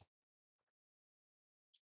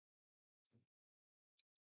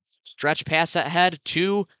 Stretch pass ahead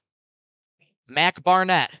to Mac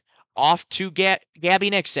Barnett. Off to Gabby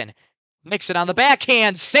Nixon. Nixon on the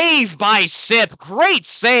backhand. Save by Sip. Great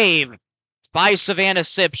save by Savannah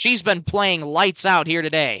Sip. She's been playing lights out here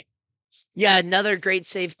today. Yeah, another great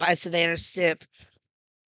save by Savannah Sip.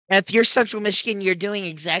 If you're Central Michigan, you're doing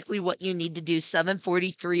exactly what you need to do.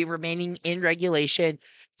 7:43 remaining in regulation.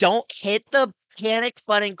 Don't hit the panic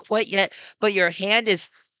button quite yet, but your hand is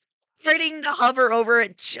starting to hover over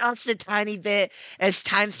it just a tiny bit as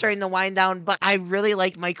time's starting to wind down. But I really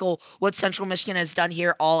like, Michael, what Central Michigan has done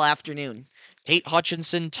here all afternoon. Tate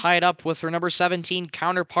Hutchinson tied up with her number 17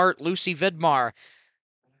 counterpart, Lucy Vidmar.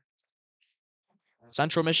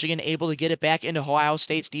 Central Michigan able to get it back into Ohio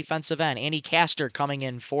State's defensive end. Annie Castor coming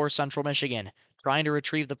in for Central Michigan, trying to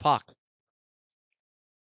retrieve the puck.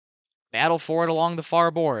 Battle for it along the far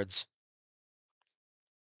boards.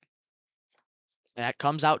 That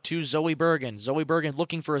comes out to Zoe Bergen. Zoe Bergen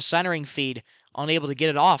looking for a centering feed, unable to get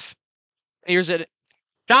it off. Here's a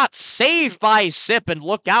shot saved by Sip, and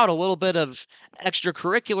look out, a little bit of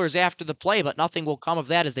extracurriculars after the play, but nothing will come of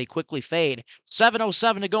that as they quickly fade.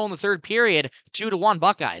 7:07 to go in the third period, 2-1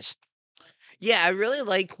 Buckeyes. Yeah, I really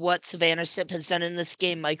like what Savannah Sip has done in this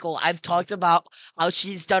game, Michael. I've talked about how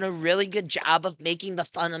she's done a really good job of making the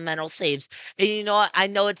fundamental saves. And you know what? I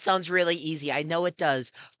know it sounds really easy. I know it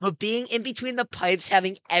does. But being in between the pipes,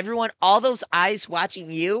 having everyone, all those eyes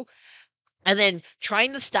watching you, and then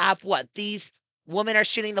trying to stop what these women are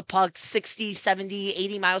shooting the puck 60, 70,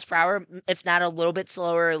 80 miles per hour, if not a little bit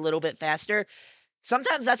slower, a little bit faster.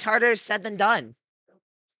 Sometimes that's harder said than done.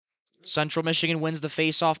 Central Michigan wins the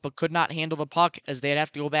faceoff, but could not handle the puck as they'd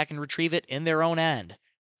have to go back and retrieve it in their own end.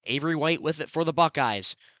 Avery White with it for the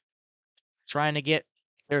Buckeyes. Trying to get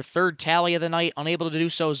their third tally of the night, unable to do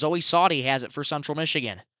so. Zoe Sauty has it for Central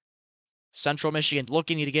Michigan. Central Michigan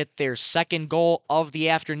looking to get their second goal of the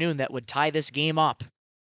afternoon that would tie this game up.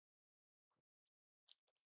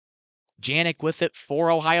 Janik with it for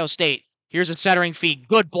Ohio State. Here's a centering feed.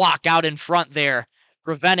 Good block out in front there,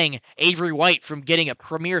 preventing Avery White from getting a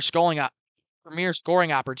premier scoring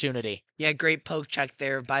opportunity. Yeah, great poke check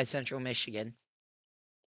there by Central Michigan.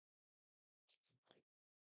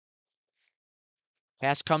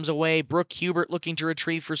 Pass comes away. Brooke Hubert looking to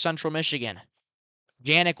retrieve for Central Michigan.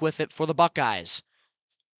 Janik with it for the Buckeyes.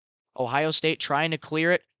 Ohio State trying to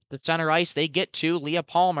clear it to center ice. They get to Leah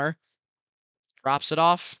Palmer. Drops it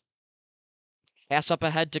off. Pass up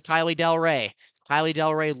ahead to Kylie Del Rey. Kylie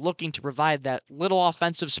Del Rey looking to provide that little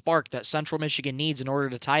offensive spark that Central Michigan needs in order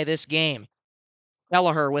to tie this game.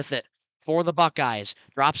 Kelleher with it for the Buckeyes.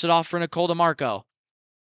 Drops it off for Nicole DeMarco.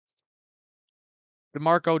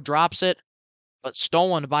 DeMarco drops it, but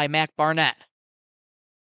stolen by Mac Barnett.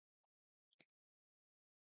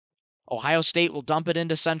 Ohio State will dump it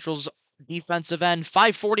into Central's defensive end.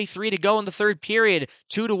 5:43 to go in the third period.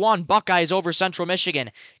 2-1 Buckeyes over Central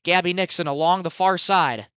Michigan. Gabby Nixon along the far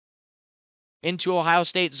side. Into Ohio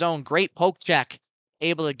State zone. Great poke check.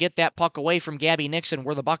 Able to get that puck away from Gabby Nixon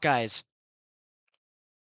were the Buckeyes.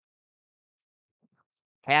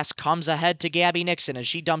 Pass comes ahead to Gabby Nixon as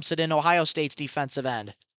she dumps it in Ohio State's defensive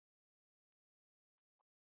end.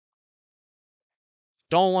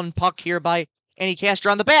 Stolen puck here by Annie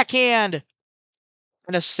Castor on the backhand.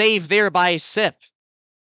 And a save there by Sip.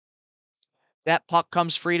 That puck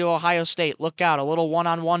comes free to Ohio State. Look out, a little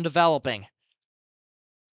one-on-one developing.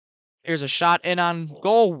 Here's a shot in on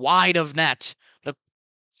goal, wide of net.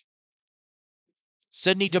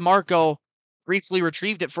 Sydney DeMarco briefly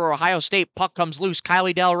retrieved it for Ohio State. Puck comes loose.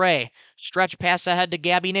 Kylie Del Rey. Stretch pass ahead to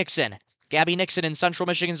Gabby Nixon. Gabby Nixon in Central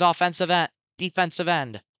Michigan's defensive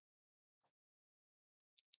end.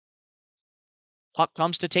 Puck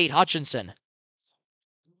comes to Tate Hutchinson.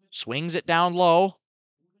 Swings it down low.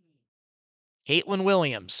 Caitlin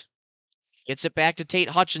Williams gets it back to Tate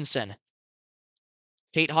Hutchinson.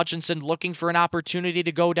 Tate Hutchinson looking for an opportunity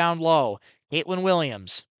to go down low. Caitlin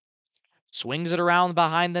Williams swings it around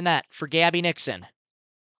behind the net for Gabby Nixon.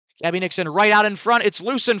 Gabby Nixon right out in front. It's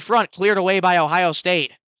loose in front, cleared away by Ohio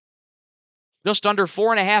State. Just under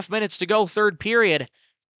 4.5 minutes to go, third period.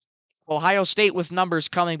 Ohio State with numbers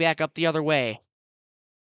coming back up the other way.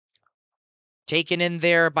 Taken in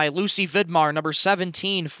there by Lucy Vidmar, number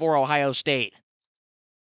 17 for Ohio State.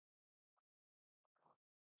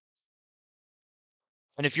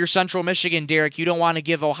 And if you're Central Michigan, Derek, you don't want to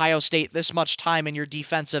give Ohio State this much time in your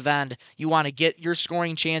defensive end. You want to get your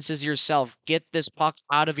scoring chances yourself. Get this puck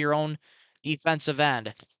out of your own defensive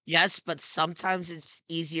end. Yes, but sometimes it's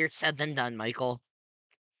easier said than done, Michael.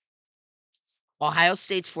 Ohio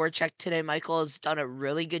State's forecheck today, Michael, has done a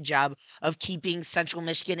really good job of keeping Central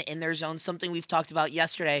Michigan in their zone, something we've talked about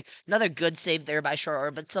yesterday. Another good save there by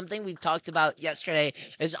Short, but something we've talked about yesterday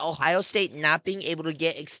is Ohio State not being able to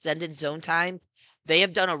get extended zone time. They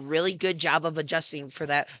have done a really good job of adjusting for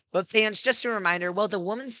that. But fans, just a reminder, while the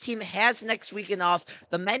women's team has next weekend off,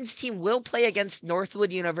 the men's team will play against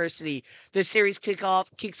Northwood University. The series kicks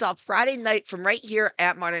off Friday night from right here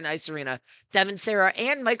at Martin Ice Arena. Devin Sarah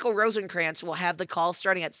and Michael Rosenkrantz will have the call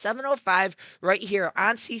starting at 7:05 right here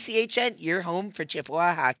on CCHN, your home for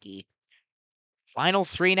Chippewa hockey. Final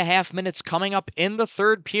 3.5 minutes coming up in the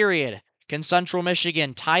third period. Can Central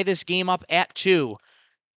Michigan tie this game up at 2?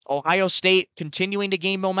 Ohio State continuing to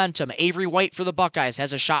gain momentum. Avery White for the Buckeyes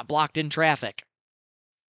has a shot blocked in traffic.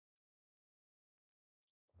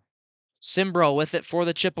 Simbro with it for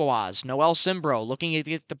the Chippewas. Noelle Simbro looking to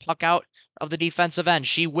get the puck out of the defensive end.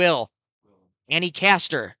 She will. Annie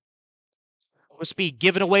Castor with speed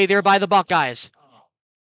given away there by the Buckeyes.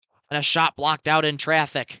 And a shot blocked out in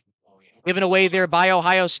traffic. Given away there by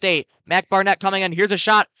Ohio State. Mac Barnett coming in. Here's a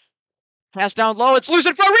shot. Pass down low. It's loose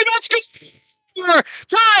in front. Rebound.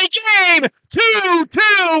 Tie game.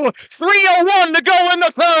 2-2. 3:01 to go in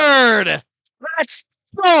the third. Let's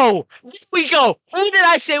go. Here we go. Who did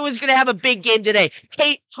I say was going to have a big game today?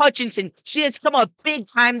 Tate Hutchinson. She has come up big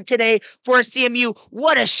time today for CMU.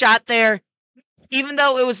 What a shot there. Even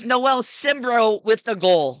though it was Noelle Simbro with the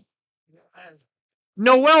goal.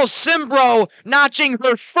 Noelle Simbro notching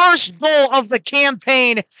her first goal of the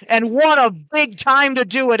campaign, and what a big time to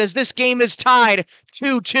do it as this game is tied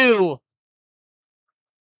 2-2.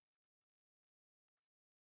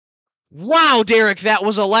 Wow, Derek, that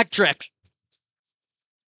was electric.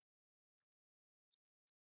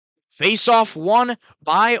 Face-off won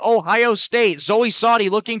by Ohio State. Zoe Sauty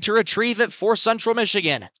looking to retrieve it for Central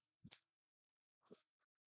Michigan.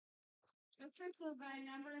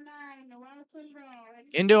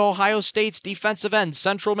 Into Ohio State's defensive end,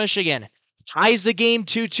 Central Michigan ties the game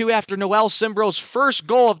 2-2 after Noelle Simbro's first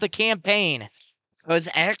goal of the campaign. It was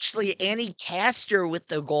actually Annie Castor with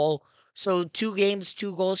the goal. So 2 games,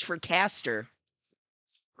 2 goals for Castor.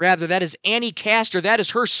 Rather, that is Annie Castor. That is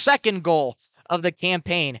her second goal of the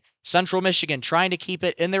campaign. Central Michigan trying to keep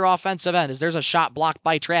it in their offensive end as there's a shot blocked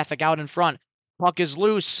by traffic out in front. Puck is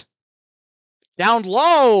loose. Down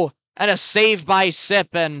low, and a save by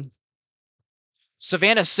Sip, and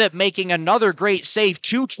Savannah Sip making another great save.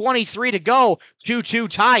 2:23 to go. 2-2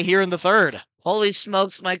 tie here in the third. Holy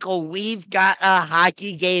smokes, Michael. We've got a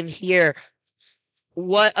hockey game here.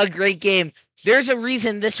 What a great game. There's a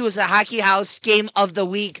reason this was the Hockey House game of the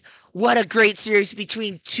week. What a great series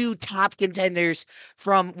between 2 top contenders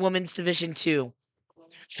from Women's Division 2.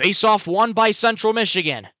 Face-off won by Central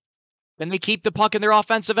Michigan. Then they keep the puck in their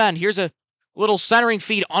offensive end. Here's a little centering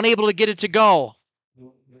feed, unable to get it to go.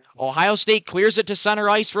 Ohio State clears it to center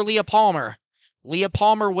ice for Leah Palmer. Leah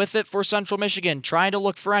Palmer with it for Central Michigan, trying to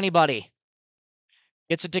look for anybody.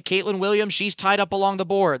 Gets it to Caitlin Williams. She's tied up along the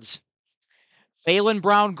boards. Phelan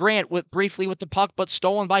Brown Grant briefly with the puck, but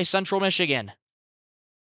stolen by Central Michigan.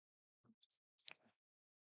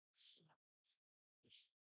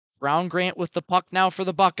 Brown Grant with the puck now for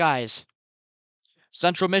the Buckeyes.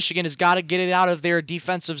 Central Michigan has got to get it out of their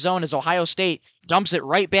defensive zone as Ohio State dumps it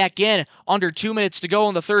right back in. Under 2 minutes to go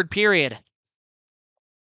in the third period.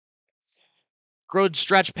 Good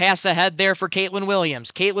stretch pass ahead there for Caitlin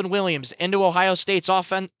Williams. Caitlin Williams into Ohio State's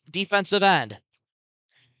defensive end.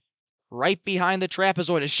 Right behind the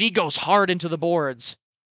trapezoid as she goes hard into the boards.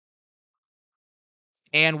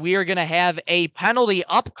 And we are going to have a penalty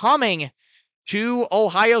upcoming to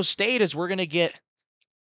Ohio State as we're going to get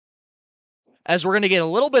a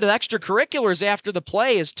little bit of extracurriculars after the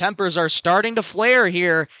play as tempers are starting to flare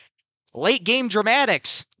here. Late game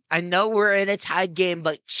dramatics. I know we're in a tied game,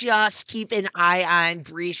 but just keep an eye on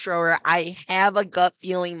Bree Schroer. I have a gut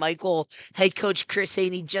feeling, Michael, head coach Chris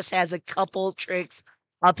Haney just has a couple tricks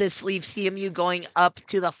up his sleeve. CMU going up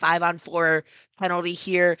to the 5-on-4 penalty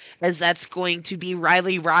here, as that's going to be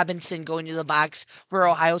Riley Robinson going to the box for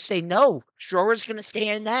Ohio State. No, Schroer's going to stay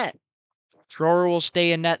in net. Schroer will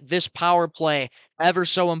stay in net. This power play, ever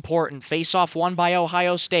so important. Face-off won by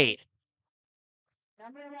Ohio State.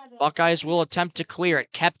 Buckeyes will attempt to clear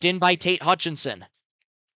it. Kept in by Tate Hutchinson.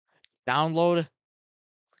 Download.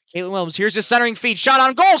 Caitlin Williams. Here's a centering feed. Shot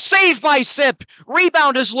on goal. Saved by Sip.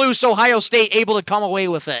 Rebound is loose. Ohio State able to come away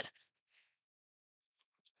with it.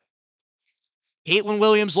 Caitlin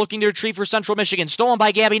Williams looking to retrieve for Central Michigan. Stolen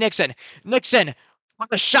by Gabby Nixon. Nixon on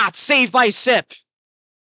the shot. Saved by Sip.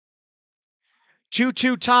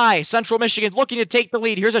 2-2 tie. Central Michigan looking to take the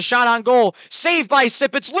lead. Here's a shot on goal. Saved by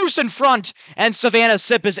Sip. It's loose in front. And Savannah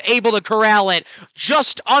Sip is able to corral it.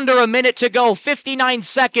 Just under a minute to go. 59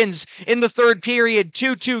 seconds in the third period.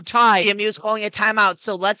 2-2 tie. CMU is calling a timeout.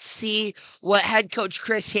 So let's see what head coach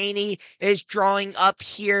Chris Haney is drawing up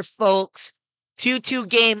here, folks. 2-2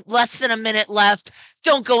 game. Less than a minute left.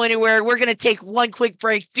 Don't go anywhere. We're going to take one quick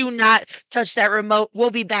break. Do not touch that remote.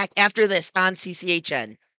 We'll be back after this on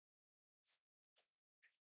CCHN.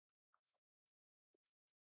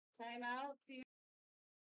 Timeout.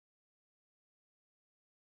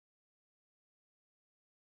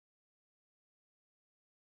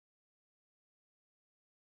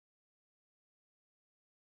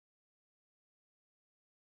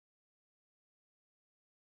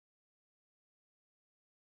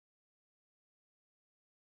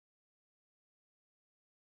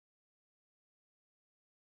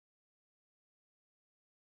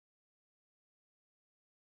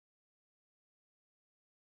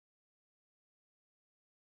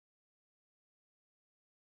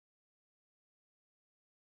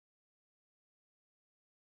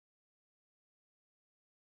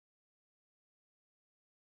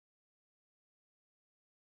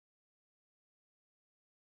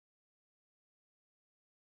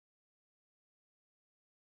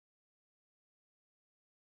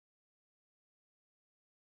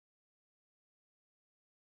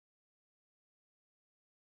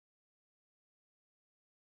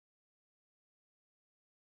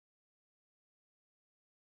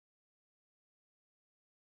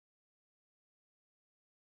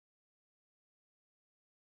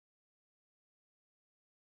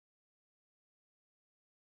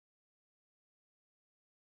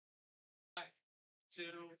 Two,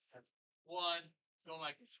 one.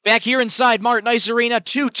 Back here inside Martin Ice Arena,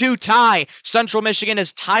 2-2 tie. Central Michigan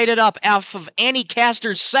has tied it up off of Annie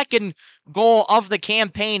Castor's second goal of the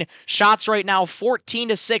campaign. Shots right now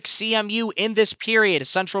 14-6 CMU in this period.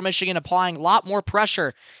 Central Michigan applying a lot more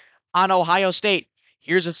pressure on Ohio State.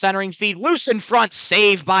 Here's a centering feed. Loose in front.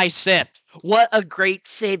 Save by Sip. What a great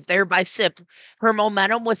save there by Sip. Her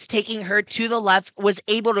momentum was taking her to the left, was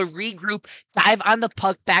able to regroup, dive on the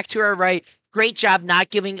puck back to her right. Great job not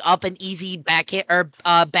giving up an easy backhand or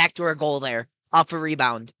backdoor goal there off a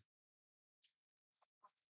rebound.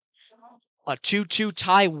 A 2-2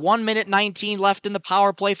 tie, 1 minute 19 left in the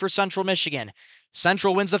power play for Central Michigan.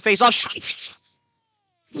 Central wins the faceoff.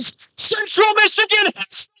 Central Michigan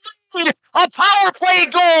lead a power play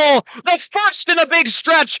goal. The first in a big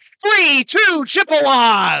stretch. 3-2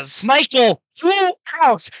 Chippewas. Michael, you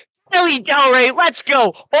out. Billy Delray, let's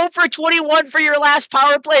go. 0 for 21 for your last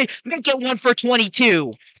power play. Make it 1 for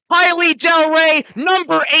 22. Kylie Delray,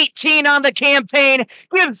 number 18 on the campaign,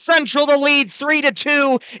 gives Central the lead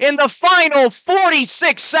 3-2 in the final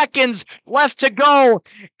 46 seconds left to go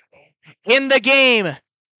in the game.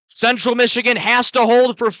 Central Michigan has to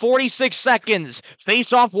hold for 46 seconds.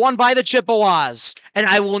 Face-off won by the Chippewas. And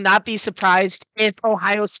I will not be surprised if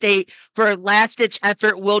Ohio State, for a last-ditch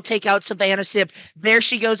effort, will take out Savannah Sip. There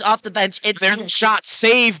she goes off the bench. It's their shot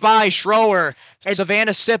saved by Schroer.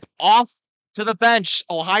 Savannah Sip off to the bench.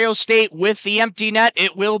 Ohio State with the empty net.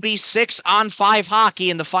 It will be 6-on-5 hockey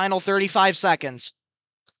in the final 35 seconds.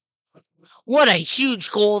 What a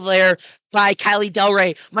huge goal there by Kylie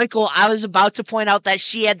Delray. Michael, I was about to point out that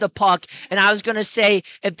she had the puck, and I was going to say,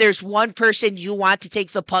 if there's one person you want to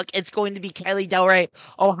take the puck, it's going to be Kylie Delray.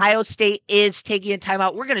 Ohio State is taking a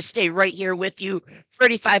timeout. We're going to stay right here with you.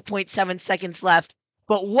 35.7 seconds left.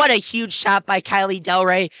 But what a huge shot by Kylie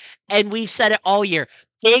Delray. And we've said it all year.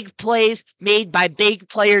 Big plays made by big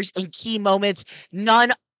players in key moments. No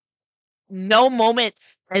moment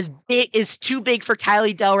is too big for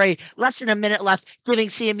Kylie Delray. Less than a minute left, giving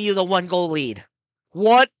CMU the 1-goal lead.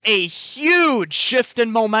 What a huge shift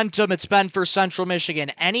in momentum it's been for Central Michigan.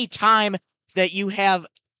 Anytime that you have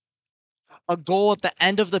a goal at the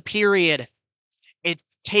end of the period, it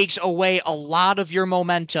takes away a lot of your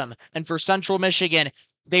momentum. And for Central Michigan,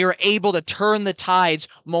 they are able to turn the tides.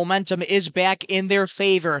 Momentum is back in their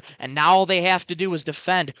favor, and now all they have to do is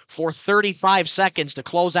defend for 35 seconds to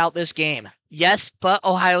close out this game. Yes, but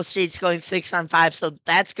Ohio State's going 6-on-5, so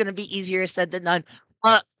that's going to be easier said than done.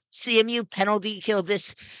 CMU penalty kill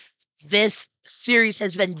this series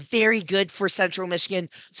has been very good for Central Michigan,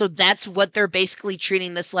 so that's what they're basically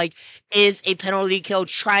treating this like, is a penalty kill,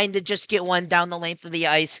 trying to just get one down the length of the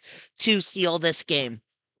ice to seal this game.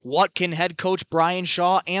 What can head coach Brian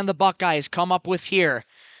Shaw and the Buckeyes come up with here?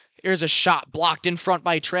 Here's a shot blocked in front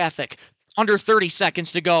by traffic. Under 30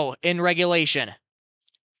 seconds to go in regulation.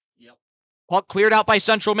 Puck cleared out by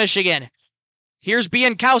Central Michigan. Here's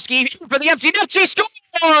Biankowski for the empty net. She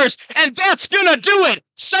scores! And that's going to do it!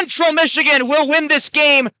 Central Michigan will win this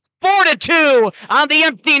game 4-2 on the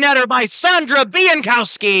empty netter by Sandra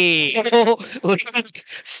Biankowski.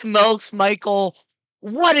 Smokes, Michael.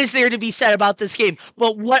 What is there to be said about this game?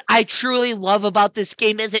 But what I truly love about this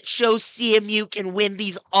game is it shows CMU can win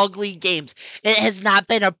these ugly games. It has not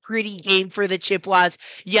been a pretty game for the Chippewas,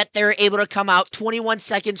 yet they're able to come out. 21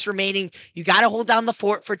 seconds remaining. You got to hold down the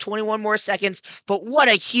fort for 21 more seconds. But what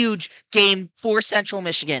a huge game for Central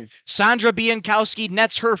Michigan. Sandra Biankowski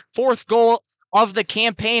nets her 4th goal of the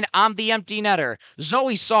campaign on the empty netter.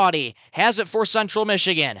 Zoe Saudi has it for Central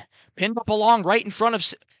Michigan. Pinned up along right in front of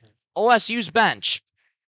OSU's bench.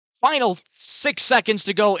 Final 6 seconds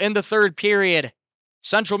to go in the 3rd period.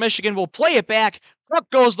 Central Michigan will play it back. Puck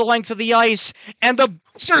goes the length of the ice, and the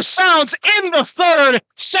buzzer sounds in the 3rd.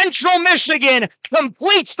 Central Michigan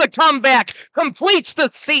completes the comeback, completes the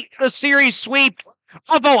series sweep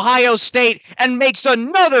of Ohio State, and makes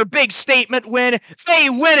another big statement win. They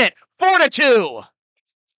win it 4-2.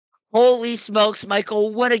 Holy smokes,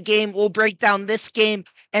 Michael, what a game. We'll break down this game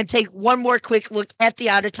and take one more quick look at the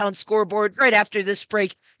out-of-town scoreboard right after this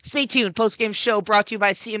break. Stay tuned. Post-game show brought to you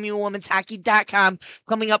by CMUWomen'sHockey.com.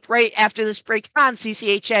 Coming up right after this break on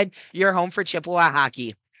CCHN, your home for Chippewa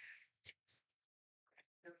hockey.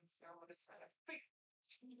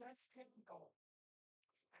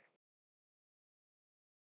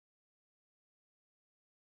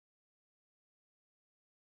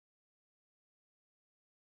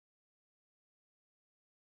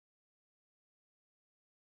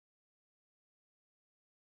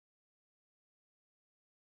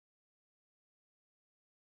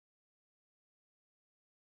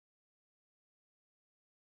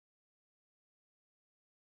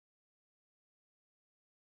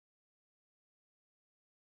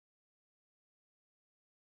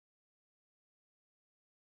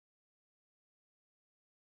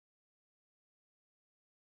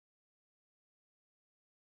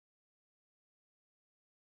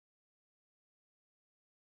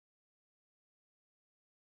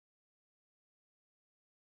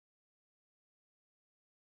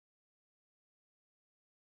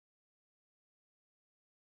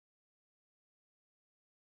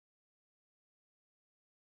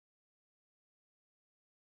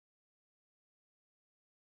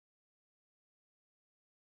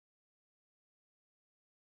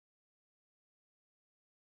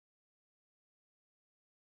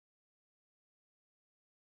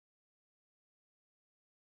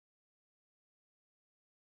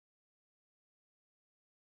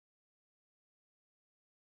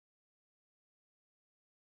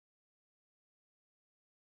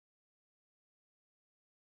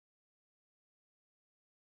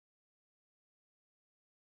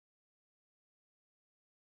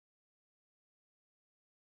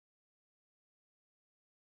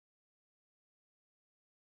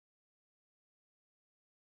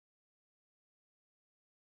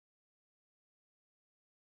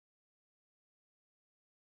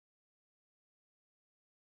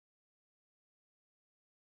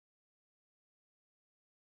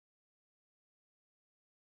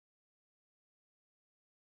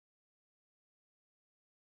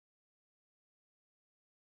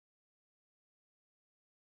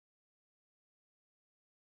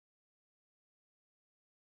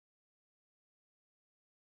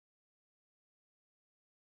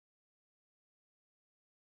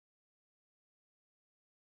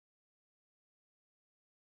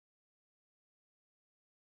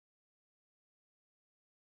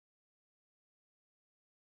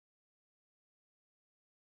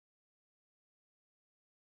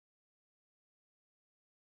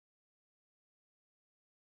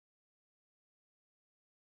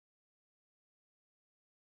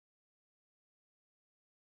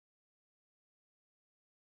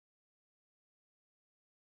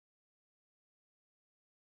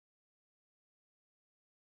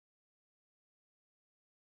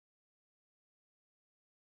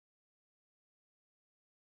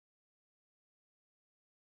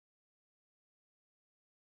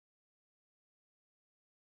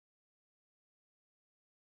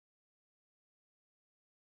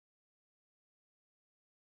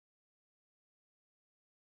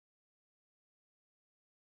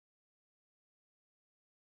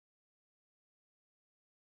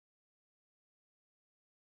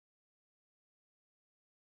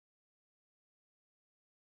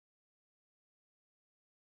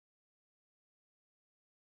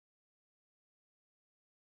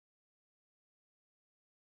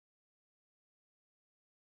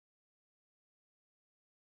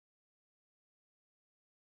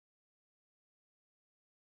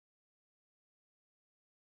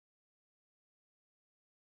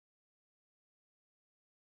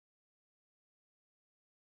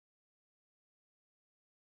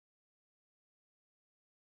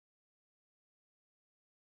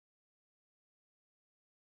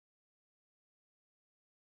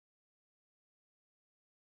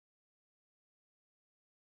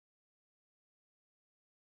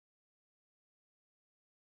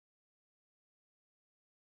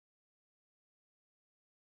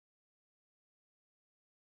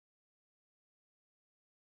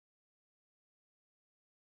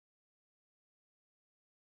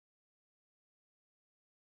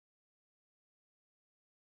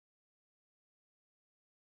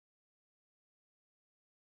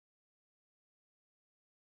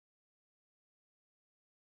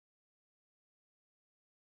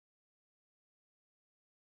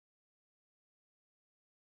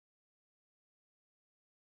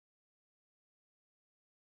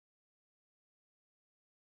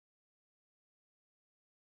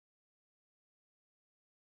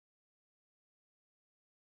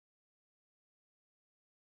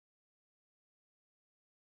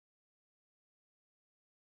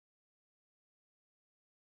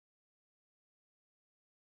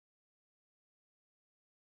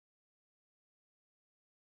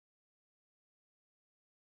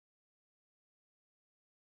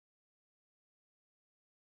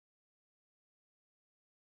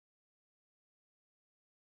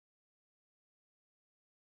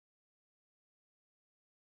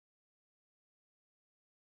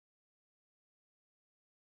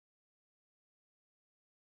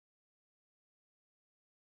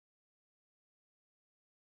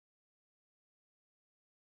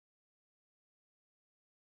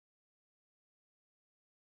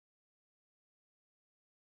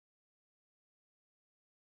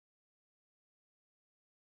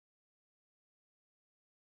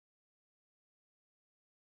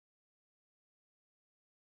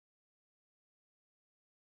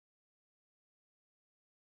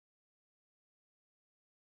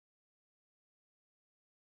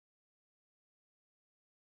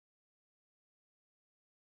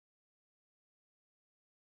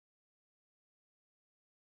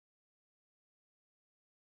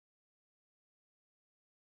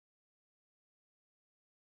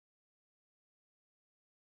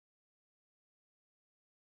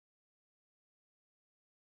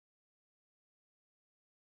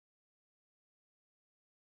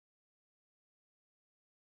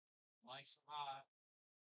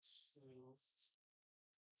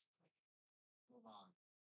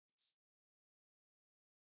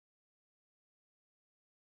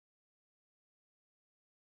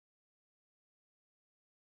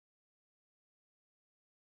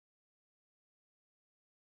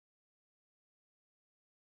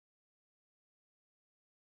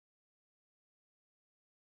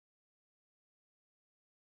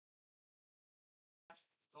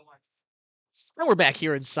 And we're back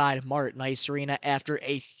here inside Martin Ice Arena after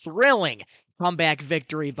a thrilling comeback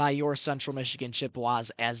victory by your Central Michigan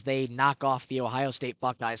Chippewas as they knock off the Ohio State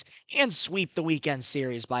Buckeyes and sweep the weekend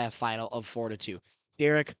series by a final of 4-2.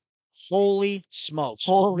 Derek, holy smokes.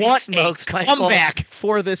 Holy what smokes, a Michael. comeback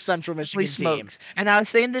for this Central Holy Michigan team. smokes. And I was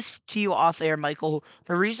saying this to you off air, Michael.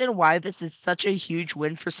 The reason why this is such a huge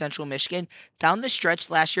win for Central Michigan, down the stretch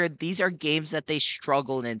last year, these are games that they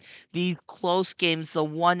struggled in. These close games, the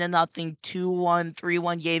 1-0, 2-1,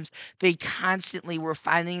 3-1 games, they constantly were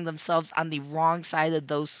finding themselves on the wrong side of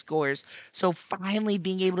those scores. So finally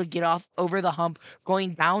being able to get off over the hump,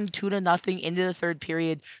 going down 2-0 into the third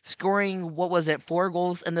period, scoring, 4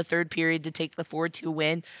 goals in the third period to take the 4-2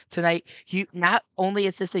 win tonight. Not only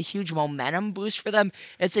is this a huge momentum boost for them,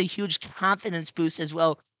 it's a huge confidence boost as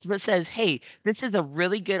well. That says, hey, this is a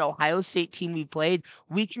really good Ohio State team we played.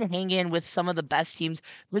 We can hang in with some of the best teams.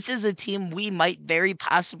 This is a team we might very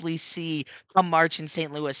possibly see come March in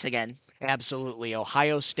St. Louis again. Absolutely.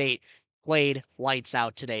 Ohio State played lights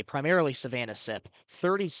out today, primarily Savannah Sip.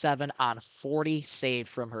 37 on 40 saved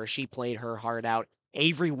from her. She played her heart out.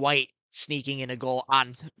 Avery White sneaking in a goal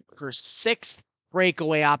on her sixth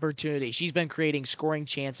breakaway opportunity. She's been creating scoring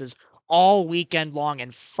chances all weekend long,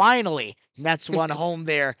 and finally nets one home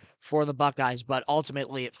there for the Buckeyes, but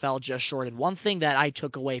ultimately it fell just short. And one thing that I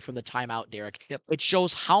took away from the timeout, Derek, it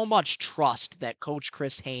shows how much trust that Coach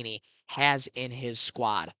Chris Haney has in his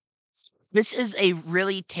squad. This is a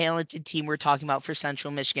really talented team we're talking about for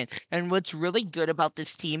Central Michigan. And what's really good about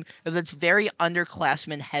this team is it's very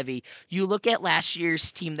underclassmen heavy. You look at last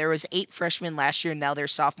year's team, there was 8 freshmen last year, now they're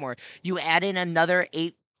sophomore. You add in another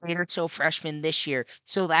 8 or so freshmen this year.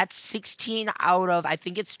 So that's 16 out of, I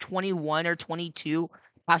think it's 21 or 22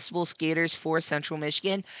 possible skaters for Central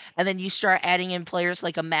Michigan. And then you start adding in players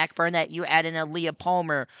like a Mac Barnett, you add in a Leah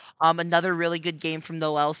Palmer, another really good game from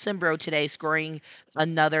Noel Simbro today, scoring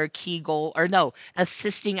another key goal, or no,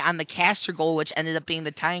 assisting on the caster goal, which ended up being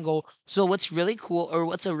the tying goal. So what's really cool, or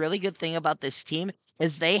what's a really good thing about this team,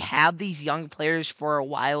 is they have these young players for a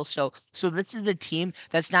while. So this is a team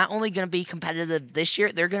that's not only going to be competitive this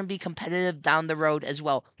year, they're going to be competitive down the road as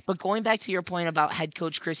well. But going back to your point about head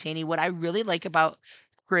coach Chris Haney, what I really like about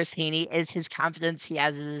Chris Haney is his confidence he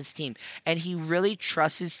has in his team. And he really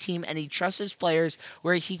trusts his team and he trusts his players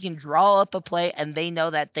where he can draw up a play and they know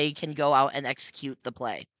that they can go out and execute the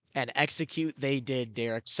play. And execute they did,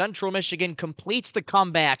 Derek. Central Michigan completes the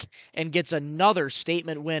comeback and gets another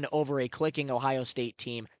statement win over a clicking Ohio State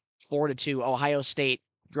team. 4-2. Ohio State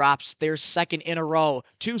drops their second in a row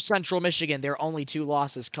to Central Michigan. Their only 2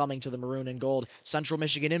 losses coming to the Maroon and Gold. Central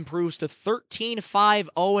Michigan improves to 13-5,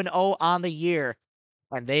 0-0 on the year.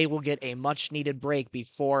 And they will get a much-needed break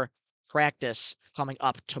before practice coming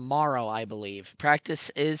up tomorrow, I believe. Practice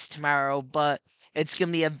is tomorrow, but it's going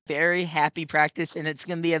to be a very happy practice and it's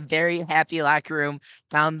going to be a very happy locker room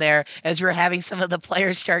down there as we're having some of the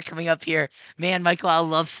players start coming up here. Man, Michael, I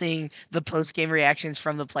love seeing the post-game reactions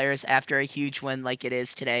from the players after a huge win like it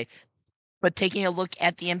is today. But taking a look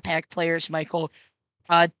at the impact players, Michael,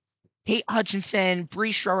 Tate Hutchinson,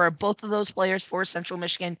 Bree Schroer, both of those players for Central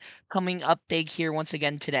Michigan coming up big here once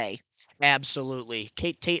again today. Absolutely.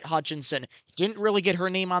 Tate Hutchinson didn't really get her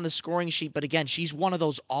name on the scoring sheet, but again, she's one of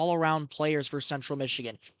those all-around players for Central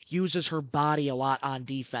Michigan. Uses her body a lot on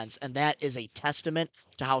defense, and that is a testament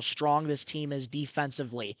to how strong this team is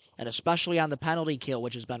defensively, and especially on the penalty kill,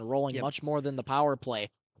 which has been rolling much more than the power play.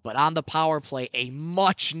 But on the power play, a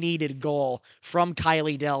much-needed goal from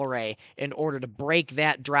Kylie Del Rey in order to break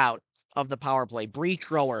that drought of the power play. Bree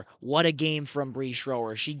Schroer, what a game from Bree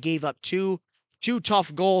Schroer. She gave up two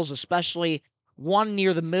tough goals, especially one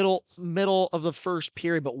near the middle of the first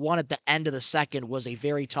period, but one at the end of the second was a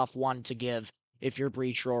very tough one to give if you're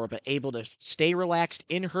Bree Schroer, but able to stay relaxed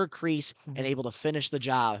in her crease and able to finish the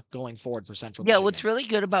job going forward for Central Michigan. What's really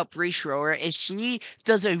good about Bree Schroer is she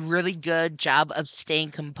does a really good job of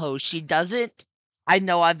staying composed. She doesn't, I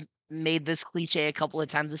know I've made this cliche a couple of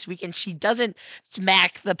times this week, and she doesn't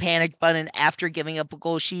smack the panic button after giving up a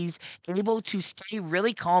goal. She's able to stay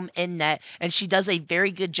really calm in net, and she does a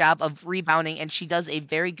very good job of rebounding, and she does a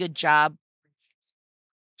very good job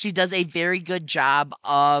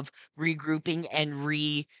of regrouping and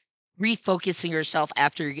refocusing herself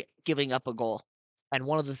after giving up a goal. And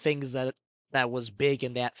one of the things that was big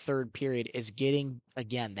in that third period is getting,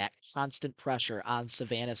 again, that constant pressure on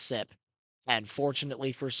Savannah Sip. And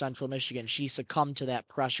fortunately for Central Michigan, she succumbed to that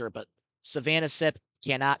pressure, but Savannah Sip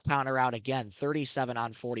cannot counter out again. 37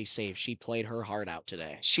 on 40 saves. She played her heart out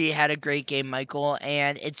today. She had a great game, Michael,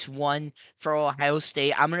 and it's one for Ohio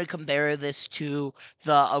State. I'm going to compare this to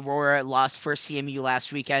the Aurora loss for CMU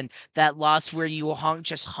last weekend. That loss where you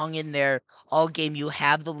just hung in there all game. You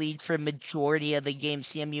have the lead for majority of the game.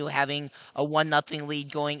 CMU having a 1-0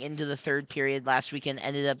 lead going into the third period last weekend,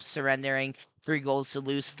 ended up surrendering 3 goals to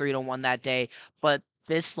lose 3-1 that day. But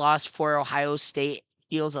this loss for Ohio State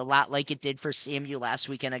feels a lot like it did for CMU last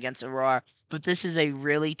weekend against Aurora. But this is a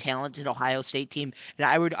really talented Ohio State team. And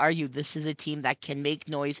I would argue this is a team that can make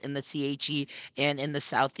noise in the CHE and in the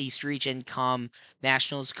Southeast region come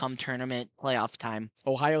Nationals, come tournament playoff time.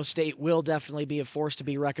 Ohio State will definitely be a force to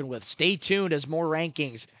be reckoned with. Stay tuned as more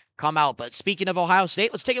rankings come out. But speaking of Ohio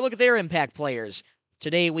State, let's take a look at their impact players.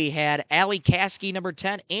 Today we had Allie Caskey, number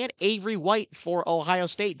 10, and Avery White for Ohio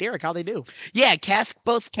State. Derek, how they do? Yeah,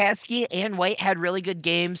 both Caskey and White had really good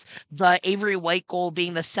games. The Avery White goal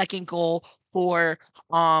being the second goal for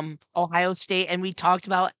Ohio State, and we talked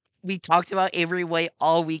about Avery White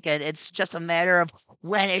all weekend. It's just a matter of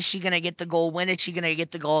when is she going to get the goal? When is she going to get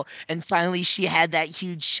the goal? And finally, she had that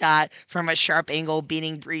huge shot from a sharp angle,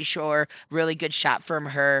 beating Bree Shore. Really good shot from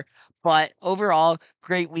her. But overall,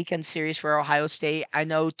 great weekend series for Ohio State. I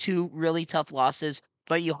know 2 really tough losses,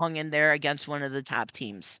 but you hung in there against one of the top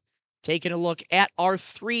teams. Taking a look at our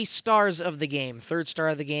 3 stars of the game. Third star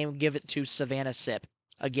of the game, give it to Savannah Sip.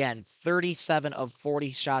 Again, 37 of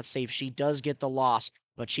 40 shots saved. She does get the loss,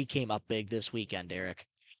 but she came up big this weekend, Derek.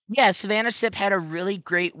 Yeah, Savannah Sip had a really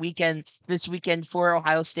great weekend this weekend for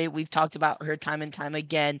Ohio State. We've talked about her time and time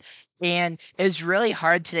again. And it's really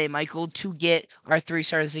hard today, Michael, to get our 3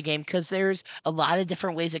 stars of the game because there's a lot of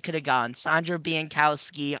different ways it could have gone. Sandra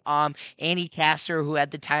Biankowski, Annie Castor, who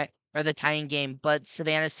had the tying game, but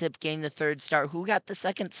Savannah Sip gained the 3rd star. Who got the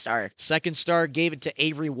 2nd star? Second star gave it to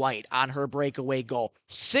Avery White on her breakaway goal.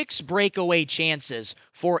 6 breakaway chances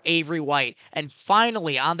for Avery White. And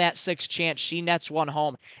finally, on that 6th chance, she nets one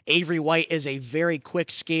home. Avery White is a very quick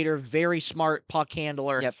skater, very smart puck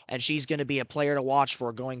handler, Yep. and she's going to be a player to watch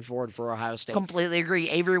for going forward for Ohio State. Completely agree.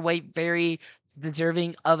 Avery White, very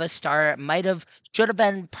deserving of a star. Should have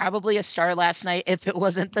been probably a star last night if it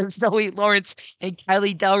wasn't the Zoe Lawrence and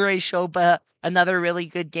Kylie Delray show, but another really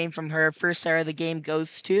good game from her. First star of the game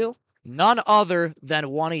goes to none other than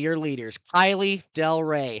one of your leaders, Kylie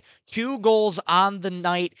Delray. 2 goals on the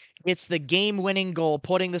night. It's the game-winning goal,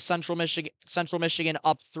 putting the Central Michigan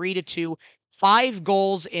up 3-2. 5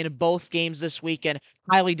 goals in both games this weekend.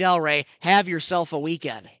 Kylie Delray, have yourself a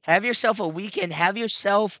weekend. Have yourself a weekend. Have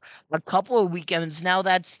yourself a couple of weekends. Now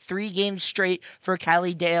that's 3 games straight for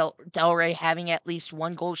Kylie Delray having at least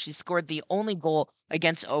 1 goal. She scored the only goal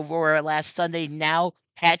against Aurora last Sunday. Now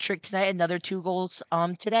hat trick tonight, another 2 goals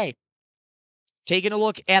today. Taking a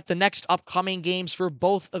look at the next upcoming games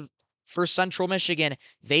for Central Michigan,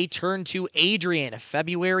 they turn to Adrian,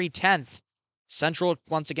 February 10th. Central,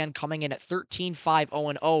 once again, coming in at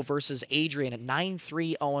 13-5-0-0 versus Adrian at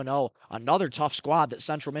 9-3-0-0. Another tough squad that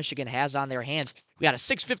Central Michigan has on their hands. We got a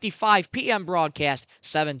 6:55 p.m. broadcast,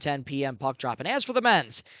 7:10 p.m. puck drop. And as for the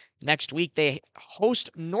men's, next week they host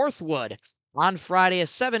Northwood on Friday, a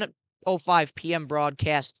 7:05 p.m.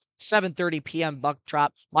 broadcast, 7:30 p.m. puck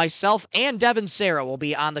drop. Myself and Devin Sarah will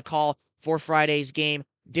be on the call for Friday's game.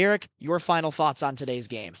 Derek, your final thoughts on today's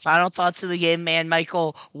game. Final thoughts of the game, man,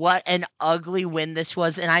 Michael. What an ugly win this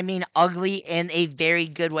was. And I mean ugly in a very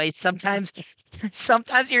good way. Sometimes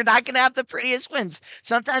you're not going to have the prettiest wins.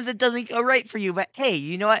 Sometimes it doesn't go right for you. But hey,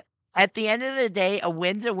 you know what? At the end of the day, a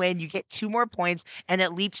win's a win. You get 2 more points, and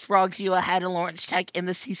it leapfrogs you ahead of Lawrence Tech in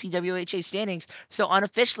the CCWHA standings. So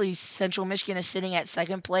unofficially, Central Michigan is sitting at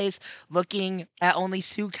 2nd place, looking at only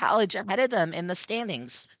Sioux College ahead of them in the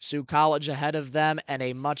standings. Sioux College ahead of them, and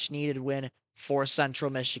a much-needed win for Central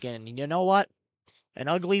Michigan. And you know what? An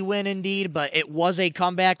ugly win indeed, but it was a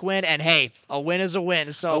comeback win, and hey, a win is a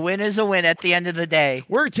win. So a win is a win at the end of the day.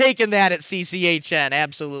 We're taking that at CCHN,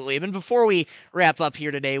 absolutely. And before we wrap up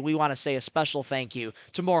here today, we want to say a special thank you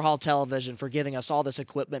to Moorehall Television for giving us all this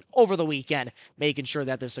equipment over the weekend, making sure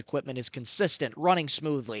that this equipment is consistent, running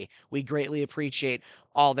smoothly. We greatly appreciate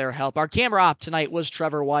all their help. Our camera op tonight was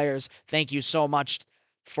Trevor Wires. Thank you so much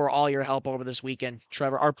for all your help over this weekend,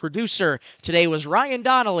 Trevor. Our producer today was Ryan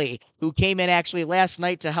Donnelly, who came in actually last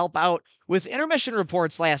night to help out with intermission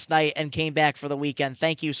reports last night and came back for the weekend.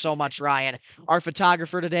 Thank you so much, Ryan. Our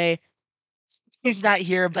photographer today He's not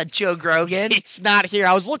here, but Joe Grogan. He's not here.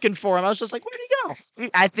 I was looking for him. I was just like, where'd he go?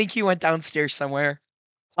 I think he went downstairs somewhere.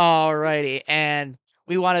 Alrighty, and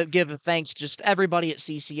we want to give a thanks just to everybody at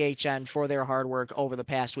CCHN for their hard work over the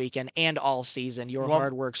past weekend and all season. Your One-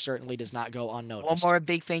 hard work certainly does not go unnoticed. One more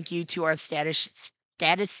big thank you to our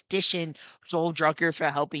statistician Joel Drucker for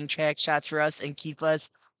helping track shots for us and keep us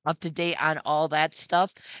up to date on all that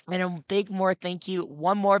stuff. And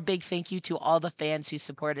one more big thank you to all the fans who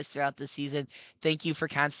support us throughout the season. Thank you for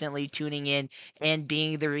constantly tuning in and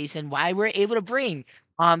being the reason why we're able to bring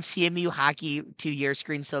CMU hockey to your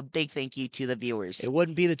screen. So big thank you to the viewers. It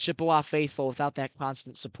wouldn't be the Chippewa faithful without that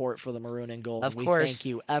constant support for the maroon and gold. Of and we course. thank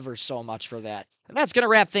you ever so much for that. And that's going to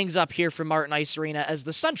wrap things up here from Martin Ice Arena as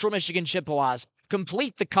the Central Michigan Chippewas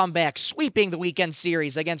complete the comeback, sweeping the weekend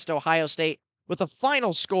series against Ohio State with a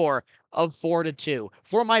final score of 4-2.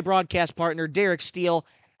 For my broadcast partner, Derek Steele,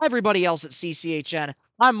 everybody else at CCHN,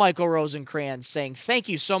 I'm Michael Rosenkrantz saying thank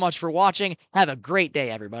you so much for watching. Have a great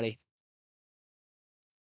day, everybody.